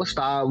सिंबल है वो,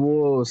 स्टार,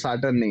 वो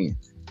सैटर्न नहीं है।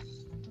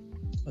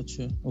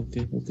 अच्छा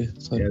okay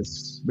sorry.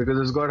 Yes,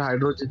 because it's got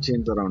hydrogen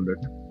chains around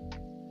it.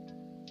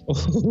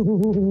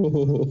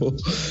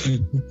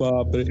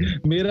 बाप रे।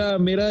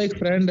 मेरा एक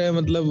फ्रेंड है,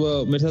 मतलब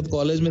मेरे साथ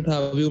कॉलेज में था,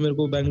 अभी वो मेरे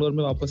को बैंगलोर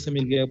में वापस से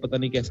मिल गया, पता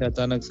नहीं कैसे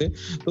अचानक से।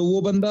 तो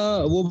वो बंदा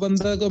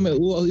को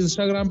वो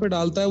इंस्टाग्राम पे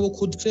डालता है, वो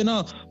खुद से ना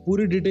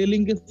पूरी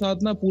डिटेलिंग के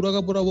साथ ना पूरा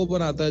का पूरा वो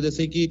बनाता है।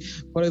 जैसे कि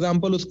फॉर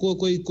एग्जांपल उसको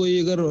कोई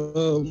अगर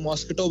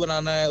मॉस्किटो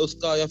बनाना है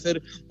उसका, या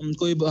फिर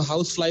कोई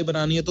हाउस फ्लाई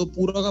बनानी है, तो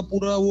पूरा का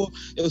पूरा वो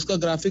उसका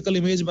ग्राफिकल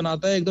इमेज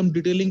बनाता है एकदम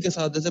डिटेलिंग के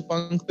साथ। जैसे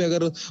पंख पे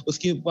अगर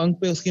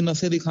उसकी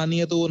नसें दिखानी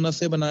है तो वो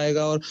नसें बनाएगा,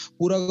 और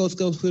पूरा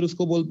का फिर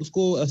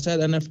उसको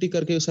शायद एनएफटी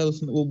करके शायद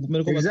वो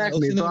मेरे को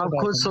exactly, तो आप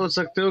खुद सोच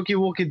सकते हो कि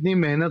वो कितनी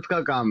मेहनत का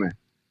काम है।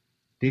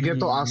 ठीक है,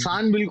 तो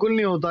आसान बिल्कुल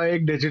नहीं होता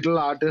एक डिजिटल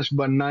आर्टिस्ट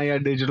बनना या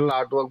डिजिटल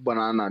आर्टवर्क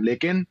बनाना,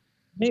 लेकिन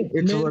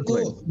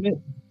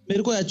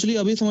मेरे को एक्चुअली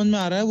अभी समझ में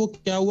आ रहा है वो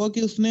क्या हुआ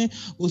कि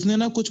उसने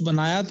ना कुछ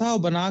बनाया था, और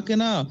बना के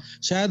ना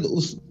शायद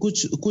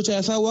कुछ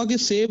ऐसा हुआ कि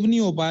सेव नहीं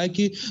हो पाया,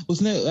 कि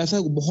उसने ऐसा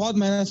बहुत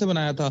मेहनत से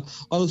बनाया था,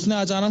 और उसने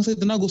अचानक से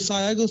इतना गुस्सा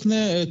आया कि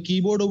उसने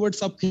कीबोर्ड वोर्ड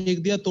सब फेंक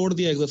दिया, तोड़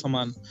दिया एकदम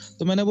सामान।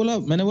 तो मैंने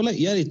बोला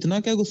यार इतना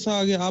क्या गुस्सा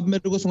आ गया? अब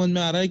मेरे को समझ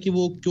में आ रहा है कि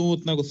वो क्यों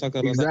उतना गुस्सा कर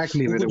रहा था।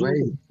 Exactly, मेरे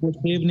भाई वो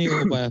सेव नहीं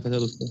हो पाया था सर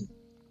उसको।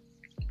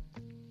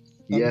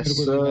 Yes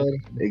sir,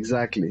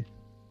 exactly.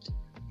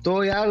 तो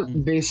यार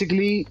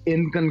बेसिकली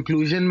इन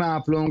कंक्लूजन में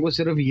आप लोगों को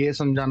सिर्फ ये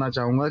समझाना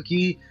चाहूंगा कि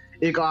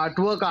एक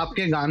आर्टवर्क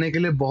आपके गाने के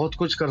लिए बहुत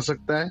कुछ कर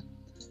सकता है,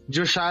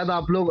 जो शायद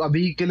आप लोग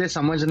अभी के लिए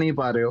समझ नहीं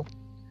पा रहे हो,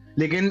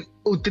 लेकिन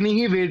उतनी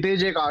ही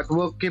वेटेज एक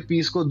आर्टवर्क के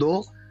पीस को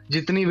दो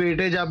जितनी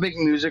वेटेज आप एक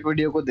म्यूजिक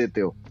वीडियो को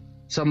देते हो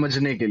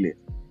समझने के लिए।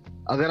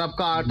 अगर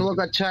आपका आर्टवर्क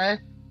अच्छा है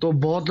तो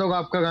बहुत लोग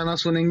आपका गाना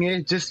सुनेंगे,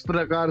 जिस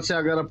प्रकार से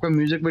अगर आपका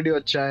म्यूजिक वीडियो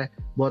अच्छा है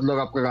बहुत लोग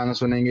आपका गाना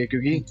सुनेंगे,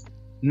 क्योंकि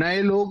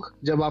नए लोग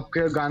जब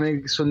आपके गाने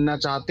सुनना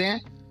चाहते हैं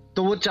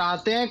तो वो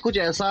चाहते हैं कुछ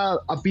ऐसा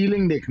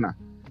अपीलिंग देखना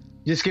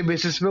जिसके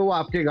बेसिस पे वो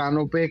आपके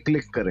गानों पे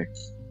क्लिक करें।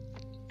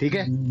 ठीक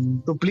है,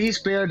 तो please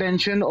pay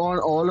attention on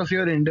all of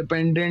your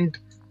independent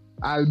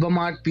album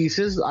art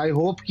pieces. I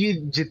hope कि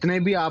जितने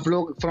भी आप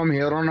लोग फ्रॉम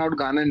हियर ऑन आउट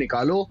गाने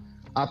निकालो,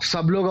 आप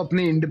सब लोग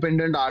अपने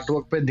इंडिपेंडेंट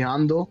आर्टवर्क पे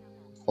ध्यान दो,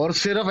 और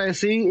सिर्फ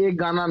ऐसे ही एक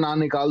गाना ना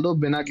निकाल दो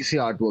बिना किसी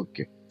आर्टवर्क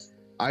के।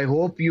 I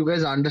hope you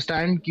guys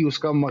understand कि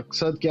उसका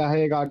मकसद क्या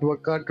है एक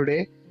आर्टवर्क का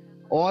टुडे,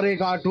 और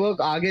एक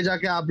आर्टवर्क आगे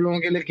जाके आप लोगों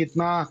के लिए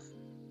कितना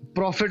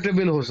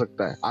प्रॉफिटेबल हो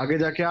सकता है। आगे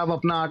जाके आप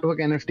अपना आर्टवर्क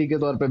एनएफटी के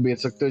तौर पे बेच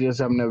सकते हो,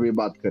 जैसे हमने अभी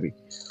बात करी।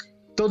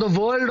 तो the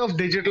world of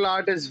digital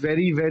art is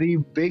very very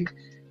big,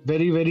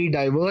 very very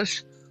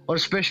diverse, और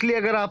स्पेशली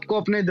अगर आपको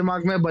अपने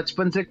दिमाग में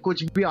बचपन से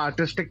कुछ भी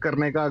आर्टिस्टिक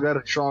करने का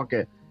अगर शौक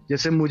है,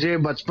 जैसे मुझे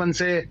बचपन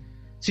से,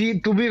 see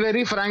to be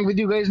very frank with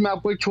you guys, मैं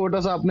आपको एक छोटा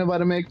सा अपने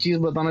बारे में एक चीज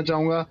बताना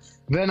चाहूंगा।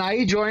 When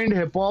I joined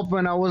hip hop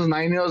when I was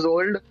 9 years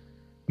old,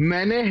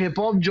 मैंने हिप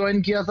हॉप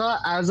ज्वाइन किया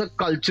था as a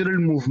cultural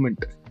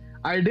movement.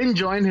 I didn't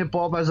join hip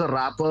hop as a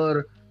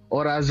rapper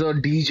or as a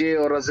DJ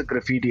or as a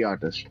graffiti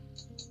artist.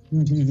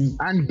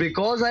 And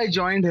because I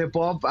joined hip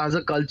hop as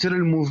a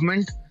cultural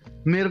movement,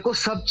 मेरे को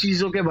सब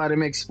चीजों के बारे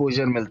में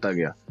exposure मिलता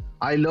गया.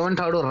 I learned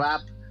how to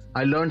rap,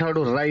 I learned how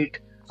to write,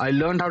 I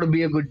learned how to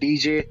be a good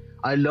DJ,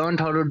 I learned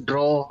how to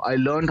draw, I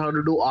learned how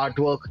to do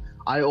artwork,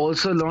 I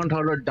also learned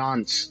how to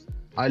dance.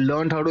 I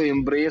learned how to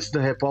embrace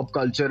the hip hop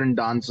culture and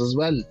dance as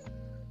well.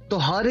 तो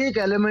हर एक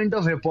element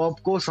of hip hop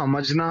को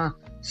समझना,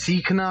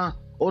 सीखना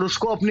और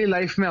उसको अपनी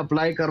life में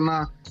apply करना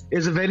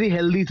is a very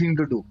healthy thing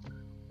to do.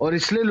 और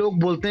इसलिए लोग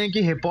बोलते हैं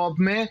कि हिप हॉप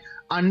में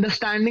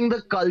understanding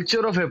the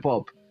culture of hip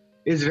hop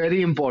is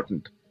very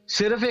important.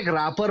 सिर्फ एक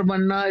रैपर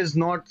बनना इज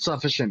नॉट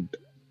सफिशिएंट.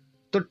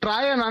 तो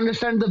try and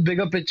understand the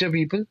bigger picture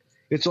people.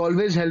 It's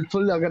always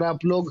helpful अगर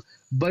आप लोग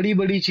बड़ी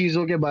बड़ी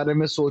चीजों के बारे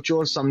में सोचो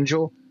और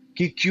समझो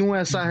कि क्यों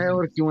ऐसा है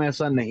और क्यों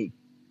ऐसा नहीं.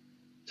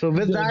 So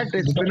with that,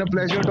 it's been a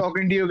pleasure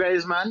talking to you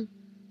guys, man.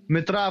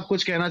 मित्रा, आप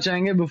कुछ कहना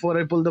चाहेंगे before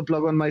I pull the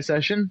plug on my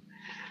session?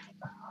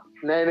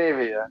 नहीं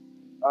भैया.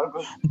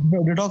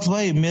 डिटॉक्स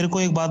भाई, मेरे को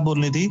एक बात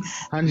बोलनी थी.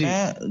 हाँ जी.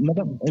 मैं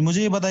मतलब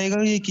मुझे ये बताइएगा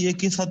कि ये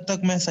किस हद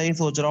तक मैं सही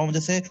सोच रहा हूँ.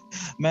 जैसे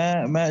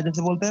मैं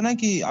जैसे बोलते हैं ना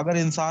कि अगर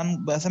इंसान,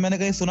 वैसे मैंने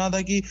कहीं सुना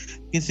था कि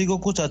किसी को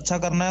कुछ अच्छा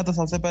करना है तो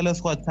सबसे पहले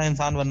उसको अच्छा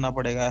इंसान बनना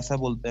पड़ेगा, ऐसा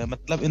बोलते हैं.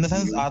 मतलब इन द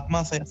सेंस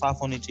आत्मा से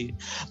साफ होनी चाहिए.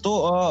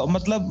 तो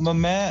मतलब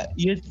मैं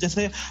ये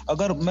जैसे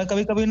अगर मैं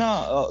कभी कभी ना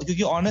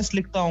क्योंकि ऑनेस्ट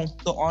लिखता हूँ,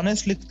 तो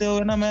ऑनेस्ट लिखते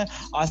हुए ना मैं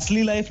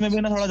असली लाइफ में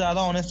भी ना थोड़ा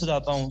ज्यादा ऑनेस्ट हो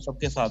जाता हूँ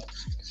सबके साथ.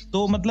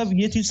 तो मतलब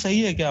ये चीज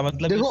सही है क्या?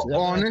 मतलब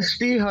देखो,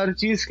 ऑनेस्टी हर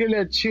चीज के लिए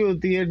अच्छी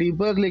होती है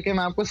दीपक, लेकिन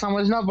आपको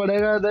समझना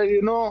पड़ेगा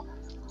यू नो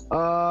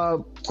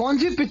कौन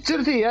सी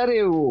पिक्चर थी यार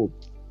ये, वो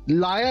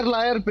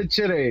लायर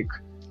पिक्चर है एक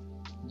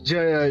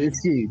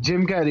इसकी,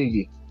 जिम कैरी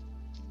की.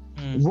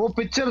 वो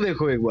पिक्चर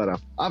देखो एक बार,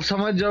 आप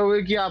समझ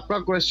जाओगे कि आपका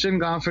क्वेश्चन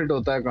कहाँ फिट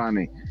होता है कहाँ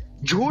नहीं.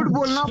 झूठ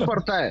बोलना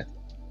पड़ता है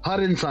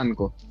हर इंसान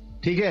को,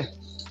 ठीक है?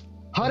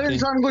 हर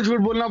इंसान को झूठ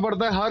बोलना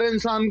पड़ता है, हर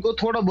इंसान को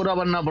थोड़ा बुरा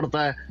बनना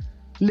पड़ता है,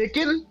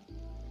 लेकिन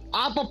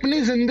आप अपनी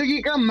जिंदगी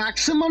का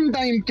मैक्सिमम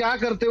टाइम क्या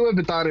करते हुए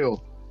बिता रहे हो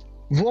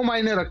वो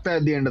मायने रखता है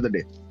at the end of the day.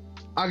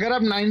 अगर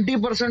आप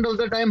 90% ऑफ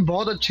द टाइम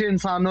बहुत अच्छे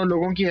इंसान हो,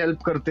 लोगों की हेल्प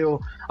करते हो,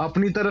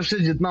 अपनी तरफ से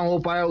जितना हो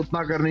पाया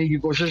उतना करने की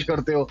कोशिश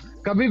करते हो,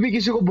 कभी भी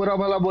किसी को बुरा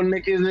भला बोलने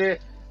के लिए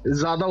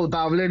ज्यादा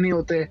उतावले नहीं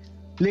होते,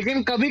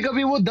 लेकिन कभी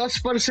कभी वो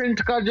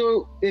 10% का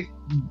जो एक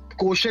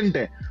कोशेंट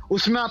है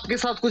उसमें आपके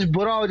साथ कुछ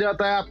बुरा हो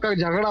जाता है, आपका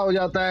झगड़ा हो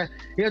जाता है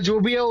या जो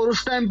भी है, और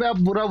उस टाइम पे आप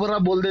बुरा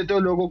बोल देते हो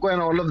लोगों को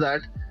एंड ऑल ऑफ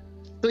दैट.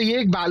 तो ये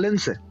एक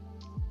बैलेंस है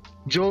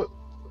जो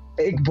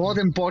एक बहुत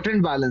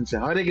इंपॉर्टेंट बैलेंस है.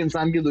 हर एक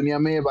इंसान की दुनिया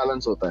में ये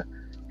बैलेंस होता है.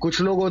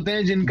 कुछ लोग होते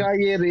हैं जिनका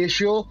ये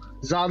रेशियो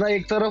ज्यादा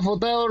एक तरफ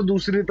होता है और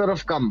दूसरी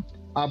तरफ कम.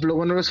 आप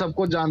लोगों ने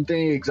सबको जानते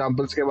हैं,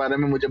 एग्जांपल्स के बारे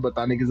में मुझे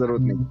बताने की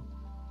जरूरत नहीं.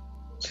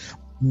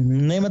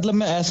 नहीं मतलब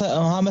मैं ऐसा,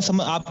 हाँ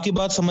मैं आपकी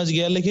बात समझ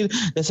गया, लेकिन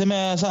जैसे मैं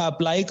ऐसा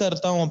अप्लाई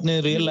करता हूँ अपने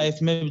रियल लाइफ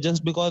में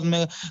जस्ट बिकॉज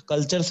मैं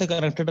कल्चर से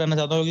कनेक्टेड रहना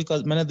चाहता हूँ.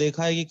 क्योंकि मैंने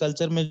देखा है कि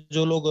कल्चर में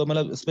जो लोग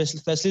मतलब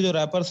स्पेशली जो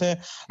रैपर्स हैं,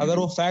 अगर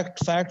वो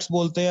फैक्ट्स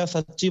बोलते हैं,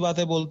 सच्ची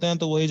बातें बोलते हैं,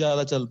 तो वही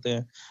ज्यादा चलते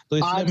हैं. तो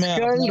इसलिए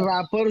आजकल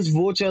रैपर्स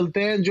वो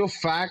चलते हैं जो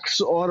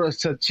फैक्ट्स और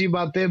सच्ची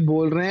बातें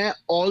बोल रहे हैं.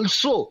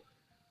 ऑल्सो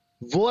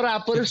वो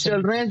रैपर्स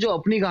चल रहे हैं जो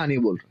अपनी कहानी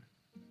बोल रहे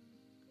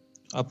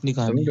हैं, अपनी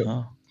कहानी.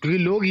 हाँ, क्योंकि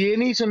लोग ये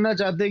नहीं सुनना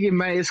चाहते कि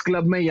मैं इस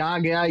क्लब में यहाँ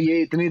गया, ये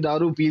इतनी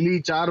दारू पी ली,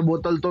 4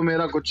 बोतल तो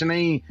मेरा कुछ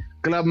नहीं,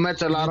 क्लब में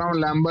चला रहा हूँ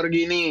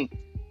लैम्बोर्गिनी.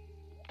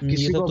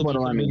 किसी को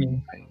परवाह नहीं,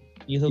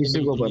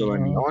 किसी को परवाह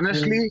नहीं.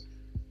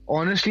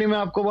 ऑनेस्टली मैं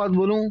आपको बात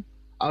बोलूं,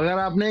 अगर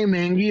आपने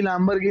महंगी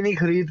लैम्बोर्गिनी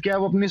खरीद के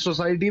आप अपनी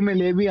सोसाइटी में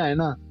ले भी आए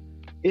ना,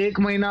 1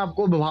 महीना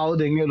आपको भाव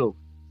देंगे लोग.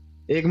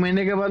 1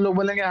 महीने के बाद लोग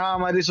बोलेंगे हाँ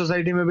हमारी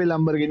सोसाइटी में भी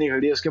लैम्बोर्गिनी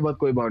खड़ी है, उसके बाद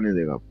कोई भाव नहीं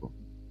देगा आपको.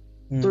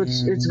 तो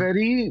इट्स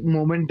वेरी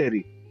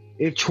मोमेंटरी.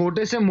 एक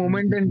छोटे से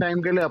मोमेंट इन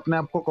टाइम के लिए अपने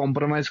आप को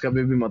कॉम्प्रोमाइज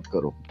कभी भी मत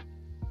करो.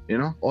 You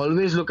know,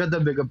 always look at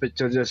the bigger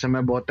picture, जैसे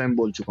मैं बहुत टाइम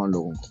बोल चुका हूँ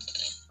लोगों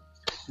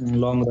को.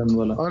 लॉन्ग रन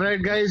वाला.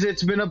 Alright guys,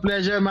 it's been a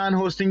pleasure man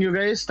hosting you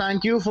guys.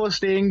 Thank you for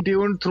staying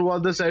tuned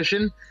throughout the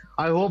session.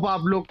 I hope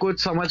आप लोग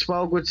कुछ समझ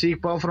पाओ, कुछ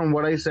सीख पाओ from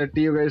what I said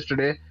to you guys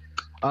today.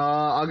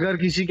 अगर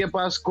किसी के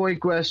पास कोई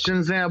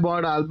questions हैं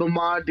about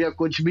album art या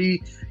कुछ भी,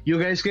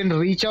 you guys can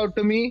reach out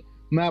to me.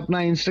 मैं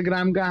अपना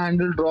Instagram का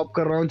handle drop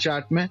कर रहा हूँ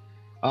chat में,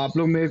 आप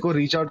लोग मेरे को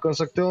रीच आउट कर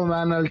सकते हो.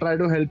 Man, I'll try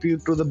to help you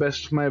to the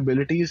best of my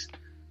abilities.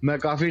 मैं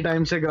काफी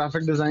टाइम से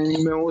ग्राफिक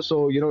डिजाइनिंग में हूँ, so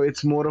you know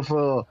it's more of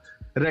a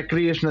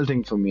recreational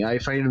thing for me. I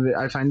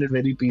find it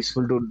very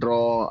peaceful to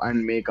draw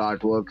and make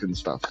artwork and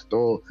stuff.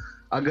 तो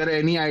अगर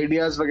any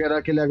ideas वगैरह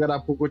के लिए अगर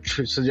आपको कुछ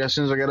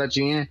suggestions वगैरह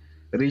चाहिए,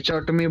 reach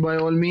out to me by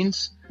all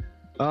means.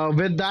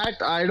 With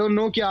that, I don't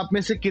know कि आप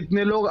में से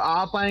कितने लोग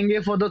आ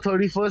पाएंगे for the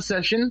 31st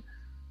session.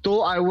 तो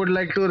I would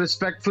like to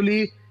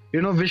respectfully,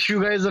 you know, wish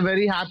you guys a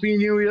very happy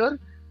new year.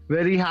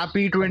 Very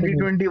happy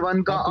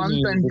 2021 का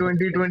अंत and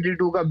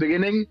 2022 का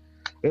beginning.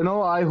 You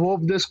know, I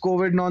hope this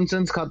COVID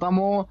nonsense खत्म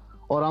हो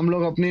और हम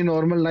लोग अपनी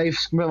normal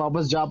life में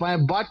वापस जा पाए.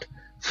 But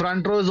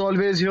Front Row is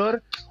always here.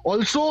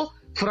 Also,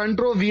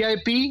 Front Row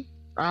VIP,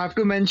 I have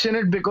to mention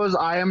it because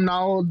I am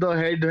now the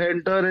head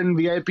hunter in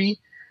VIP.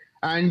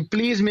 And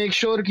please make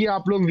sure कि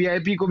आप लोग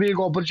VIP को भी एक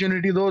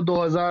अपॉर्चुनिटी दो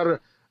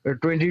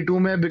 2022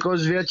 में,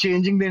 because we are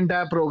changing the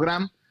entire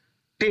programme,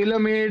 tailor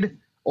made.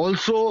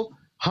 Also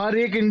हर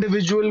एक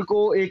individual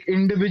को एक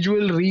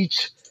इंडिविजुअल रीच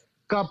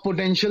का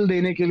पोटेंशियल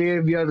देने के लिए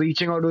we are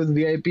reaching out with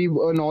VIP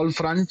on all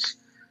fronts.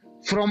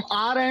 From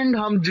our and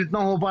हम जितना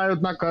हो पाए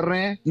उतना कर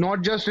रहे हैं,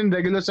 not just in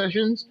regular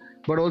sessions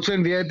but also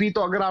in VIP.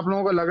 तो अगर आप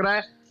लोगों को लग रहा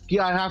है कि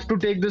I have to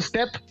take this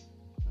step,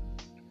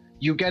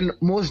 you can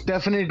most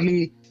definitely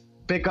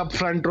pick up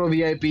front row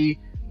VIP.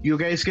 You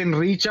guys can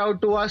reach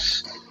out to us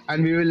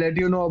and we will let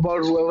you know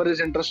about whoever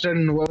is interested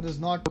and whoever is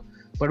not.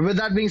 But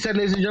with that being said,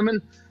 ladies and gentlemen,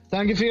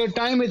 thank you for your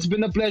time. It's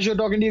been a pleasure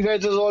talking to you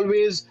guys as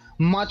always.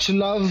 Much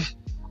love.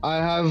 I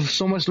have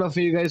so much love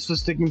for you guys for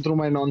sticking through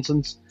my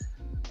nonsense.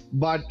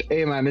 But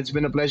hey man, it's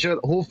been a pleasure.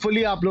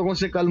 Hopefully आप लोगों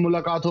से कल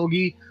मुलाकात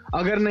होगी.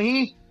 अगर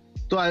नहीं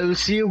तो I will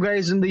see you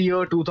guys in the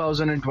year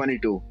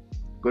 2022.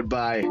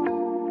 Goodbye.